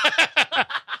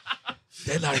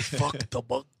 Then I fucked the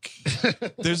monkey.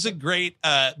 There's a great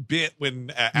bit when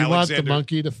You Alexander. want the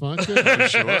monkey to fuck it?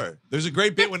 Sure. There's a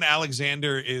great bit when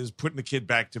Alexander is putting the kid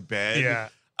back to bed.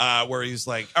 Where he's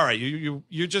like, "All right,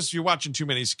 you're watching too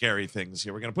many scary things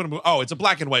here. We're gonna put him. Oh, it's a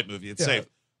black and white movie. It's safe."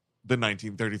 The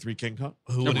 1933 King Kong.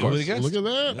 Who would have guessed? Look at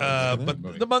that.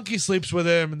 But the monkey sleeps with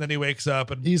him, and then he wakes up,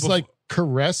 and He's like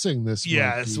caressing this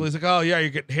monkey. so he's like, "Oh yeah, you're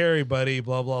getting hairy, buddy."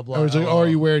 Blah blah blah. Or he's like, oh, are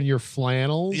you wearing your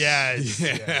flannels? Yes.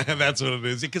 Yeah, that's what it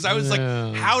is. Because I was like,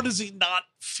 how does he not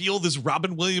feel this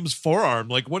Robin Williams forearm?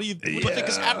 Like, what do you think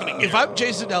is happening? If I'm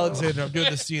Jason Alexander, I'm doing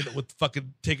the scene with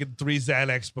fucking taking 3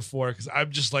 Xanax before because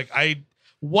I'm just like,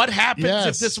 what happens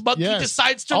if this monkey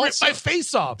decides to rip my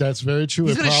face off? That's very true.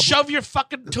 He's going to shove your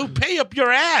fucking toupee up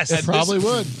your ass. It probably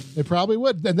would. It probably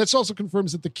would. And this also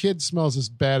confirms that the kid smells as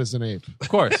bad as an ape. Of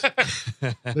course.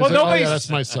 That's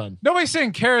my son. Nobody's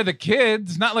taking care of the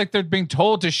kids. Not like they're being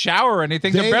told to shower or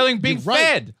anything. They're barely being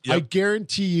fed. I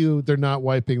guarantee you they're not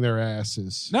wiping their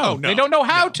asses. No, they don't know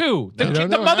how to.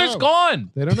 The mother's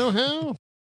gone. They don't know how.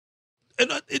 And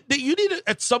you need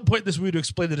at some point in this movie to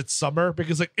explain that it's summer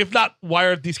because, like, if not, why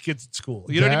aren't these kids at school?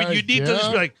 You know what I mean? You need to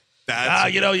just be like,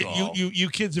 you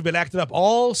kids have been acting up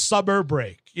all summer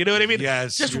break. You know what I mean?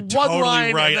 Yes, just you're one totally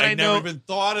line. right. And then I never even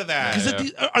thought of that.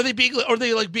 Because are they being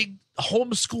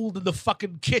homeschooled in the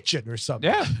fucking kitchen or something?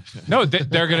 Yeah. No,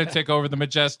 they're going to take over the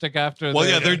Majestic after.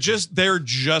 Well, they're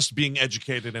just being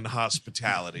educated in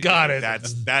hospitality. Got it.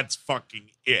 That's fucking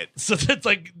it. So that's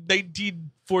like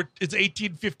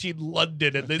 1815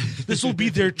 London, and then this will be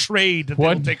their trade, and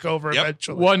they'll take over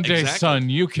eventually. One day, son,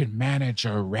 you can manage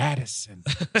a Radisson.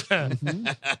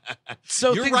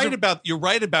 So you're right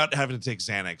about having to take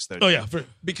Xanax, though. Oh yeah,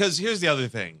 because here's the other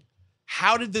thing: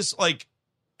 how did this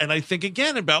And I think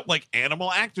again about like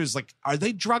animal actors, like, are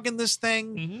they drugging this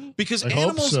thing? Mm-hmm. Because I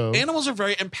hope so. animals are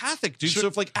very empathic, dude. So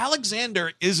if like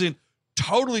Alexander isn't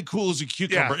totally cool as a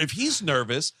cucumber, if he's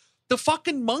nervous, the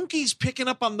fucking monkey's picking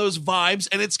up on those vibes,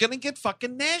 and it's gonna get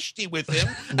fucking nasty with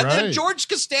him. And then George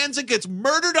Costanza gets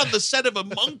murdered on the set of a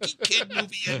Monkey Kid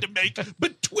movie he had to make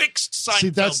betwixt Seinfeld See,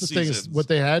 that's the thing is what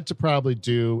they had to probably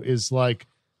do is like,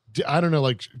 I don't know,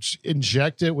 like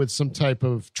inject it with some type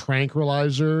of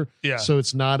tranquilizer, so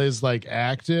it's not as like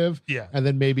active, and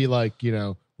then maybe like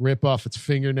rip off its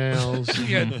fingernails,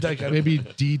 maybe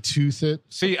detooth it.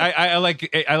 See, I like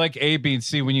A, B, and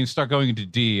C. When you start going into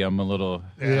D, I'm a little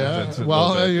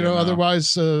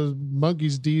otherwise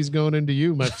monkey's D's going into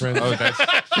you, my friend. Oh,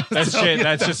 that's shit.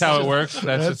 That's just how it works.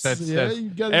 That's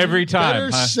every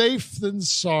time. Better safe than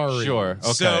sorry. Sure.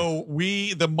 Okay. So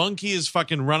the monkey is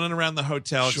fucking running around the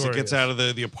hotel because it gets out of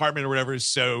the apartment or whatever.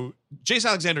 So Jace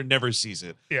Alexander never sees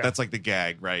it. Yeah. That's like the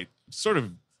gag, right? Sort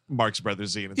of Marx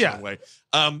Brothers-y in its own way.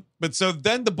 But so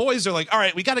then the boys are like, all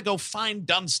right, we got to go find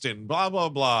Dunston, blah, blah,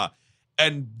 blah.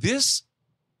 And this,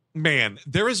 man,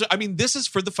 this is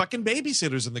for the fucking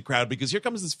babysitters in the crowd, because here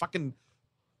comes this fucking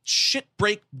shit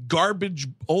break garbage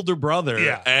older brother.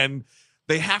 Yeah. And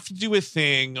they have to do a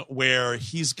thing where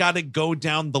he's got to go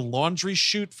down the laundry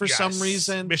chute for some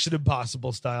reason. Mission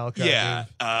Impossible style. Kind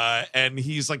of. And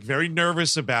he's like very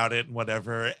nervous about it and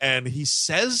whatever. And he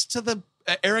says to the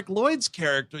Eric Lloyd's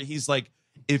character, he's like,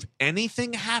 if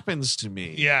anything happens to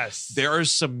me, there are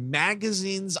some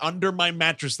magazines under my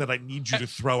mattress that I need you to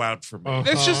throw out for me.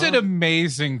 It's just an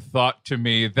amazing thought to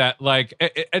me that like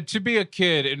to be a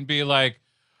kid and be like,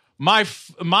 my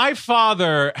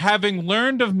father, having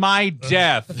learned of my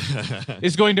death,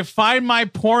 is going to find my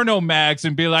porno mags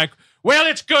and be like, well,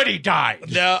 it's good he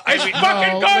died. No, it's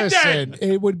fucking good listen,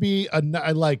 it would be a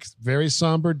like very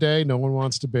somber day. No one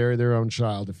wants to bury their own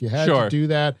child. If you had to do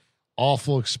that,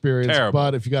 awful experience. Terrible.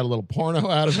 But if you got a little porno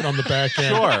out of it on the back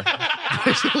end,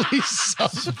 there's at least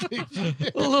something.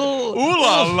 A little ooh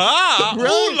la la,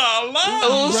 ooh la la, a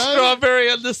little strawberry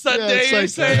on the Sunday. Yeah,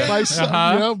 it's like my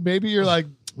son, maybe you're like,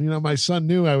 my son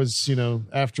knew I was,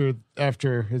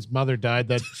 after his mother died,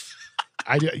 that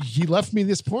he left me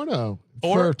this porno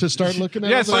to start looking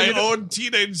at. Yes, my own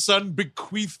teenage son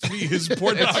bequeathed me his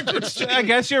pornography. I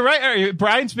guess you're right.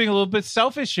 Brian's being a little bit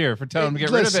selfish here for telling him to get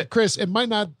rid of it. Chris, it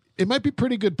might be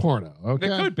pretty good porno. Okay,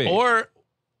 it could be. Or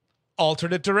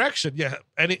alternate direction. Yeah,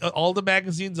 all the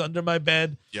magazines under my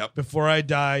bed. Yep. Before I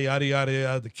die, yada yada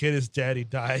yada. The kid is dead. He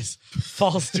dies.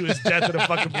 Falls to his death in a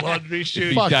fucking laundry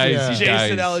chute. He dies.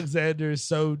 Jason Alexander is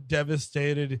so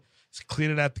devastated. He's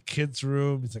cleaning out the kid's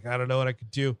room. He's like, I don't know what I could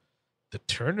do. The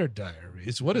Turner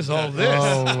Diaries. What is all this?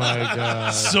 Oh my God.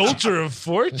 Soldier of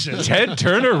Fortune. Ted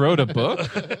Turner wrote a book.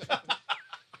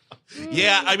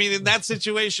 Yeah, I mean, in that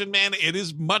situation, man, it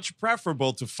is much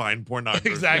preferable to find pornography.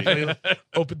 Exactly.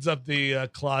 Opens up the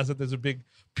closet. There's a big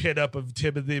pin up of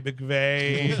Timothy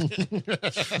McVeigh.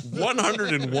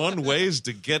 101 ways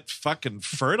to get fucking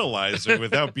fertilizer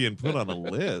without being put on a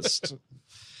list.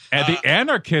 And the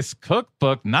Anarchist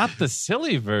Cookbook, not the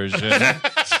silly version.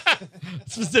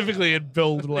 Specifically in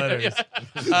bold letters.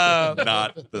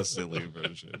 Not the silly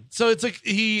version. So it's like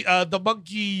the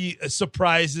monkey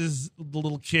surprises the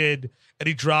little kid, and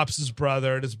he drops his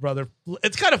brother, and his brother.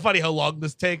 It's kind of funny how long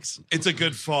this takes. It's a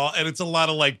good fall, and it's a lot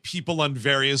of like people on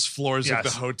various floors of the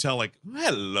hotel. Like,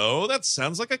 hello, that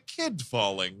sounds like a kid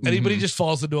falling. Anybody just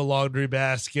falls into a laundry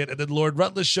basket, and then Lord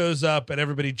Rutledge shows up, and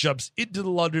everybody jumps into the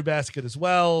laundry basket as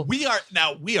well. We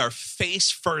are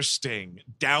face firsting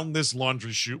down this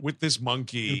laundry chute with this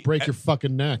monkey. You break your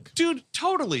fucking neck, dude.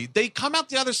 Totally. They come out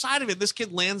the other side of it. This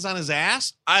kid lands on his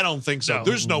ass. I don't think so. No.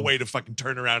 There's no way to fucking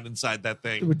turn around inside that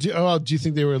thing. Do you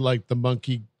think they were like the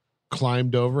monkey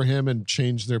climbed over him and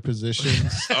changed their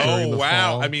positions? Oh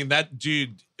wow! Fall? I mean, that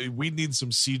dude. We need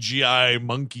some CGI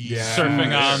monkey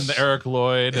surfing on the Eric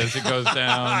Lloyd as it goes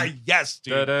down. Yes,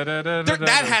 dude.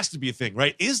 That has to be a thing,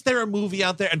 right? Is there a movie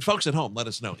out there? And folks at home, let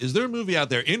us know. Is there a movie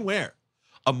out there in where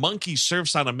a monkey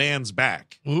surfs on a man's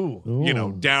back?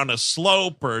 Ooh. Down a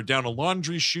slope or down a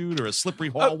laundry chute or a slippery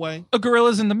hallway. A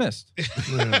Gorilla's in the Mist.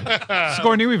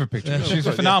 Sigourney Weaver picture. She's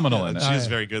phenomenal in it. She's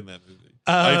very good in that movie.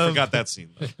 I forgot that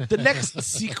scene, though. The next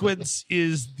sequence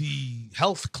is the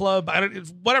health club.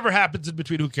 Whatever happens in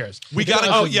between, who cares? We got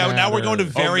to. Oh yeah, now we're going to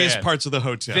various parts of the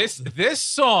hotel. This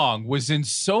song was in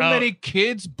so many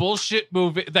kids' bullshit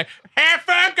movies. Like, have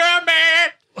fun, go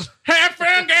mad. Have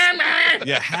fun, go mad.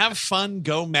 Yeah, have fun,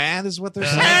 go mad is what they're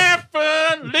saying. Have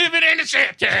fun living in the city.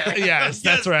 Yes,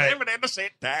 that's right. Living in the city.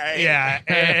 Yeah,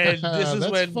 and this is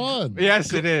That's when fun.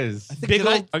 Yes, it is. big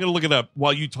old, I'm gonna look it up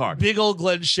while you talk. big old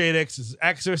Glenn Shadix is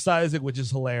exercising, which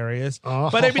is hilarious. Oh.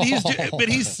 But I mean,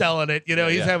 he's selling it. You know,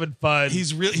 he's having fun.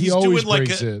 He's really He he's always doing like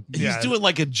brings a it. he's Yeah. doing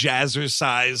like a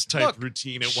jazzercise type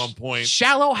routine at one point.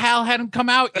 Shallow Hal hadn't come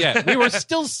out yet. We were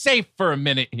still safe for a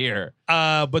minute here.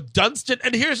 But Dunston,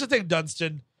 and here's the thing,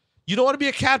 Dunston. You don't want to be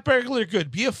a cat burglar.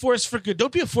 Good. Be a force for good.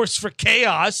 Don't be a force for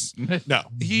chaos. No.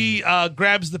 He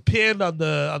grabs the pin on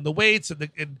the weights,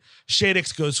 and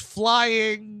Shadix goes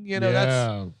flying. You know,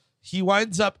 that's he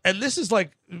winds up, and this is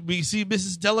like we see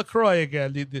Mrs. Delacroix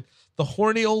again, the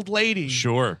horny old lady.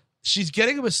 Sure. She's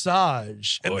getting a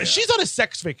massage, and she's on a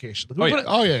sex vacation.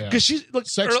 Oh yeah. Because she's like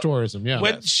Sex tourism. Yeah.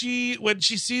 When she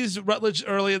sees Rutledge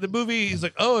early in the movie, he's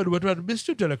like, "Oh, and what about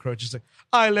Mr. Delacroix?" She's like,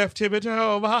 "I left him at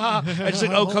home." And she's like,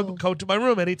 "Oh, come to my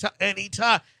room anytime,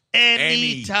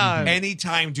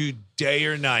 dude, day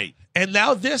or night." And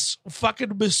now this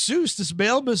fucking masseuse, this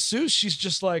male masseuse, she's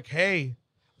just like, "Hey,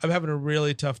 I'm having a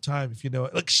really tough time, if you know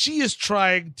it." Like she is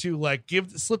trying to like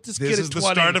slip this kid This at is 20.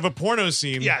 the start of a porno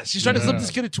scene. Yeah, she's trying to slip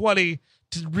this kid at 20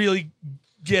 to really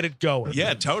get it going.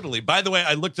 Yeah, totally. By the way,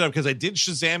 I looked it up because I did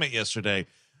Shazam it yesterday.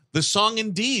 The song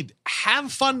Indeed,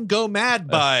 Have Fun Go Mad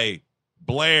by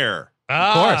Blair.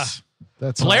 Of course.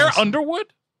 That's Blair awesome. Underwood?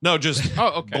 No, just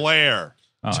okay. Blair.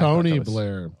 Oh, I Tony thought that was-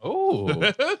 Blair.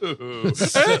 Oh.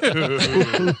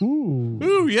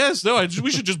 Ooh, yes. No,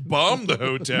 we should just bomb the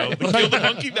hotel to kill the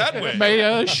monkey that way.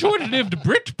 My short-lived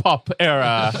Britpop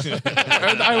era.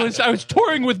 I was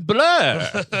touring with Blur.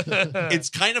 It's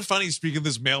kind of funny, speaking of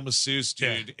this male masseuse,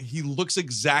 dude. Yeah. He looks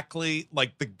exactly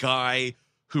like the guy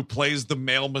who plays the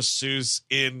male masseuse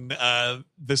in the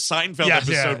Seinfeld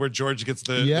episode where George gets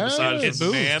the massage from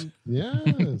the man.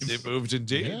 Yes. It moved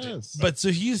indeed. Yes. But so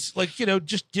he's like, you know,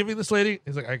 just giving this lady,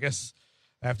 he's like, I guess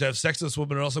I have to have sex with this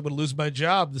woman or else I'm going to lose my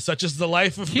job. Such is the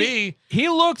life of me. He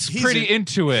looks pretty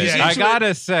into it. I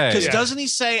gotta say. Because doesn't he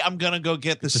say, I'm going to go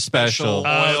get the special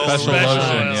oil? Special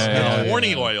lotion. Yeah.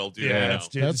 Horny oil, dude. Yeah,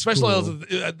 you know. that's special cool.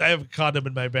 oils. I have a condom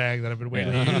in my bag that I've been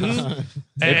waiting to use.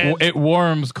 It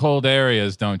warms cold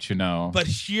areas, don't you know? But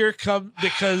here come,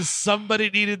 because somebody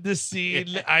needed this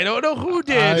scene. I don't know who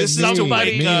did. This is to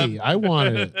wake up. I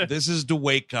wanted it. This is to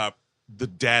wake up the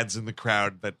dads in the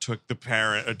crowd that took the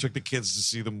kids to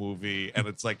see the movie, and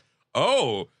it's like,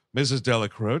 oh, Mrs.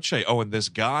 Delacroix. Oh, and this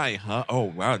guy, huh? Oh,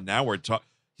 wow. Now we're talking.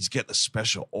 He's getting the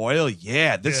special oil.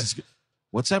 Yeah, this is.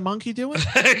 What's that monkey doing?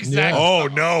 Exactly. Oh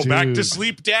no! Dude. Back to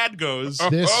sleep. Dad goes.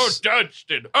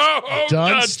 Dunston. Oh,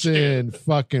 Dunston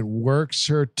fucking works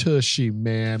her tushy,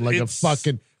 man, like It's- a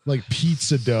fucking like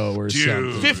pizza dough or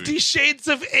something. 50 Shades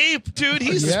of Ape, dude.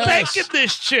 He's Yes. spanking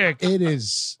this chick. It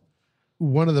is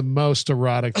one of the most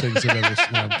erotic things I've ever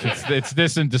seen. It's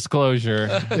this in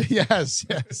Disclosure. Yes.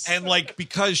 And like,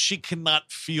 because she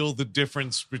cannot feel the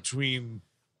difference between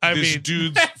this mean-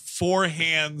 dude's 4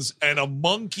 hands and a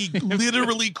monkey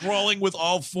literally crawling with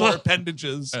all 4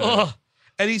 appendages. Ugh.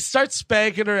 And he starts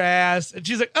spanking her ass, and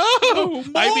she's like, "Oh,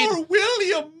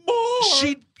 William,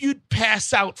 more." You'd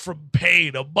pass out from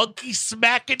pain. A monkey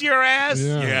smacking your ass."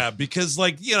 Yeah. Yeah, because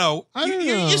like, you know, I don't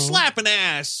know. you slap an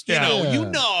ass, Yeah.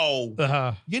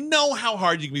 you know how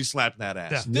hard you can be slapping that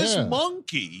ass. Yeah. This Yeah.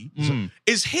 monkey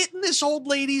is hitting this old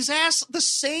lady's ass the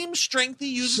same strength he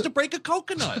uses to break a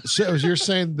coconut. So you're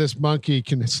saying this monkey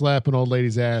can slap an old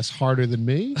lady's ass harder than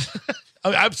me?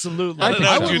 Oh, absolutely. I don't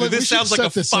know, we dude. should This sounds like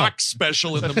set a this Fox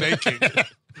special in the making.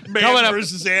 Man Coming up-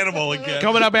 versus animal again.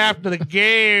 Coming up after the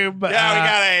game. Yeah, we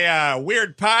got a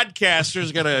weird podcaster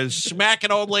who's going to smack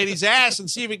an old lady's ass and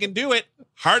see if he can do it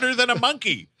harder than a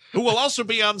monkey, who will also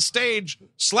be on stage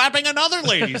slapping another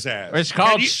lady's ass. It's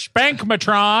called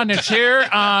Spankmatron. It's here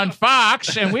on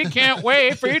Fox, and we can't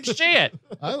wait for you to see it.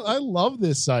 I love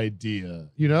this idea.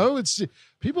 You know, it's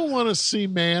people want to see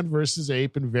man versus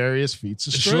ape in various feats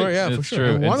of strength. Sure, yeah, for It's sure.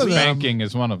 true. And one And of them spanking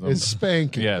is one of them. Is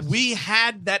spanking. Yes. We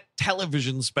had that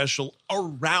television special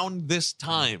around this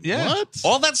time. Yeah. What?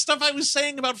 All that stuff I was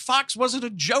saying about Fox wasn't a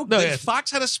joke. No, Like, yeah.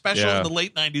 Fox had a special Yeah. in the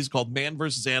late 90s called Man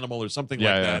versus Animal or something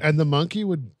Yeah, like yeah. that. And the monkey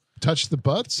would touch the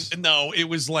butts? No, it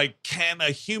was like, can a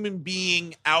human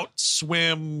being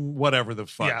outswim whatever the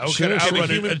fuck? Yeah, okay, Sure, outrun Can a a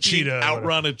human cheetah. being or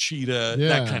outrun a cheetah?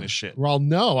 That kind of shit. Well,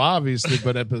 no, obviously,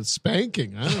 but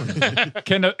spanking, I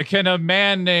don't know. Can a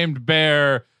man named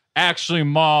Bear actually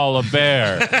maul a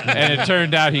bear? And it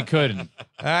turned out he couldn't.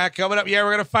 Coming up,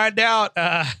 we're gonna find out.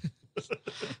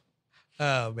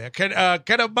 Oh man, can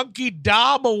a monkey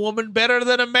dom a woman better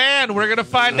than a man? We're gonna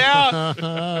find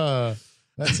out.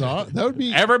 That's all. That would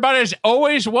be. Everybody's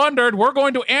always wondered. We're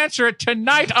going to answer it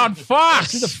tonight on Fox.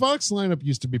 See, the Fox lineup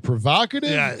used to be provocative.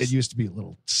 Yes. It used to be a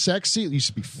little sexy. It used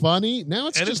to be funny. Now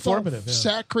it's And just all informative, yeah.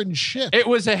 saccharine shit. It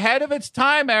was ahead of its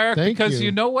time, Eric, Thank because you.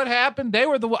 you know what happened? They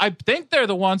were I think they're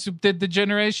the ones who did the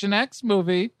Generation X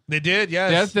movie. They did,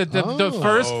 yes. Yes, the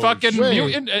first fucking Wait.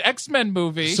 mutant X-Men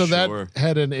movie. So that Sure.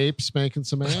 had an ape spanking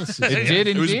some ass. it did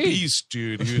It was indeed. Beast,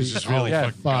 dude. He was just really yeah.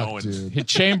 fucking Fuck, going. dude. His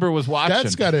chamber was watching.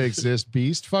 That's got to exist.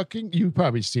 Beast fucking. You've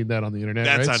probably seen that on the internet,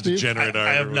 That's right, on Steve? Degenerate Art.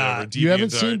 I have or whatever, not. You haven't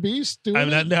Deviant seen Art. Beast? Doing I'm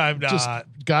not. it? No, I'm Just not.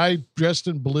 guy dressed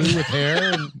in blue with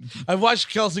hair. And I've watched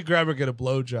Kelsey Grammer get a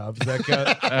blowjob. Does that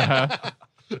count?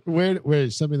 where?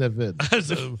 Send me that vid.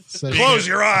 Send- Close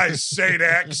your eyes,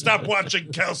 Sadak. Stop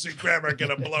watching Kelsey Grammer get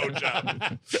a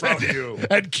blowjob from you.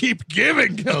 and keep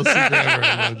giving Kelsey Grammer a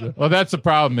blowjob. Well, that's the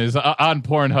problem is on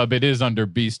Pornhub, it is under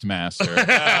Beastmaster.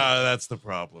 That's the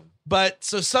problem. But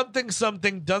so something.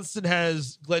 Dunston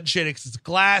has Glenn Shadix's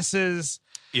glasses.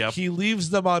 Yep. He leaves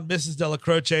them on Mrs.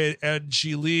 Delacroce, and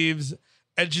she leaves.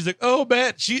 And she's like, "Oh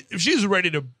man, she's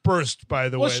ready to burst." By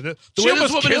the Well, way, the she way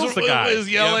this almost woman kills the guy. is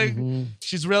yelling,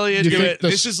 she's really into think it. the-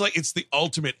 This is like it's the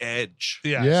ultimate edge.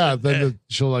 Yeah, then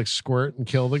she'll like squirt and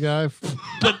kill the guy.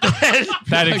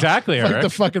 That exactly, Like Eric. the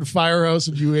fucking firehouse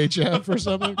in UHF or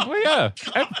something. Well, yeah.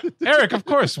 Eric, of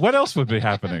course. What else would be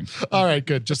happening? All right,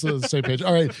 good. Just on the same page.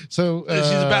 All right, so she's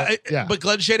about, yeah. But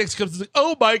Glenn Shadix comes and like,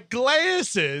 "Oh, my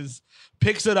glasses!"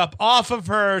 Picks it up off of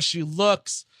her. She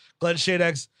looks. Glenn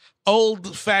Shadix,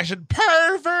 old-fashioned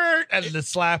pervert, and the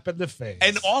slap in the face.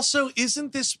 And also,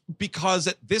 isn't this because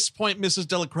at this point Mrs.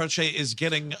 Delacroce is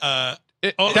getting That's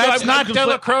I'm not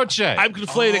confla- Delacroce. I'm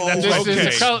conflating. That's Oh, right. This is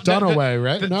okay. a col- Dunaway,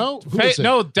 right? No, who is it?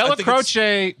 No, I think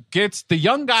Delacroce gets the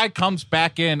young guy comes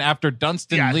back in after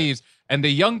Dunston Yeah. leaves, and the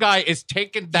young guy is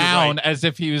taken down right. as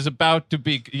if he was about to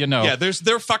be,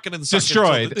 they're fucking in the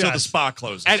Destroyed. until the spa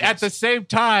closes. And at the same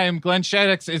time, Glenn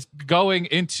Shadix is going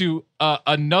into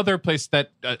another place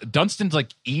that Dunston's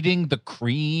like eating the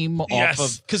cream Yes. off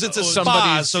of. because it's a spa,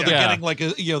 somebody's- so they're yeah. getting like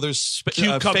there's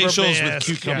Cucumber facials mask.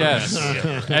 with cucumber Yes.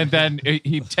 mask. And then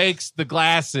he takes the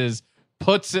glasses,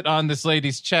 puts it on this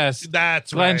lady's chest.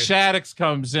 That's Glenn right. Shadix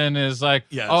comes in and is like,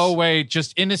 Yes. oh, wait,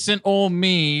 just innocent old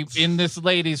me in this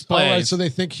lady's All place. right, so they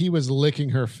think he was licking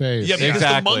her face. Yeah, because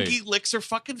Exactly. the monkey licks her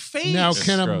fucking face. Now,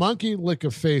 can a gross. monkey lick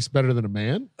a face better than a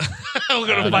man? We're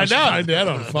gonna find out. Find out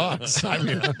on Fox. I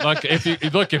mean,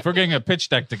 if we're getting a pitch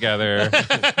deck together,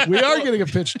 we are getting a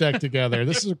pitch deck together.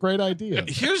 This is a great idea.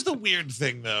 Here's the weird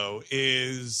thing, though,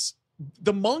 is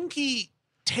the monkey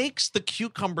takes the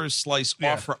cucumber slice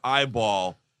off her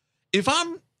eyeball. If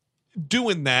I'm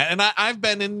doing that, and I've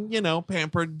been in,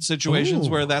 pampered situations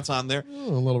Ooh. where that's on there. Oh,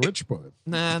 a little rich boy.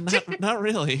 Nah, not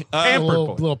really. A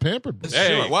little pampered boy.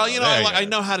 Sure. Well, there you I go.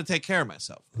 know how to take care of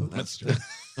myself. That's true.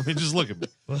 I mean, just look at me.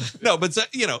 No, but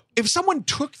if someone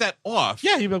took that off,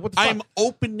 Yeah, you'd be like, what the fuck? I'm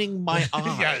opening my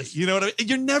eye. Yes. You know what I mean?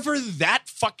 You're never that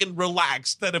fucking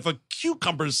relaxed that if a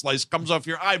cucumber slice comes off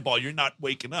your eyeball, you're not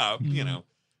waking up,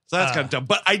 So that's kind of dumb.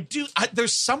 But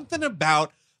there's something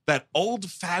about that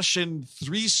old-fashioned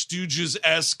Three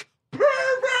Stooges-esque pervert.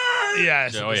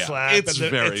 Yes, Oh, the yeah. slap. It's And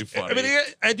very funny. I mean,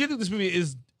 I do think this movie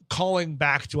is calling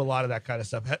back to a lot of that kind of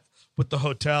stuff with the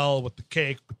hotel, with the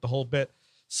cake, with the whole bit.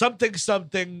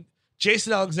 Something.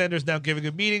 Jason Alexander is now giving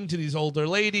a meeting to these older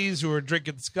ladies who are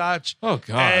drinking scotch. oh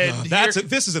God, And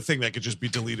This is a thing that could just be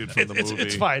deleted from the movie.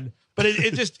 It's fine. But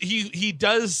it just he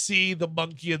does see the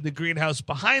monkey in the greenhouse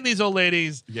behind these old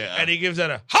ladies. Yeah. And he gives out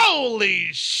a holy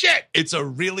shit. It's a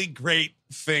really great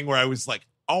thing where I was like,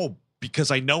 oh,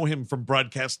 because I know him from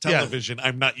broadcast television,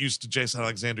 I'm not used to Jason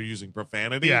Alexander using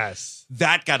profanity. Yes.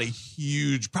 That got a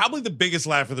huge, probably the biggest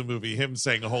laugh of the movie, him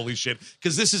saying holy shit,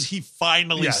 because he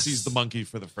finally Yes. sees the monkey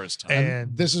for the first time.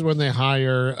 And This is when they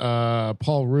hire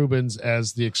Paul Rubens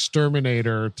as the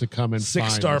exterminator to come and find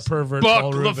 6-star us. pervert Buck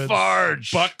Paul Rubens. Lafarge.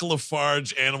 Buck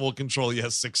Lafarge, animal control,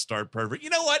 yes, 6-star pervert.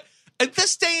 You know what? At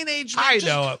this day and age, man, I just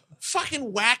know.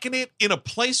 fucking whacking it in a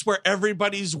place where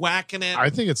everybody's whacking it. I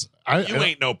think it's. You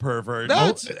ain't no pervert. No,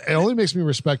 It only makes me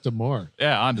respect him more.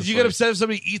 yeah, Did honestly. you get upset if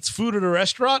somebody eats food at a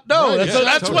restaurant? No, Right, that's, yeah,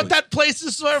 that's totally. what that place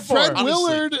is there for. Fred honestly.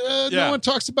 Willard, Yeah. no one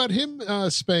talks about him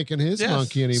spanking his Yes.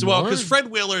 monkey anymore. So, well, because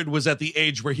Fred Willard was at the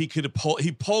age where he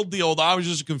pulled the old, I was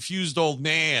just a confused old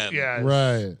man. Yeah.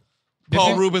 right,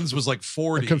 Paul Rubens was like a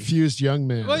 40. confused young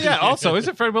man. Well, yeah. Also,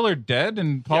 isn't Fred Willard dead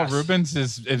and Paul Yes. Rubens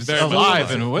is Very much alive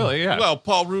alive. and Willie? Yeah. Well,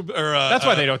 Paul Rubens. that's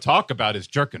why they don't talk about his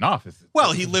jerking off.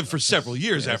 Well, he lived for several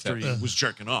years after exactly. he was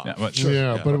jerking off. Yeah, well,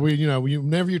 Yeah, but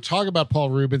whenever you talk about Paul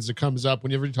Rubens, it comes up.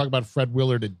 Whenever you talk about Fred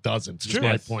Willard, it doesn't. Is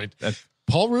my Yes. point. That's-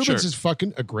 Paul Rubens Sure. is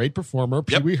fucking a great performer.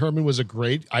 Pee Yep. Wee Herman was a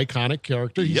great iconic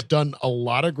character. He's done a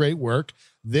lot of great work.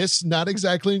 This not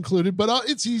exactly included, but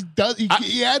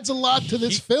he adds a lot to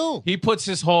this film. He puts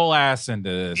his whole ass into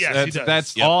this. Yes, he does.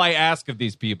 That's all I ask of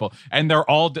these people, and they're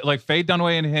all like Faye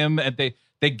Dunaway and him, and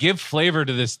they give flavor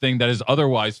to this thing that is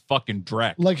otherwise fucking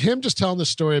dreck. Like him just telling the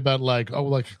story about like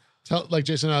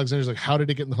Jason Alexander's like, how did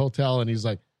he get in the hotel? And he's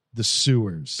like, the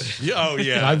sewers. Oh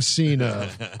yeah, I've seen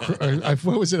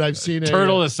what was it? I've seen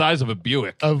turtle the size of a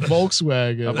Buick, a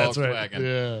Volkswagen. That's Volkswagen. right. Yeah,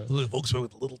 A little Volkswagen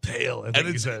with a little tail. I think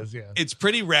he says, yeah. It's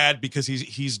pretty rad because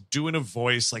he's doing a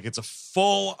voice like it's a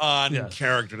full on Yeah.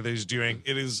 character that he's doing.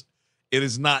 It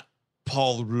is not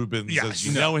Paul Rubens Yes. as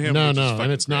you know him. No, which is and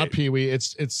fucking it's not great. Pee Wee.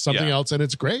 It's something else, and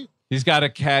it's great. He's got a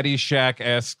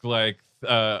Caddyshack-esque like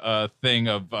thing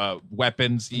of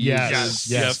weapons. He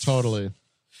uses. Yes, totally.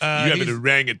 You have he's- an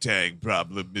orangutan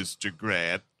problem, Mr.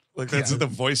 Grant. Like that's the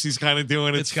voice he's kind of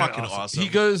doing. It's kinda fucking awesome. He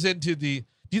goes into the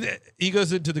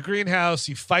greenhouse.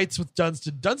 He fights with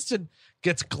Dunston. Dunston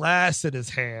gets glass in his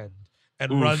hand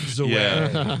and runs away.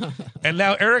 yeah. And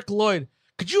now Eric Lloyd.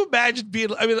 Could you imagine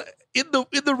being? I mean, in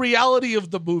the reality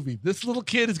of the movie, this little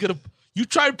kid is gonna. You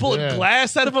try and pull a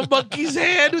glass out of a monkey's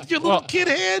hand with your little kid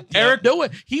hand? Eric- no way.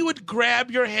 He would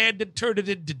grab your hand and turn it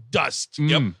into dust. But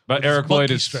With Eric his Lloyd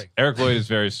monkey is strength.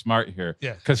 very smart here.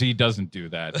 Yeah. Because he doesn't do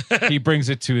that. He brings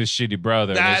it to his shitty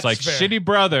brother. And That's it's like, fair. shitty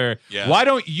brother, Yeah. why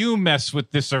don't you mess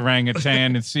with this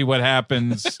orangutan and see what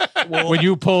happens when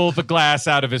you pull the glass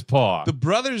out of his paw? The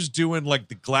brother's doing like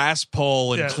the glass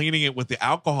pull and Yeah. cleaning it with the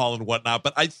alcohol and whatnot.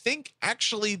 But I think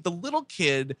actually the little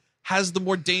kid has the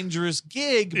more dangerous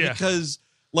gig Yeah. because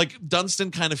like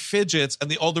Dunston kind of fidgets and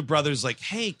the older brother's like,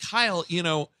 hey, Kyle, you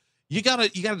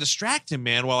gotta distract him,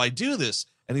 man, while I do this.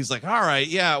 And he's like, all right,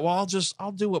 yeah, well,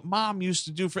 I'll do what mom used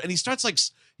to do and he starts like,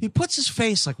 he puts his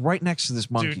face like right next to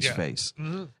this monkey's yeah. face.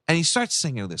 Mhm. And he starts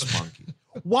singing to this monkey.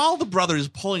 While the brother is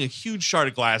pulling a huge shard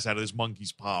of glass out of this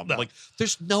monkey's palm. No. Like,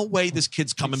 there's no way this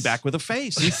kid's coming back with a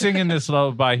face. He's singing this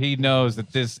lullaby. He knows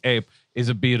that this ape is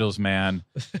a Beatles man.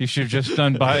 You should have just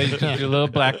done by your little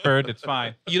blackbird. It's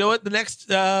fine. You know what? The next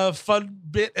fun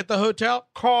bit at the hotel?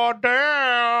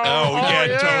 Cordell. Oh,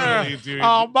 yeah, totally, dude.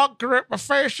 monkey ripped my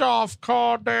face off,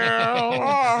 Cordell.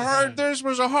 I heard this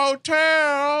was a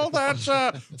hotel that's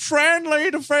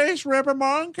friendly to face ripper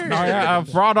monkey. Oh, yeah,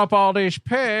 I've brought up all these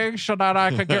pigs so that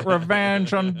I could get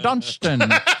revenge on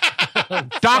Dunston.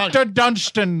 Dr.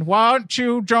 Dunston, won't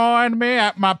you join me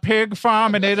at my pig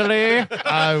farm in Italy?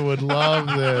 I would love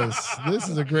this. This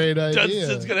is a great idea.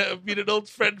 Dunston's going to meet an old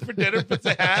friend for dinner, puts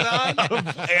a hat on.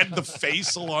 And the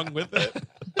face along with it.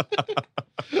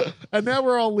 And now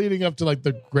we're all leading up to like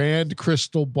the grand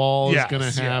crystal ball Yes, is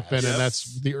going to happen, yes. and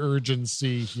that's the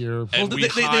urgency here. And Well, we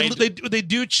hide-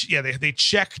 they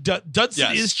check. Dunston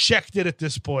Yes. is checked in at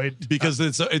this point. because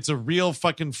it's a real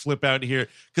fucking flip out here.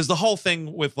 Because the whole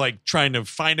thing with like trying to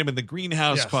find him in the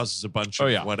greenhouse Yes. causes a bunch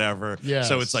of whatever. Yes.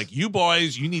 So it's like, you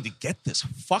boys, you need to get this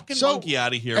fucking monkey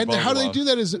out of here. And blah, how blah, do they blah. do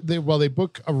that? Is they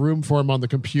book a room for him on the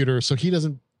computer, so he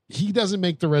doesn't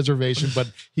make the reservation,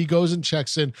 but he goes and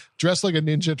checks in dressed like a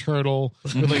Ninja Turtle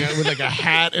with like a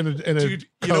hat and a Dude, you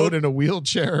coat know- and a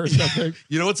wheelchair or something.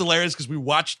 You know what's hilarious? Because we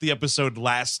watched the episode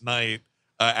last night,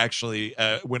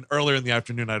 when earlier in the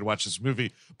afternoon I'd watched this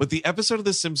movie. But the episode of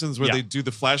The Simpsons where they do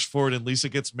the flash forward and Lisa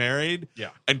gets married,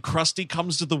 and Krusty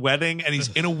comes to the wedding and he's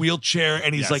in a wheelchair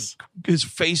and he's like, his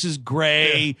face is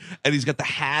gray and he's got the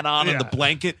hat on and the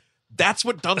blanket. That's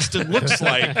what Dunston looks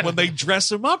like when they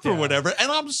dress him up or whatever. And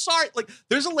I'm sorry, like,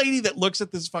 there's a lady that looks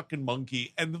at this fucking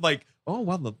monkey and like, oh,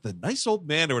 wow, the nice old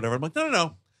man or whatever. I'm like,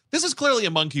 no. This is clearly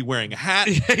a monkey wearing a hat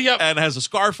and has a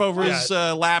scarf over his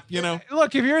lap, you know.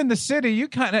 Look, if you're in the city, you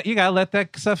gotta let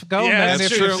that stuff go, Yeah, man.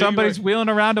 that's If true. somebody's wheeling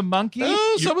around a monkey,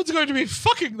 Oh, someone's going to be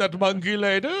fucking that monkey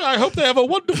later. I hope they have a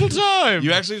wonderful time.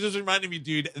 You actually just reminded me,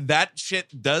 dude, that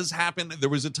shit does happen. There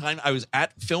was a time I was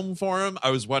at Film Forum. I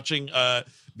was watching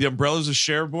The Umbrellas of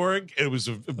Cherbourg. It was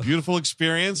a beautiful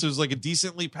experience. It was like a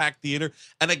decently packed theater.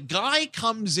 And a guy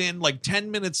comes in like 10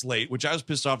 minutes late, which I was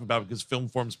pissed off about because Film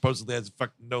Forum supposedly has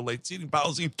fucking no late seating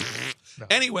policy.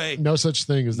 Anyway. No such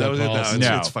thing as that policy.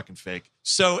 It's fucking fake.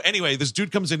 So anyway, this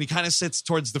dude comes in. He kind of sits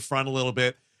towards the front a little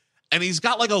bit. And he's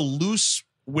got like a loose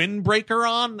windbreaker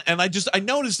on. And I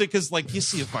noticed it because like you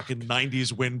see a fucking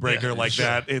 90s windbreaker like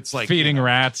that. It's like feeding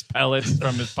rats pellets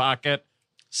from his pocket.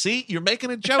 See, you're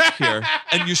making a joke here,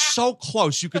 and you're so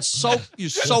close. You're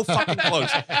so fucking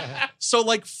close. So,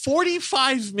 like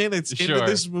 45 minutes into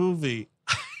this movie,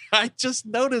 I just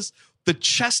noticed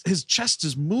his chest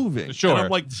is moving. Sure. And I'm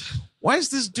like, why is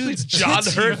this dude's John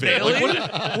tits Hurt heaving? Bailey?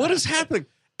 Like, what is happening?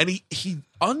 And he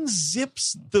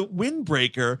unzips the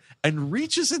windbreaker and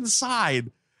reaches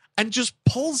inside. and just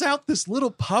pulls out this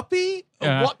little puppy.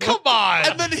 Yeah. What? Come on.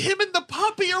 And then him and the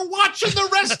puppy are watching the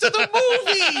rest of the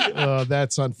movie. Oh,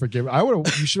 that's unforgivable.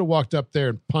 You should have walked up there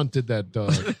and punted that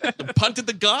dog. Punted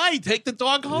the guy. Take the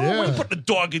dog home. Yeah. What are you putting a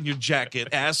dog in your jacket,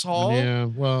 asshole? Yeah,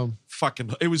 well,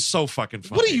 Fucking, it was so fucking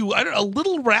funny. What are you, a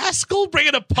little rascal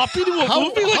bringing a puppy to a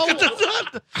movie?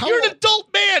 You're an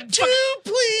adult man.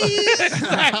 Please.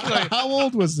 Exactly. how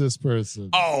old was this person?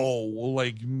 Oh,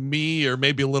 like me or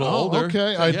maybe a little older.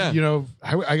 Okay, Yeah.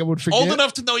 I would forget. Old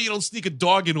enough to know you don't sneak a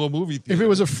dog into a movie theater. If it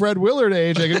was a Fred Willard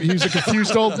age, he's a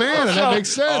confused old man, and that makes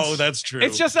sense. Oh, that's true.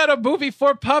 It's just not a movie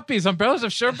for puppies. Umbrellas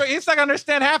of Sure, but he's not gonna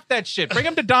understand half that shit. Bring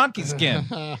him to Donkey Skin.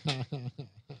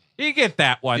 You get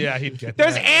that one. Yeah, he'd get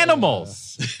There's that.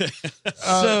 animals.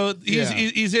 So yeah.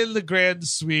 he's in the grand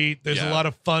suite. There's a lot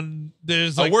of fun.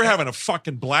 There's we're having a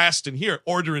fucking blast in here.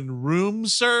 Ordering room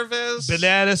service.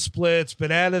 banana splits,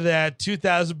 banana that,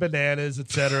 2,000 bananas, et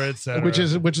cetera, et cetera. Which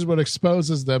is what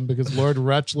exposes them, because Lord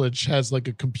Rutledge has like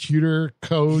a computer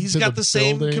code. He's to got the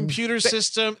same building. computer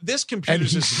system. This computer And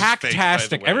he's system is fake, by the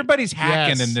Hacktastic. way. Everybody's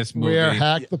hacking Yes, in this movie. We are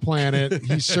hack the planet.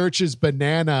 He searches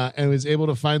banana and was able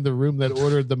to find the room that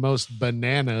ordered the most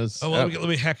bananas. Oh, well, let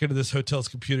me hack into this hotel's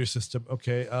computer system.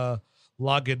 Okay,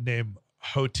 login name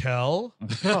hotel.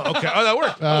 Oh, okay. Oh, that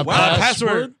worked. Wow.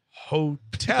 Password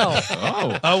hotel.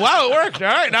 Oh, wow, it worked. All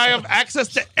right, now I have access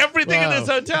to everything in this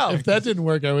hotel. If that didn't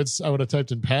work, I would have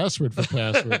typed in password for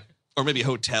password. Or maybe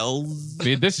hotels. I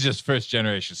mean, this is just first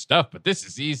generation stuff, but this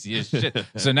is easy as shit.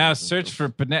 So now search for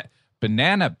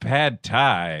banana pad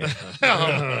thai,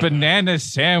 banana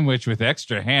sandwich with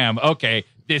extra ham. Okay,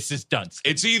 this is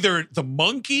Dunston. It's either the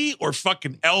monkey or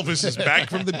fucking Elvis is back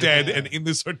from the dead and in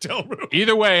this hotel room.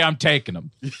 Either way, I'm taking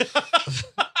them.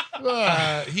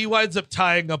 He winds up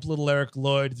tying up little Eric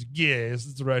Lloyd. He's like, yes,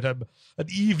 that's right. I'm an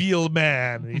evil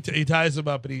man. And he ties him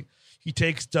up, and he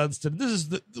takes Dunston. This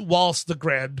is whilst the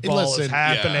grand ball is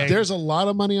happening. There's a lot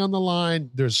of money on the line.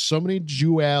 There's so many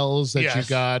jewels that you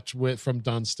got from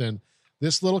Dunston.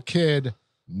 This little kid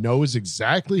knows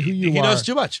exactly who you are. He knows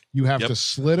too much. You have to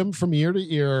slit him from ear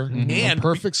to ear, a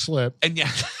perfect slip, And yeah.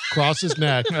 across his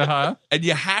neck. And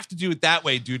you have to do it that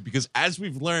way, dude, because as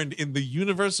we've learned in the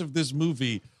universe of this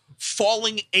movie,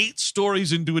 falling 8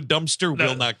 stories into a dumpster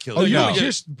will not kill you.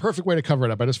 Here's the perfect way to cover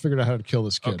it up. I just figured out how to kill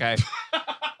this kid. Okay.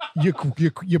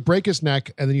 You break his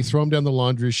neck, and then you throw him down the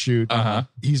laundry chute.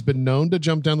 He's been known to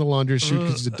jump down the laundry chute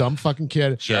because he's a dumb fucking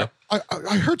kid. Sure.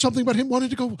 I heard something about him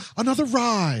wanting to go another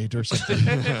ride or something.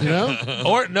 You know?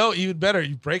 Or no, even better,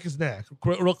 you break his neck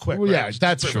real quick. Well, yeah, right?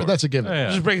 that's a given. Yeah.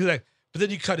 Just break his neck. But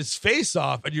then you cut his face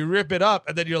off and you rip it up,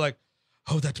 and then you're like,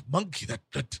 oh, that monkey,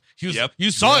 you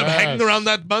saw him hanging around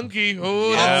that monkey.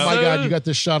 Oh, Oh my God! You got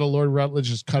this shot of Lord Rutledge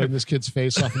just cutting this kid's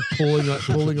face off and pulling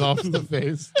off the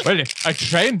face. Well, I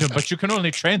trained them, but you can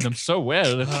only train them so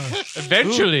well.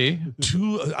 Eventually.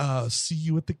 To see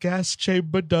you at the gas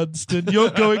chamber, Dunston.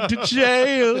 You're going to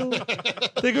jail.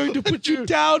 They're going to put you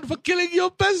down for killing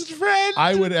your best friend.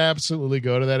 I would absolutely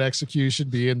go to that execution,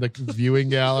 be in the viewing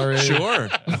gallery. Sure.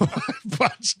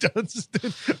 Watch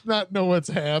Dunston not know what's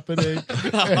happening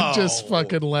and just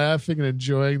fucking laughing and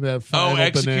enjoying that final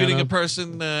executing banana. a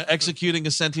person, executing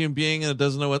a sentient being, and it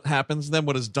doesn't know what happens to them.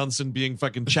 What is Dunston being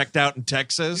fucking checked out in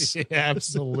Texas? Yeah,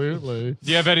 absolutely.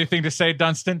 Do you have anything to say,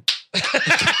 Dunston? You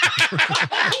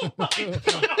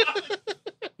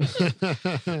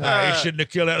shouldn't have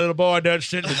killed that little boy,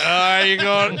 Dunston.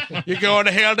 You're going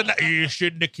to hell tonight. You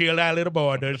shouldn't have killed that little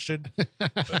boy, Dunston.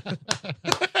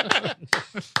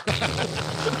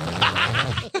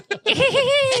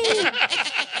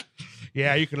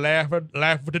 Yeah, you can laugh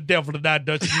with the devil tonight,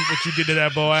 Dunston. What you did to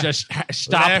that boy? Just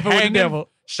stop Laughing with the hanging. devil.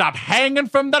 Stop hanging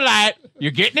from the light.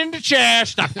 You're getting in the chair.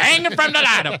 Stop hanging from the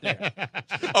light up there.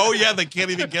 Oh, yeah, they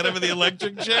can't even get him in the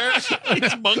electric chair.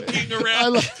 He's monkeying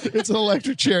around. It's an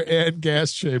electric chair and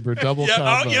gas chamber, double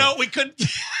combo. We couldn't.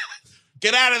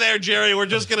 Get out of there, Jerry. We're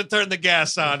just going to turn the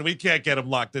gas on. We can't get him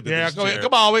locked into this chair.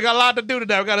 Come on. We got a lot to do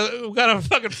today. We gotta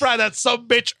fucking fry that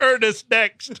sumbitch Ernest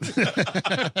next.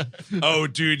 Oh,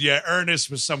 dude, yeah.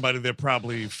 Ernest was somebody that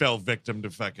probably fell victim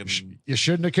to fucking. You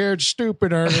shouldn't have cared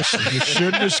stupid, Ernest. You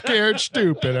shouldn't have scared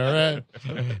stupid, all right?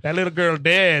 That little girl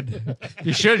dead.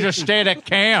 You should have just stayed at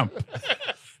camp.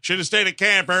 Should have stayed at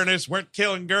camp, Ernest. Weren't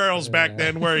killing girls back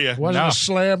then, were you? Wasn't a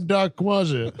slam dunk,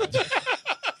 was it?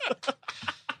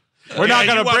 We're not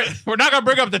gonna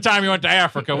bring up the time you went to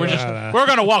Africa. We're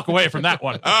gonna walk away from that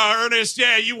one. Ernest,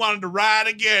 yeah, you wanted to ride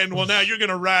again. Well, now you're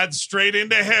gonna ride straight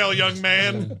into hell, young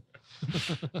man.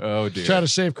 Oh dear. Try to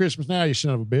save Christmas now, you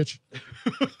son of a bitch.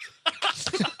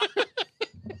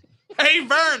 Hey,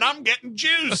 Vern, I'm getting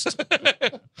juiced.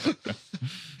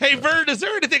 Hey, Vern, is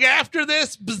there anything after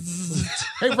this?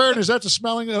 Hey, Vern, is that the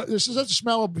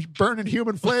smell of burning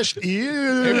human flesh?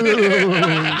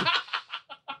 Ew.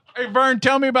 Hey, Vern,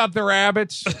 tell me about the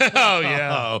rabbits. Oh,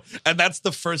 yeah. Oh, and that's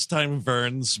the first time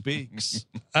Vern speaks.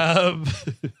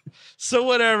 So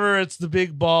whatever, it's the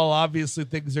big ball. Obviously,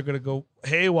 things are going to go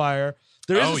haywire.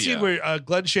 There is a scene where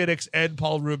Glenn Shadix and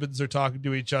Paul Rubens are talking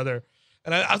to each other.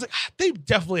 And I was like, they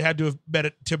definitely had to have met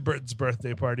at Tim Burton's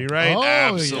birthday party, right? Oh,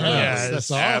 Absolutely. yes.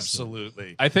 That's awesome.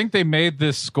 Absolutely. I think they made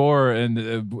this score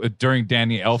during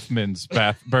Danny Elfman's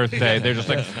birthday. They're just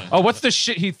like, oh, what's the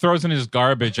shit he throws in his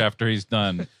garbage after he's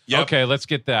done? Yep. Okay, let's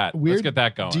get that. Weird let's get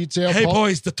that going. Detail. Hey, Paul-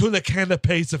 boys, the tuna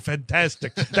canapes are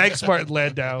fantastic. Thanks, Martin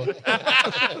Landau.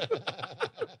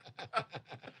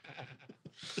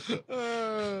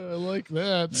 I like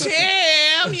that.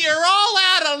 Tim, you're all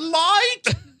out of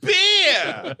light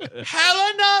beer.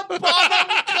 Helena Bonham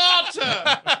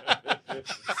Carter.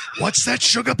 What's that,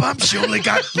 sugar bumps? You only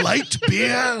got light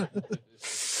beer?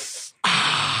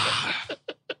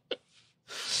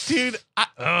 Dude,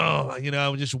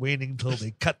 I'm just waiting until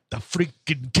they cut the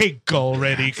freaking cake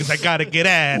already because I got to get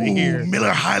out of here.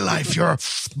 Miller High Life, you're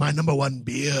my number one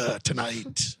beer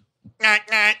tonight.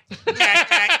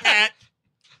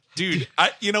 dude,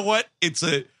 you know what? It's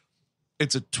a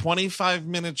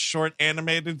 25-minute short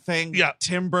animated thing. Yeah.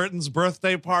 Tim Burton's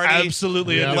birthday party.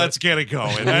 Absolutely. Yeah. Let's get it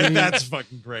going. That's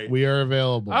fucking great. We are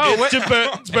available. Oh, It's Tim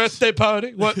Burton's birthday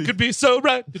party. What could be so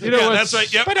right? You know Yeah, what's-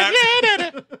 that's right.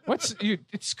 Yep.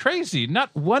 It's crazy.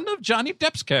 Not one of Johnny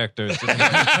Depp's characters.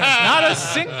 Not a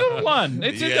single one.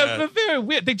 It's Yeah. a very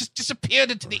weird. They just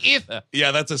disappeared into the ether.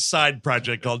 Yeah, that's a side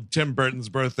project called Tim Burton's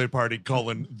birthday party,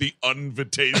 The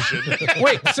Invitation.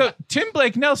 Wait, so Tim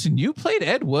Blake Nelson, you played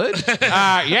Ed Wood?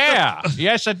 Yeah.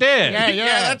 Yes, I did.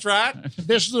 Yeah, that's right.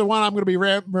 This is the one I'm going to be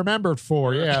remembered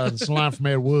for. Yeah, it's the line from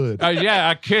Ed Wood. Yeah,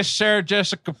 I kissed Sarah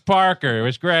Jessica Parker. It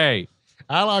was great.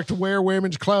 I like to wear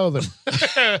women's clothing.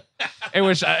 It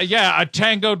was, I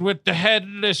tangoed with the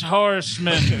headless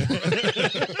horseman.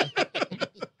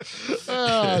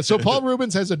 So Paul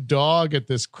Rubens has a dog at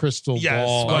this crystal Yes,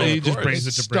 ball. well, he just brings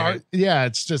it to bring it. Yeah,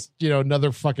 it's just,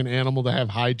 another fucking animal to have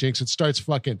hijinks. It starts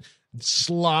fucking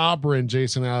slobbering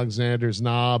Jason Alexander's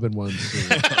knob in one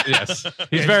scene. Yes.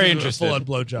 He's very interested. Full on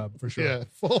blowjob for sure. Yeah,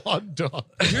 full on dog.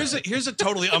 Here's a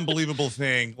totally unbelievable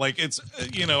thing. Like, it's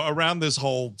around this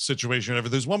whole situation. Whatever.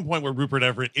 There's one point where Rupert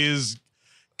Everett is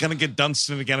gonna get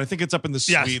Dunston again. I think it's up in the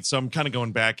suite, so I'm kind of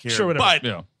going back here. Sure, whatever.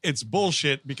 But it's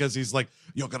bullshit because he's like,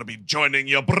 you're gonna be joining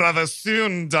your brother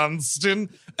soon,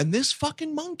 Dunston. And this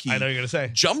fucking monkey, I know you're gonna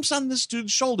say, jumps on this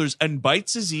dude's shoulders and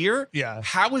bites his ear. Yeah.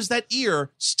 How is that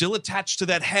ear still attached to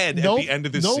that head at the end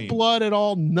of this scene? No blood at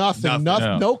all. Nothing.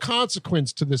 No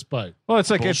consequence to this bite. Well,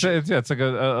 it's like it's like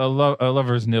a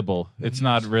lover's nibble. It's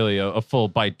not really a full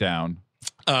bite down.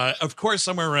 Of course,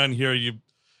 somewhere around here,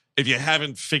 if you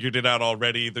haven't figured it out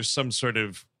already, there's some sort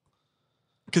of,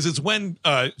 because it's when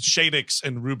Shadix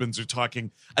and Rubens are talking.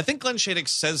 I think Glenn Shadix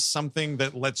says something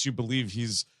that lets you believe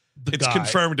it's guy.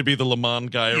 confirmed to be the Le Mans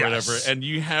guy or Yes. whatever. And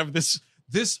you have this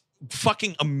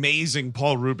fucking amazing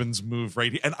Paul Rubens move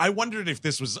right here. And I wondered if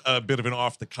this was a bit of an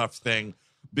off the cuff thing,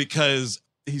 because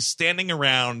he's standing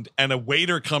around and a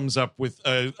waiter comes up with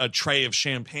a tray of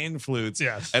champagne flutes.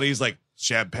 Yes. And he's like,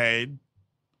 champagne?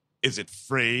 Is it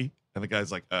free? And the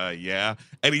guy's like, yeah.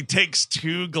 And he takes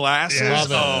 2 glasses. Yeah.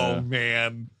 Love it. Oh,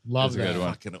 man. Love That's that.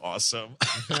 fucking awesome.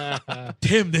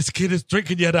 Tim, this kid is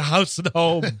drinking you at a house and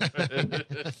home.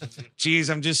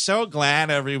 Geez, I'm just so glad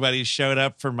everybody showed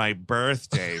up for my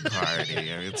birthday party. I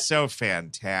mean, it's so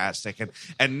fantastic.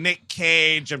 And Nick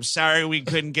Cage, I'm sorry we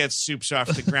couldn't get soups off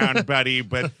the ground, buddy,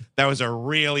 but that was a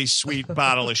really sweet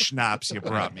bottle of schnapps you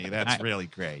brought me. That's really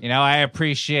great. You know, I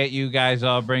appreciate you guys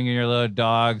all bringing your little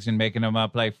dogs and making them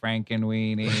up like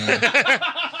Frankenweenie.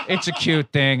 It's a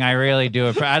cute thing. I really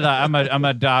do. I'm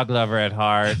a dog lover at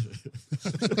heart.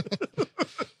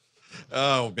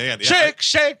 Oh, man. Yeah. Shake,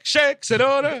 shake, shake,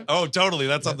 Sonora. Oh, totally.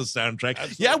 That's on the soundtrack.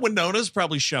 Absolutely. Yeah, Winona's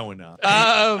probably showing up.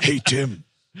 Hey, Tim,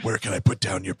 where can I put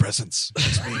down your presents?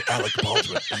 It's me, Alec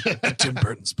Baldwin, at Tim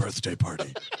Burton's birthday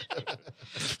party.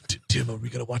 Tim, are we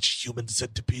going to watch Human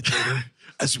Centipede later?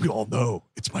 As we all know,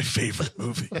 it's my favorite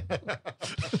movie.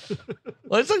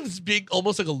 Well, it's like this being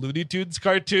almost like a Looney Tunes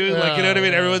cartoon. Like, you know what I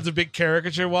mean? Everyone's a big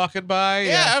caricature walking by.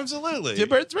 Yeah, absolutely. Tim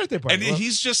Burton's birthday party. And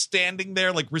he's just standing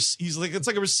there, like he's like, it's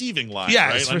like a receiving line,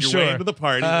 Yes, right? On for your way sure. into the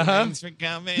party. Thanks for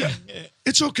coming. Yeah.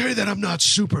 It's okay that I'm not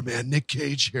Superman, Nick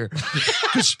Cage here,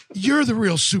 because you're the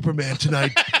real Superman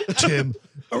tonight, Tim.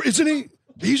 Or isn't he?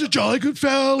 He's a jolly good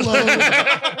fellow.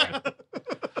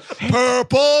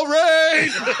 Purple Rain.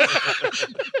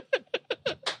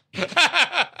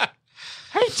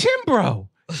 Hey, Tim, bro.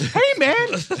 Hey, man.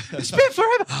 It's been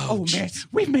forever. Oh man,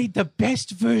 we made the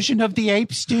best version of the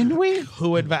apes, didn't we?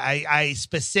 Who I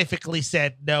specifically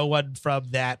said no one from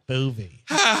that movie.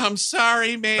 I'm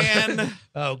sorry, man.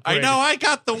 Oh, I great. know I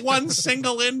got the one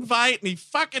single invite, and he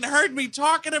fucking heard me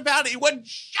talking about it. He wouldn't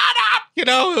shut up. You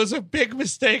know, it was a big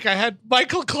mistake. I had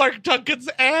Michael Clark Duncan's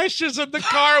ashes in the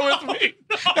car with me,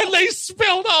 and they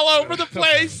spilled all over the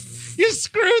place. You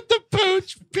screwed the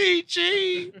pooch,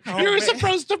 Peachy. You were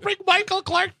supposed to bring Michael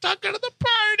Clark Duncan to the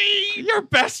party. Your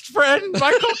best friend,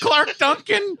 Michael Clark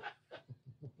Duncan.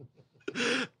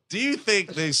 Do you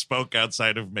think they spoke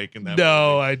outside of making that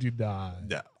No, movie? I do not.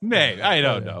 No. Nay, I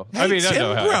don't know. Hey, I mean, I Tim,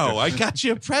 don't know. bro, I got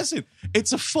you a present.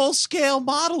 It's a full-scale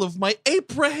model of my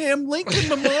Abraham Lincoln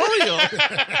Memorial.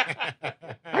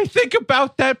 I think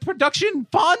about that production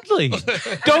fondly.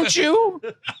 Don't you?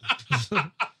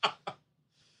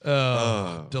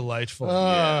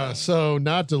 Delightful. So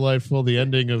not delightful. The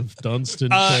ending of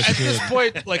Dunston At Checks this In.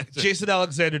 point, like Jason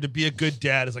Alexander, to be a good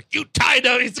dad, is like, you tied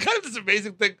up. He's kind of this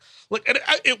amazing thing. Like, and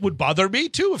it would bother me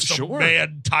too if some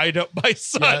man tied up my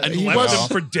son And He left was- him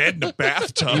for dead in a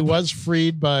bathtub. He was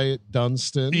freed by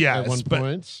Dunston Yes, at one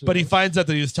point. But he finds out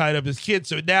that he was tied up his kid.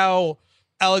 So now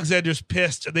Alexander's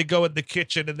pissed, and they go in the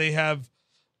kitchen and they have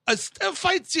a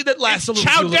fight scene that lasts a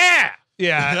little too long.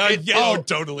 Yeah,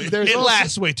 Totally. it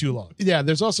lasts way too long. Yeah,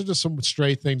 there's also just some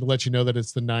stray thing to let you know that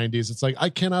it's the 90s. It's like, I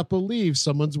cannot believe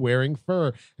someone's wearing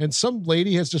fur. And some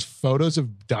lady has just photos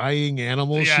of dying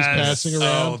animals she's passing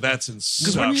around. Oh, that's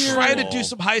Because when you're insufferable. trying to do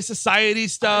some high society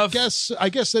stuff, I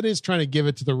guess it is trying to give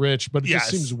it to the rich, but it Yes.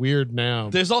 just seems weird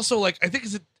now. there's also like, I think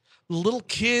it's a little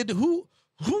kid who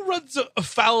runs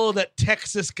afoul of that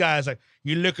Texas guy. Is like,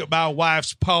 you look at my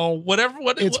wife's poem, whatever.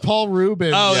 It's Paul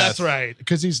Rubin. Oh, that's right.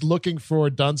 Because he's looking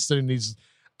for Dunston and he's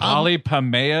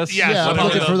Polypomeus? Yeah, I'm so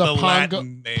looking for the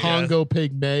Latin name. Pongo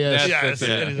Pygmaeus. Yes.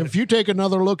 If you take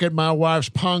another look at my wife's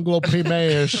Pongo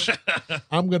Pygmaeus,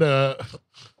 I'm gonna.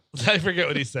 I forget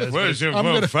what he says. Where's your I'm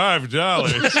gonna-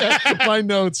 $5? My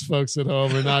notes, folks at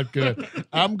home, are not good.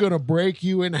 I'm gonna break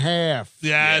you in half.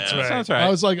 Yeah, that's right. Sounds right. I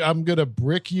was like, I'm gonna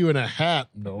brick you in a hat.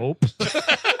 Nope.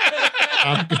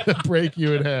 I'm gonna break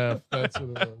you in half. That's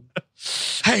what it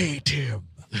was. Hey, Tim,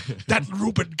 that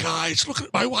Reuben guy's looking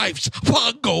at my wife's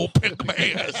Pongo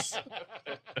Pygmaeus.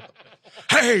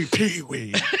 Hey,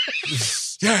 Pee-wee.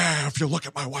 Yeah, if you look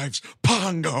at my wife's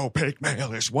Pongo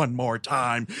Pygmaeus one more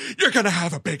time, you're going to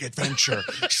have a big adventure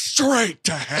straight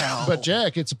to hell. But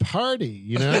Jack, it's a party,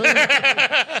 you know.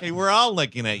 Hey, we're all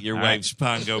looking at your wife's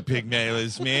Pongo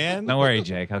Pygmaeus, man. Don't worry,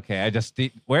 Jake. Okay,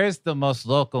 where's the most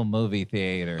local movie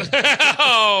theater?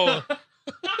 Oh,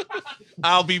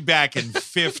 I'll be back in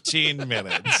 15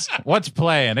 minutes. What's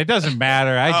playing? It doesn't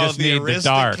matter. I just the need the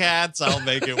dark. Aristocats, I'll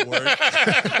make it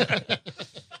work.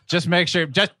 Just make sure.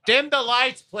 Just dim the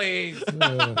lights, please.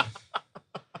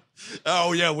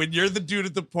 Oh, yeah, when you're the dude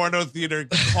at the porno theater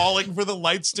calling for the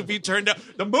lights to be turned up,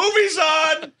 the movie's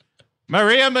on!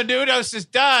 Maria Menounos is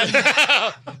done.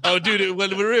 oh, dude! When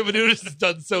Maria Menounos is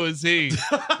done, so is he.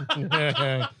 I'm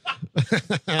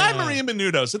Maria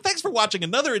Menounos, and thanks for watching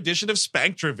another edition of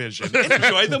Spanktravision.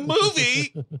 Enjoy the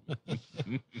movie!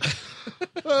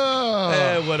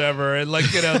 Whatever, and like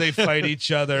they fight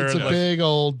each other. It's and a like, big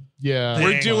old, yeah.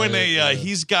 We're doing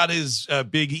he's got his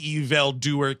big eval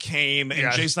doer cane, and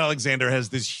Yeah. Jason Alexander has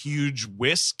this huge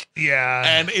whisk. yeah,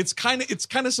 And it's kind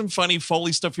of some funny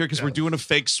Foley stuff here because we're doing a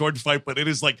fake sword fight, but it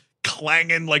is like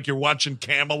clanging like you're watching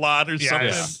Camelot or something.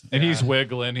 Yes. And he's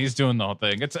wiggling. He's doing the whole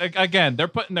thing. It's again, they're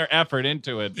putting their effort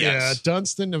into it. Yeah,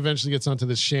 Dunston eventually gets onto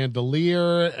this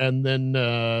chandelier, and then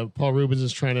Paul Rubens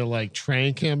is trying to like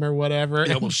trank him or whatever.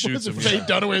 He almost shoots him. Faye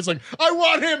Dunaway's like, I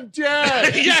want him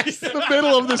dead. Yes. In the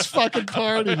middle of this fucking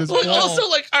party. This Well, ball. also,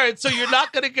 like, all right, so you're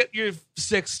not gonna get your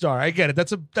 6-star. I get it.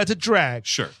 That's a drag.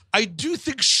 Sure. I do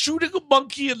think shooting a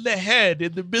monkey in the head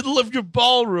in the middle of your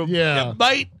ballroom Yeah.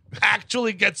 might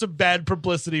actually get some bad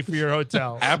publicity for your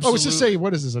hotel. I was just saying,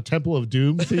 what is this, a Temple of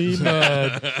Doom theme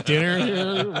dinner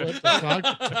here? What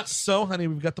the fuck? So, honey,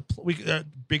 we've got the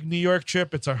big New York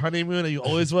trip. It's our honeymoon, and you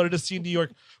always wanted to see New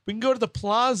York. We can go to the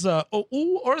plaza,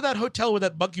 or that hotel where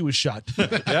that monkey was shot.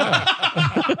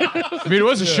 I mean, it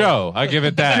was a show. I give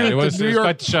it that. Dude, It was the New York-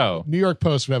 quite a show. New York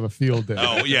Post would have a field day.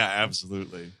 Oh yeah,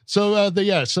 absolutely. So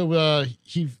the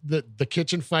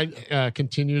kitchen fight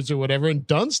continues or whatever, and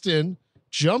Dunston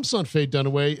jumps on Faye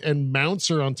Dunaway and mounts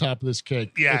her on top of this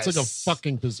cake. Yes. It's like a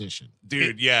fucking position.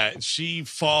 Dude, yeah, she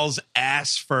falls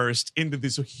ass first into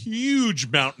this huge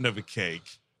mountain of a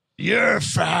cake. You're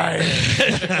fired.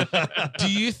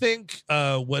 Do you think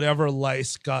whatever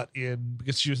lice got in,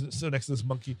 because she was so next to this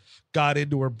monkey, got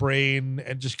into her brain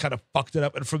and just kind of fucked it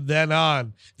up? And from then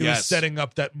on, it was setting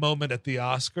up that moment at the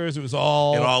Oscars. It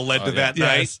all led to that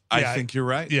night. I think you're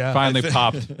right. Yeah. Finally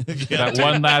popped. That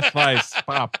one last lice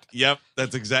popped. Yep,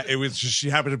 that's exactly. It was just she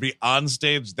happened to be on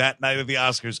stage that night of the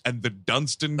Oscars, and the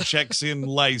Dunston Checks In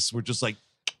lice were just like,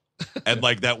 and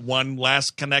like that one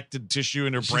last connected tissue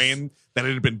in her brain that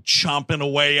it had been chomping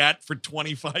away at for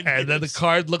 25 years. And then the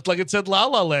card looked like it said La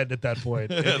La Land at that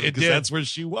point. It did. That's where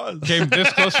she was. Came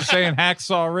this close to saying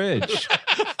Hacksaw Ridge.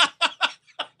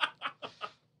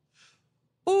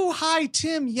 Oh, hi,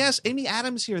 Tim. Yes, Amy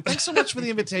Adams here. Thanks so much for the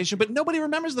invitation, but nobody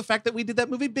remembers the fact that we did that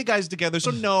movie Big Eyes together,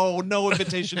 so no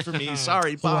invitation for me.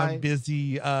 Sorry, bye. I'm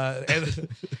busy.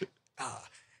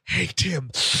 Hey,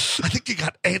 Tim, I think you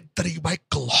got Anthony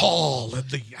Michael Hall in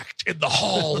the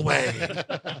hallway.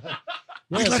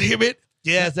 We let him in.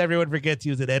 Yes, everyone forgets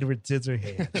he was an Edward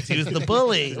Scissorhands. He was the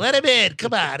bully. Let him in.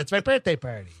 Come on, it's my birthday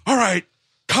party. All right,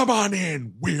 come on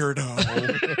in,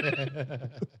 weirdo.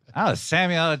 Oh,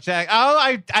 Samuel L. Jackson. Oh,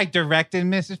 I directed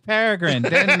Mrs. Peregrine,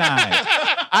 didn't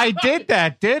I? I did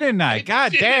that, didn't I?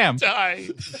 God damn.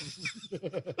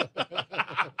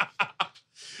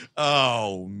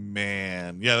 Oh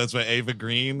man, yeah, that's what Ava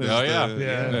Green is.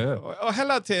 Oh,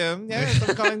 hello, Tim. Yes,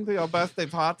 I'm coming to your birthday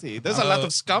party. There's a lot of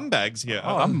scumbags here.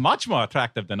 Oh, I'm much more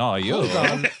attractive than all you.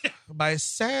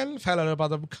 Myself, Helena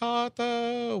Bottom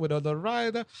Carter, Winona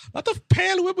Ryder, a lot of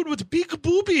pale women with big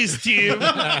boobies, Tim.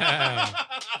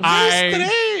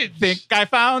 I think I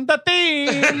found the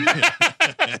theme.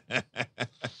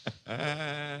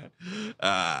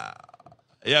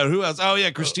 Yeah, who else? Oh, yeah,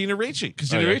 Christina Ricci.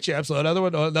 Christina Ricci, absolutely. Another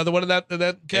one in that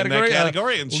category. In that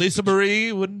category. Lisa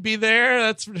Marie wouldn't be there,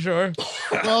 that's for sure.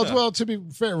 Well, to be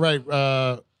fair, right.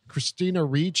 Christina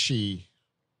Ricci.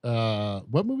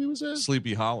 What movie was that?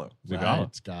 Sleepy Hollow.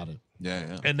 Right, got it.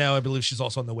 Yeah. And now I believe she's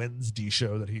also on the Wednesday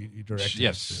show that he directed.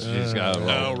 Yes. She's got a role.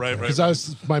 Oh, right.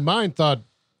 Because my mind thought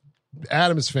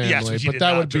Adam's Family, Yes, but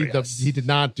that would be he did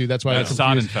not do. That's why That's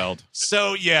Sonnenfeld.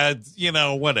 So yeah,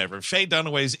 whatever. Faye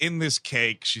Dunaway's in this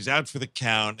cake. She's out for the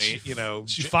count.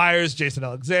 She fires Jason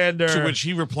Alexander, to which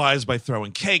he replies by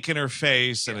throwing cake in her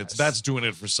face, and that's doing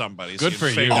it for somebody. Good for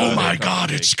you. Oh my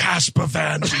God, it's Casper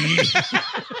Van Dien.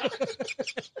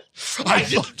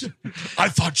 I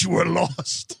thought you were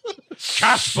lost.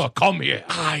 Casper, come here.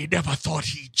 I never thought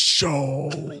he'd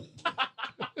show.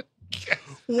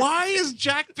 Why is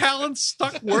Jack Palance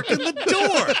stuck working the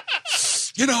door?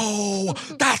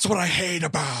 That's what I hate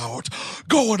about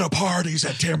going to parties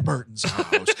at Tim Burton's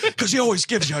house, because he always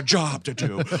gives you a job to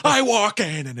do. I walk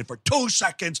in, and then for 2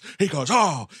 seconds, he goes,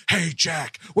 "Oh, hey,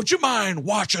 Jack, would you mind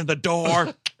watching the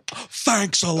door?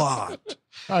 Thanks a lot."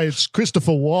 Hi, it's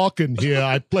Christopher Walken here.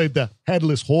 I played the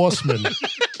Headless Horseman.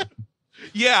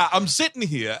 Yeah, I'm sitting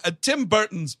here at Tim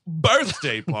Burton's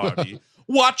birthday party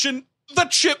watching the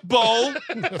chip bowl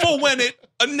for when it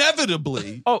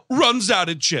inevitably runs out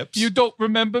of chips. You don't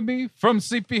remember me from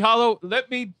Sleepy Hollow?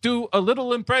 Let me do a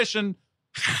little impression.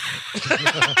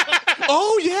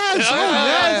 Oh, yes.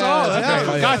 I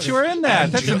forgot you were in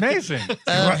that. That's amazing.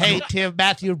 Hey, Tim,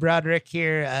 Matthew Broderick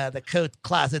here. The coat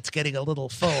closet's getting a little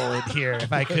full in here.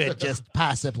 If I could just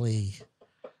possibly...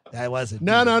 I wasn't.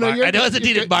 No. I wasn't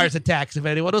needed Mars Attacks, if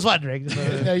anyone was wondering.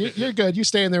 Yeah, you're good. You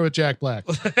stay in there with Jack Black.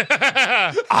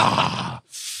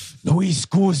 Luis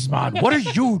Guzman, what are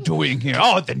you doing here?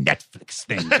 Oh, the Netflix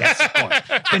thing. Yes, of course.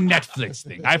 The Netflix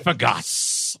thing. I forgot.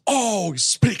 Oh,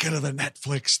 speaking of the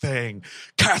Netflix thing,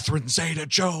 Catherine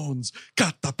Zeta-Jones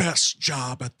got the best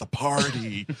job at the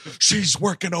party. She's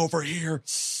working over here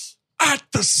at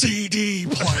the CD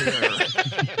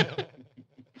player.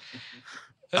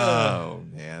 Oh,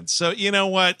 man. So, you know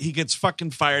what? He gets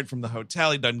fucking fired from the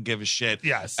hotel. He doesn't give a shit.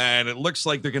 Yes. And it looks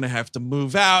like they're going to have to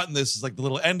move out. And this is like the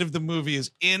little end of the movie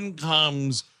is in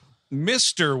comes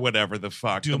Mr. whatever the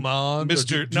fuck. Dumont?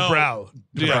 Mr. Dubrau.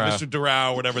 Yeah, Mr.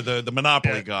 Dubrau, whatever, the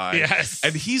Monopoly guy. Yes.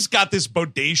 And he's got this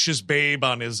bodacious babe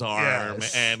on his arm.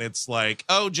 Yes. And it's like,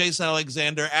 oh, Jason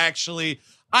Alexander, actually...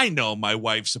 I know my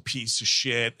wife's a piece of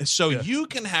shit. So you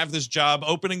can have this job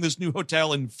opening this new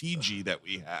hotel in Fiji that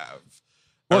we have.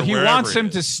 Well, he wants him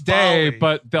to stay, Bali.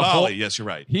 but the Bali, whole yes, you're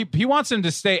right. He wants him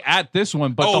to stay at this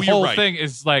one, but the you're whole right. thing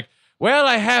is like, well,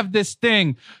 I have this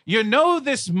thing. You know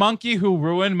this monkey who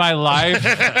ruined my life?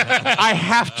 I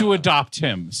have to adopt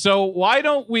him. So why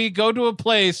don't we go to a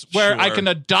place where I can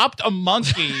adopt a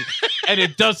monkey and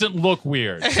it doesn't look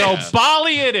weird? So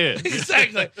Bali it is.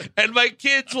 Exactly. And my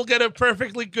kids will get a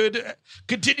perfectly good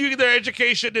continuing their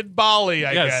education in Bali,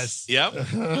 I guess. Yep.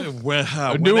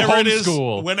 New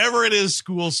homeschool. Whenever it is,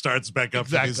 school starts back up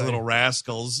for these little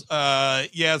rascals.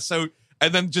 So...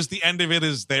 And then just the end of it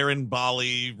is they're in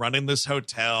Bali running this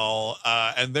hotel.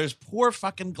 And there's poor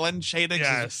fucking Glenn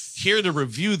Shadix here to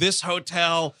review this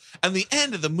hotel. And the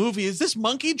end of the movie is this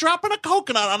monkey dropping a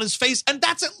coconut on his face. And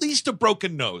that's at least a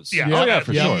broken nose. Yeah. Oh, yeah,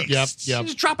 for sure. Yep.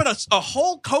 He's dropping a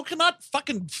whole coconut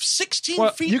fucking 16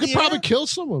 feet. You could probably kill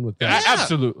someone with that. Yeah.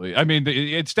 Absolutely. I mean,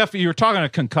 it's definitely, you're talking a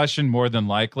concussion more than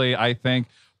likely, I think.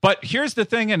 But here's the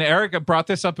thing, and Eric brought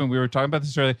this up, and we were talking about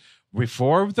this earlier.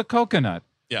 Before the coconut,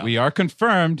 we are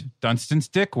confirmed Dunston's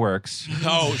dick works.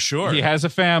 Oh, sure. He has a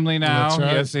family now.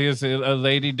 Right. He has a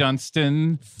lady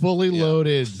Dunston. Fully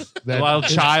loaded. A little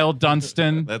child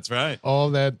Dunston. That's right. All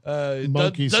that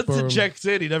monkey sperm. Dunston checks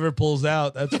in. He never pulls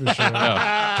out. That's for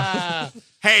sure.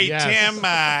 Hey, Tim.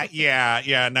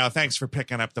 No, thanks for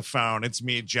picking up the phone. It's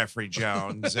me, Jeffrey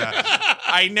Jones.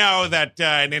 I know that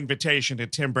an invitation to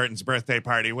Tim Burton's birthday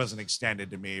party wasn't extended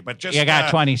to me, but just... You got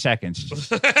 20 seconds.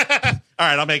 All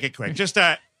right, I'll make it quick. Just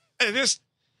tell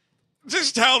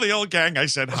the old gang I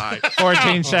said hi.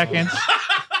 14 seconds.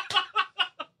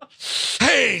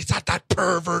 Hey, it's not that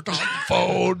pervert on the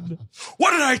phone.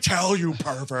 What did I tell you,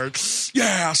 pervert?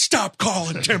 Yeah, stop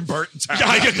calling Tim Burton's house.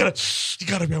 Yeah, you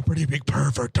gotta be a pretty big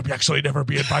pervert to actually never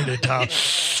be invited to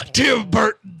Tim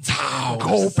Burton's house.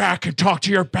 Go back and talk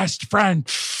to your best friend,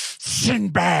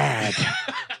 Sinbad.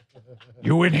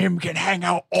 You and him can hang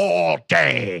out all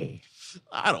day.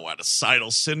 I don't want to sidle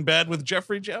Sinbad with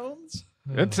Jeffrey Jones.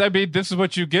 This is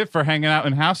what you get for hanging out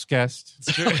in house guest.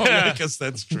 I guess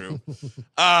that's true.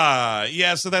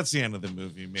 So that's the end of the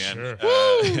movie, man. Sure.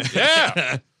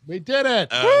 Yeah. We did it.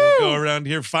 We'll go around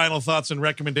here. Final thoughts and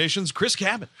recommendations. Chris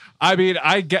Cabot. I mean,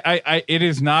 it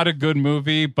is not a good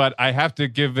movie, but I have to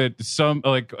give it some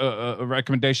a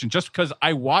recommendation just because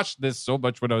I watched this so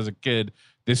much when I was a kid.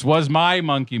 This was my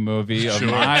monkey movie of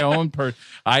my own.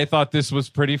 I thought this was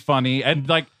pretty funny and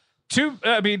like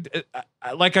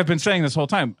I've been saying this whole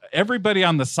time, everybody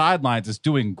on the sidelines is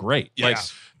doing great. Yeah. Like,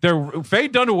 Faye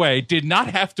Dunaway did not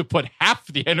have to put half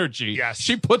the energy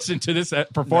she puts into this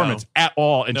performance at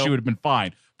all, and she would have been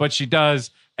fine. But she does,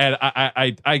 and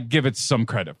I give it some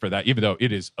credit for that, even though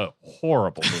it is a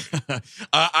horrible movie.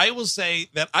 I will say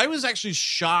that I was actually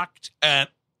shocked at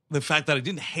the fact that I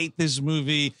didn't hate this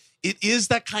movie. It is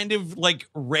that kind of like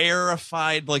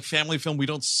rarefied like family film we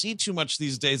don't see too much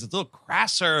these days. It's a little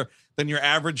crasser than your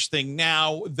average thing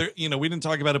now. There, we didn't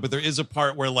talk about it, but there is a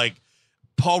part where like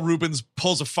Paul Rubens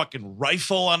pulls a fucking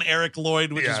rifle on Eric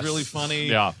Lloyd, which is really funny.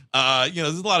 Yeah.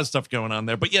 There's a lot of stuff going on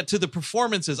there. But yeah, to the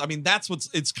performances, I mean,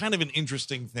 it's kind of an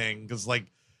interesting thing because like,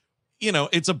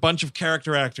 it's a bunch of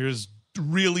character actors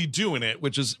really doing it,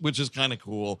 which is kind of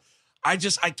cool. I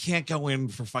can't go in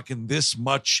for fucking this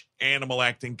much animal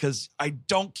acting because I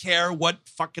don't care what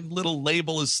fucking little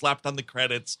label is slapped on the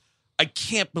credits. I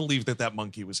can't believe that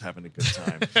monkey was having a good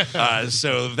time.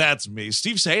 So that's me.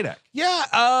 Steve Sadak.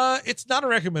 Yeah, it's not a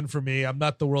recommend for me. I'm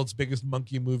not the world's biggest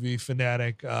monkey movie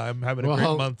fanatic. I'm having a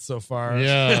great month so far.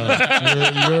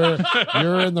 Yeah,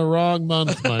 you're in the wrong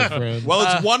month, my friend.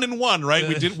 Well, it's 1 and 1,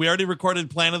 right? We already recorded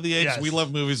Planet of the Apes. Yes. We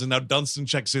love movies, and now Dunston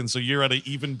checks in, so you're at an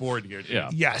even board here. Yeah.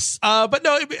 Yes, but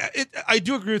no, I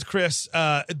do agree with Chris.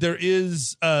 There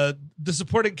is the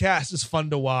supporting cast is fun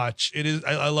to watch. It is.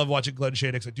 I love watching Glenn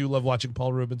Shadix. I do love watching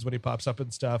Paul Rubens when he pops up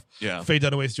and stuff. Yeah, Faye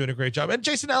Dunaway's doing a great job, and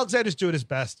Jason Alexander's doing his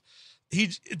best.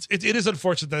 It is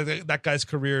unfortunate that guy's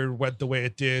career went the way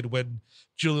it did when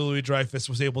Julia Louis-Dreyfus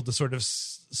was able to sort of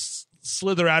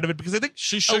slither out of it, because I think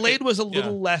Elaine was a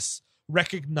little less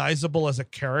recognizable as a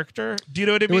character. Do you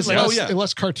know what I mean? It was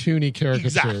less cartoony caricature.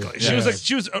 Exactly.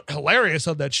 She was hilarious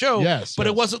on that show. But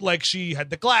it wasn't like she had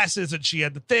the glasses and she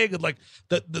had the thing and like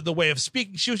the way of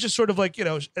speaking. She was just sort of like,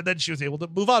 and then she was able to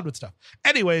move on with stuff.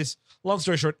 Anyways, long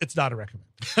story short, it's not a recommend.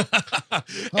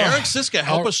 Eric Siska,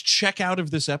 help us check out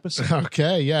of this episode.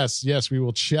 Okay. Yes, we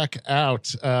will check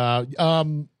out.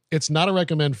 It's not a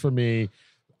recommend for me.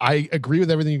 I agree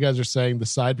with everything you guys are saying. The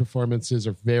side performances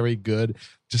are very good.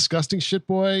 Disgusting Shit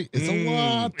Boy, it's a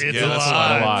lot. It's a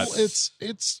lot.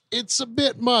 It's a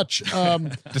bit much.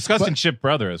 Disgusting Shit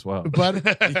Brother as well. But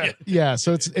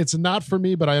so it's not for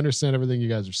me, but I understand everything you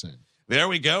guys are saying. There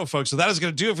we go, folks. So that is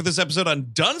going to do it for this episode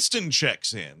on Dunston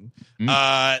Checks In.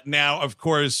 Now, of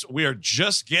course, we are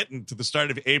just getting to the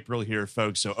start of April here,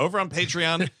 folks. So over on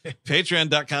Patreon,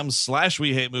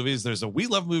 patreon.com/WeHateMovies, there's a We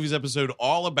Love Movies episode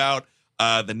all about the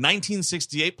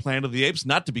 1968 Planet of the Apes,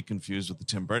 not to be confused with the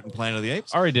Tim Burton Planet of the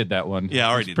Apes. Already did that one. Yeah,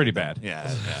 already did. Pretty bad. Yeah.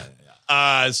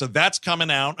 So that's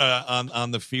coming out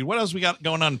on the feed. What else we got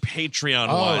going on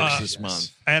Patreon-wise this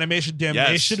month? Animation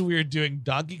Damnation. Yes. We are doing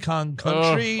Donkey Kong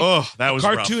Country. That was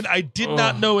cartoon rough. I did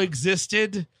not know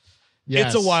existed.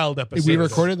 Yes. It's a wild episode. We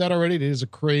recorded that already. It is a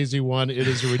crazy one. It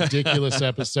is a ridiculous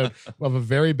episode of a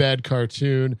very bad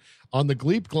cartoon. On the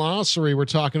Gleep Glossary, we're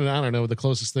talking, I don't know, the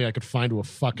closest thing I could find to a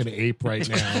fucking ape right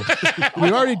now.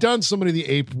 We've already done so many of the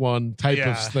ape one type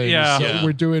of things. Yeah. So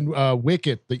we're doing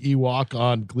Wicket, the Ewok,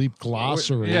 on Gleep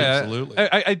Glossary. Yeah, absolutely.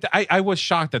 I was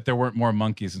shocked that there weren't more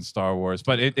monkeys in Star Wars,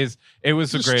 but it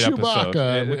was a great episode.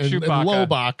 And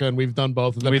Lobaka, and we've done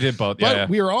both of them. We did both, But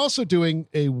we are also doing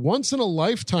a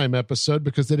once-in-a-lifetime episode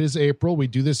because it is April. We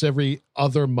do this every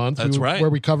other month. That's right. Where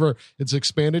we cover, it's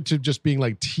expanded to just being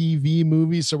like TV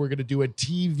movies. So we're going to do a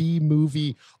TV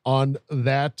movie on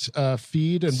that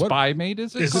feed. And Spy Mate,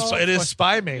 is it? It is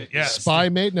Spy Mate, yes. Spy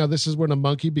Mate. Now, this is when a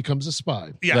monkey becomes a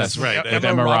spy. Yes. That's right.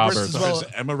 Emma Roberts. There's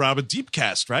Emma Roberts deep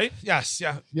cast, right? Yes,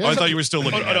 yeah. Yeah. Oh, I thought you were still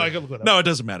looking at no, it. I can look it up. No, it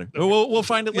doesn't matter. We'll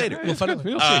find it later. We'll find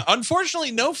it.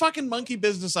 Unfortunately, no fucking monkey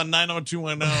business on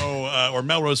 90210 or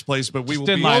Melrose Place, but we will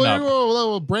Didn't be. line up.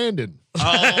 Oh, Brandon.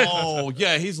 Oh,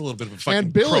 yeah, he's a little bit of a fucking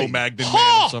And Billy. Cro-Magnon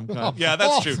man of some kind. Yeah,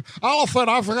 that's true. Elephant,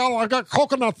 I forgot I got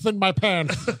coconuts in my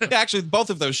pants. Yeah, actually, both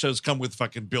of those shows come with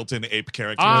fucking built-in ape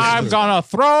characters. I'm gonna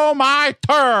throw my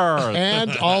turd.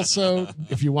 And also,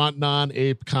 if you want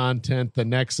non-ape content, the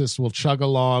Nexus will chug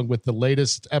along with the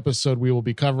latest episode we will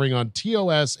be covering on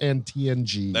TOS and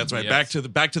TNG. That's right. Yes.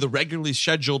 Back to the regularly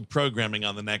scheduled programming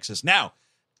on the Nexus. Now,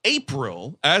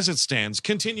 April, as it stands,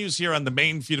 continues here on the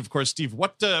main feed. Of course, Steve,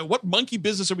 what monkey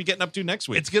business are we getting up to next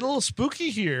week? It's getting a little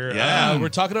spooky here. Yeah. We're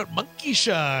talking about Monkey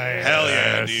Shine. Hell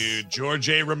yeah, dude. George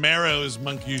A. Romero's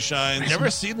Monkey Shines.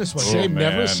 Never seen this one. Same,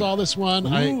 man. never saw this one.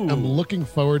 I am looking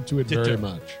forward to it very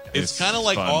much. It's kind of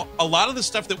like fun. a lot of the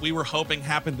stuff that we were hoping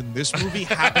happened in this movie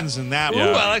happens in that Ooh,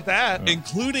 movie. I like that.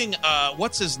 Including,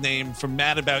 what's his name from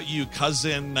Mad About You?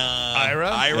 Cousin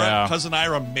Ira? Ira. Cousin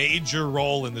Ira, major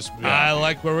role in this movie. I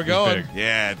like where we're going. big.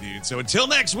 Yeah, dude. So until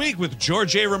next week with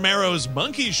George A. Romero's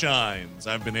Monkey Shines,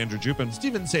 I've been Andrew Jupin.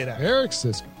 Steven Sadak. Eric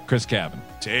Sisk. Chris Cabin.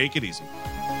 Take it easy.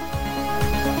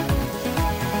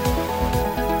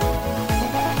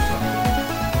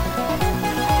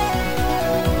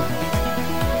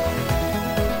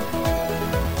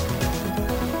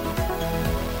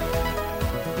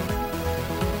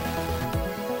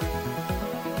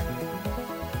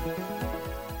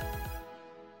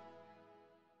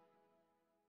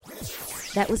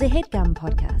 That was a HeadGum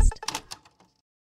podcast.